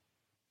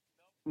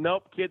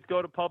 Nope, kids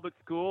go to public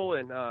school,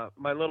 and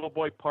my little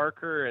boy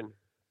Parker, and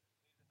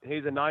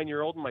he's a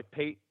 9-year-old, and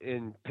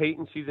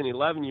Peyton, she's an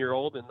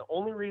 11-year-old, and the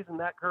only reason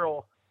that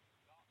girl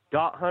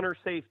got hunter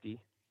safety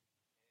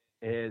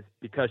is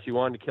because she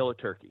wanted to kill a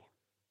turkey.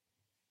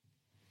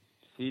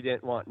 She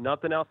didn't want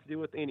nothing else to do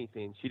with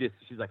anything. She's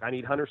like, I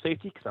need hunter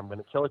safety because I'm going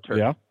to kill a turkey.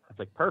 Yeah. I was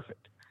like,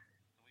 perfect.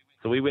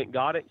 So we went and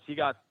got it. She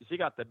got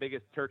the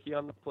biggest turkey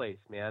on the place,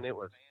 man. It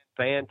was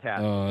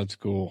fantastic. Oh, that's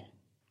cool.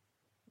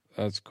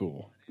 That's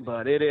cool.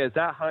 But it is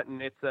that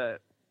hunting.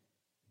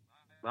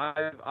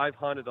 I've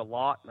hunted a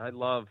lot, and I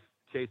love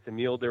chasing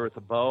mule deer with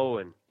a bow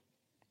and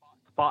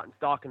spotting,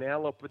 stalking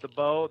antelope with a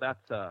bow.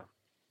 That's a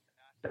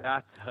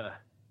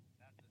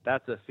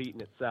feat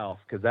in itself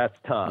because that's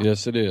tough.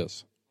 Yes, it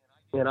is.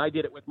 And I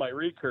did it with my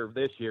recurve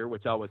this year,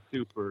 which I was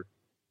super.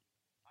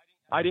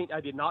 I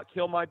did not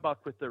kill my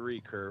buck with the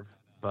recurve,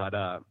 but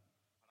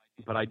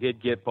I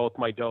did get both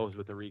my does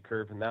with the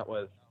recurve, and that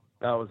was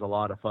a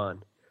lot of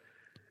fun.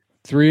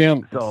 3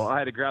 So I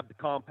had to grab the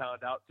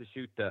compound out to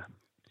shoot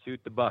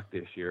the buck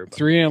this year. But.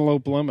 3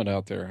 antelope limit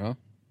out there, huh?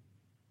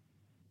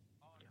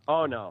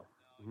 Oh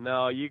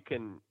no, you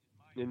can.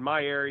 In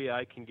my area,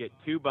 I can get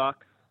 2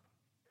 bucks,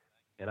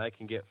 and I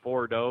can get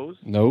 4 does.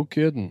 No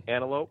kidding.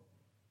 Antelope,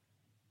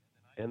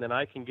 and then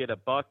I can get a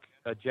buck,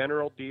 a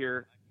general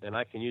deer, and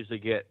I can usually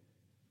get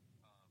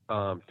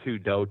 2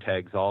 doe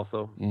tags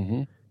also.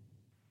 Mm-hmm.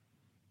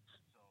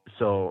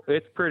 So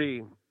it's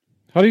pretty.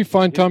 How do you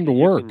find time to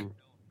work? Can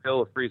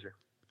fill a freezer.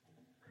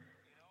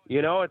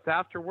 It's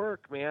after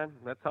work, man.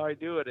 That's how I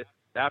do it. It's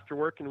after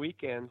work and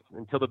weekends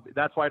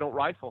that's why I don't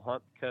rifle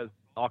hunt, because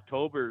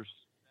October's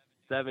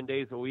 7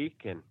 days a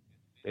week and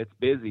it's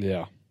busy.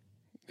 Yeah.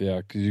 Yeah,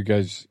 because you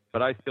guys.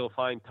 But I still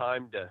find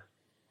time to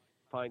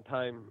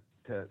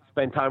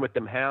spend time with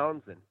them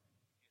hounds and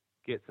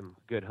get some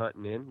good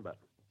hunting in. But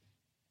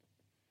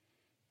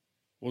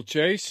Well,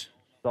 Chase.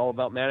 It's all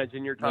about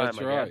managing your time. That's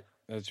I right. guess.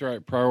 That's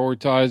right.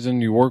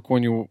 Prioritizing. You work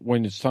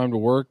when it's time to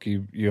work.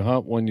 You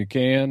hunt when you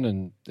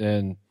can,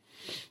 and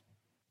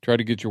try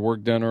to get your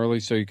work done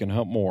early so you can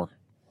hunt more.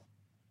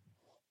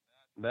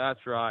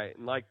 That's right.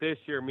 And like this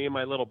year, me and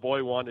my little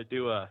boy wanted to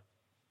do a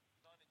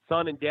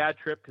son and dad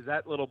trip because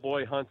that little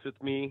boy hunts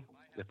with me.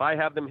 If I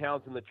have them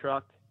hounds in the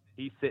truck,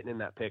 he's sitting in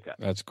that pickup.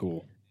 That's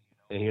cool.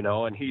 And,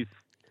 and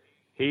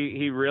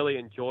he really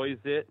enjoys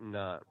it. And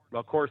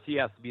of course, he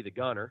has to be the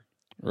gunner.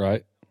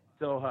 Right.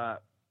 So,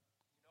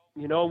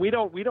 we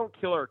don't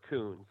kill our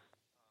coons.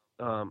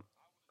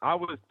 I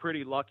was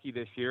pretty lucky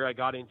this year. I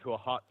got into a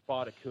hot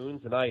spot of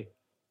coons, and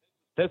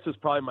this was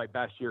probably my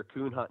best year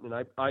coon hunting.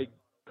 And I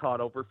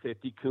caught over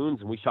 50 coons,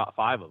 and we shot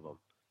 5 of them.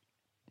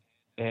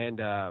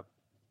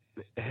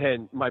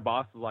 And my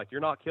boss was like,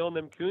 "You're not killing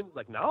them coons?" I was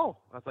like, no.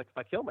 I was like, if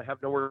I kill them, I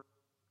have nowhere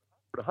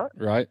to hunt.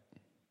 Right.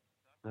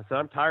 And so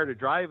I'm tired of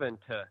driving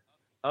to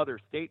other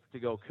states to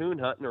go coon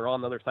hunting or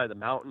on the other side of the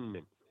mountain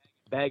and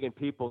begging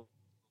people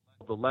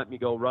to let me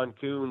go run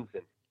coons.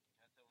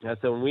 And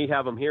so when we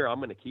have them here, I'm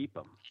going to keep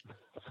them.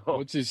 So,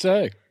 What's he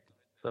say?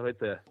 So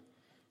it's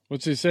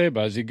What's he say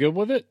about it? Is he good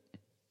with it?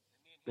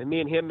 And me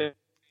and him,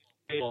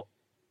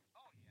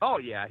 oh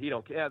yeah, he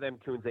don't. Yeah, them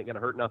coons ain't going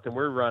to hurt nothing.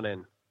 We're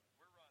running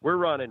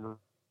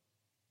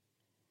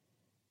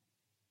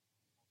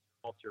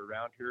culture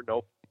around here.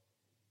 No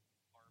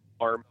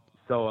farm.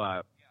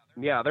 So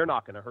yeah, they're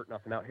not going to hurt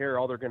nothing out here.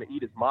 All they're going to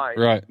eat is mine.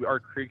 Right. Our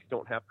creeks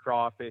don't have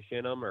crawfish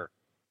in them, or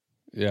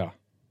Yeah.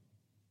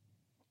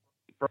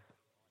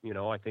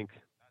 I think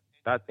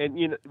that,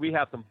 and we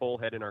have some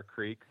bullhead in our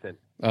creeks, and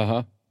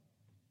Uh-huh.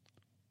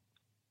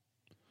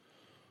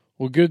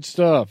 Well, good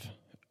stuff.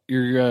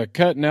 You're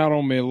cutting out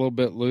on me a little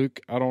bit,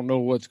 Luke. I don't know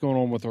what's going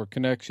on with our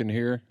connection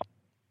here,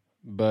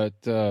 but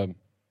we'll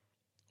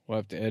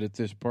have to edit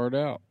this part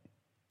out.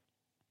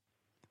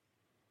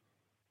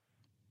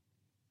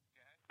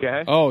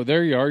 okay. Oh,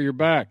 there you are. You're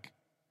back.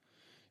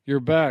 You're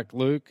back,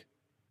 Luke.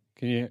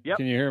 Can you Yep.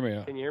 Can you hear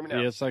me? Can you hear me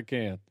now? Yes, I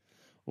can.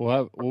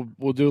 We'll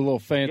do a little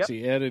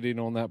fancy editing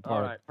on that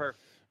part. All right,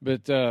 perfect.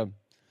 But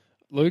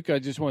Luke, I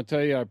just want to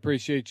tell you I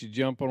appreciate you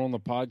jumping on the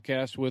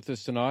podcast with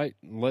us tonight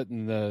and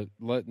letting the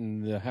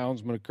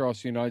houndsmen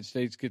across the United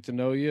States get to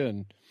know you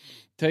and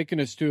taking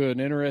us to an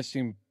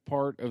interesting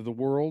part of the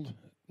world,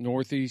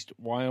 Northeast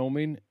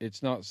Wyoming.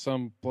 It's not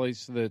some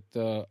place that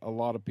a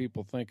lot of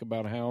people think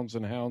about hounds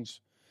and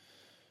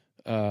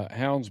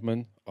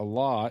houndsmen a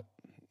lot,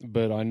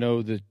 but I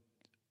know that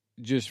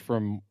just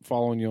from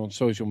following you on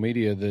social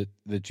media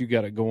that you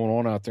got it going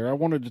on out there. I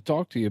wanted to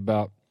talk to you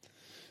about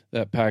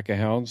that pack of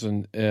hounds,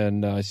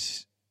 and I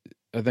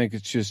think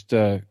it's just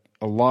a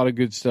lot of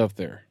good stuff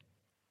there.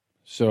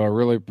 So I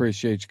really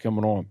appreciate you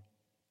coming on.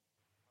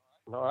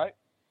 All right.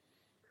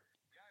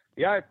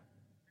 Yeah, I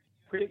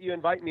appreciate you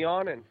inviting me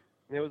on, and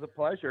it was a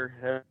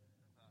pleasure.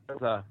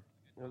 It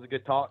was a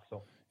good talk.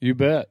 So You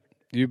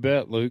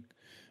bet, Luke.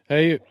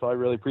 Hey, so I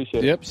really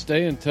appreciate it. yep,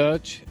 stay in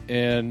touch,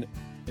 and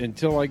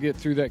until I get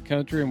through that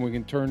country and we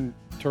can turn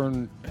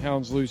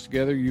hounds loose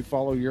together, you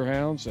follow your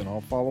hounds and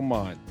I'll follow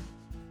mine.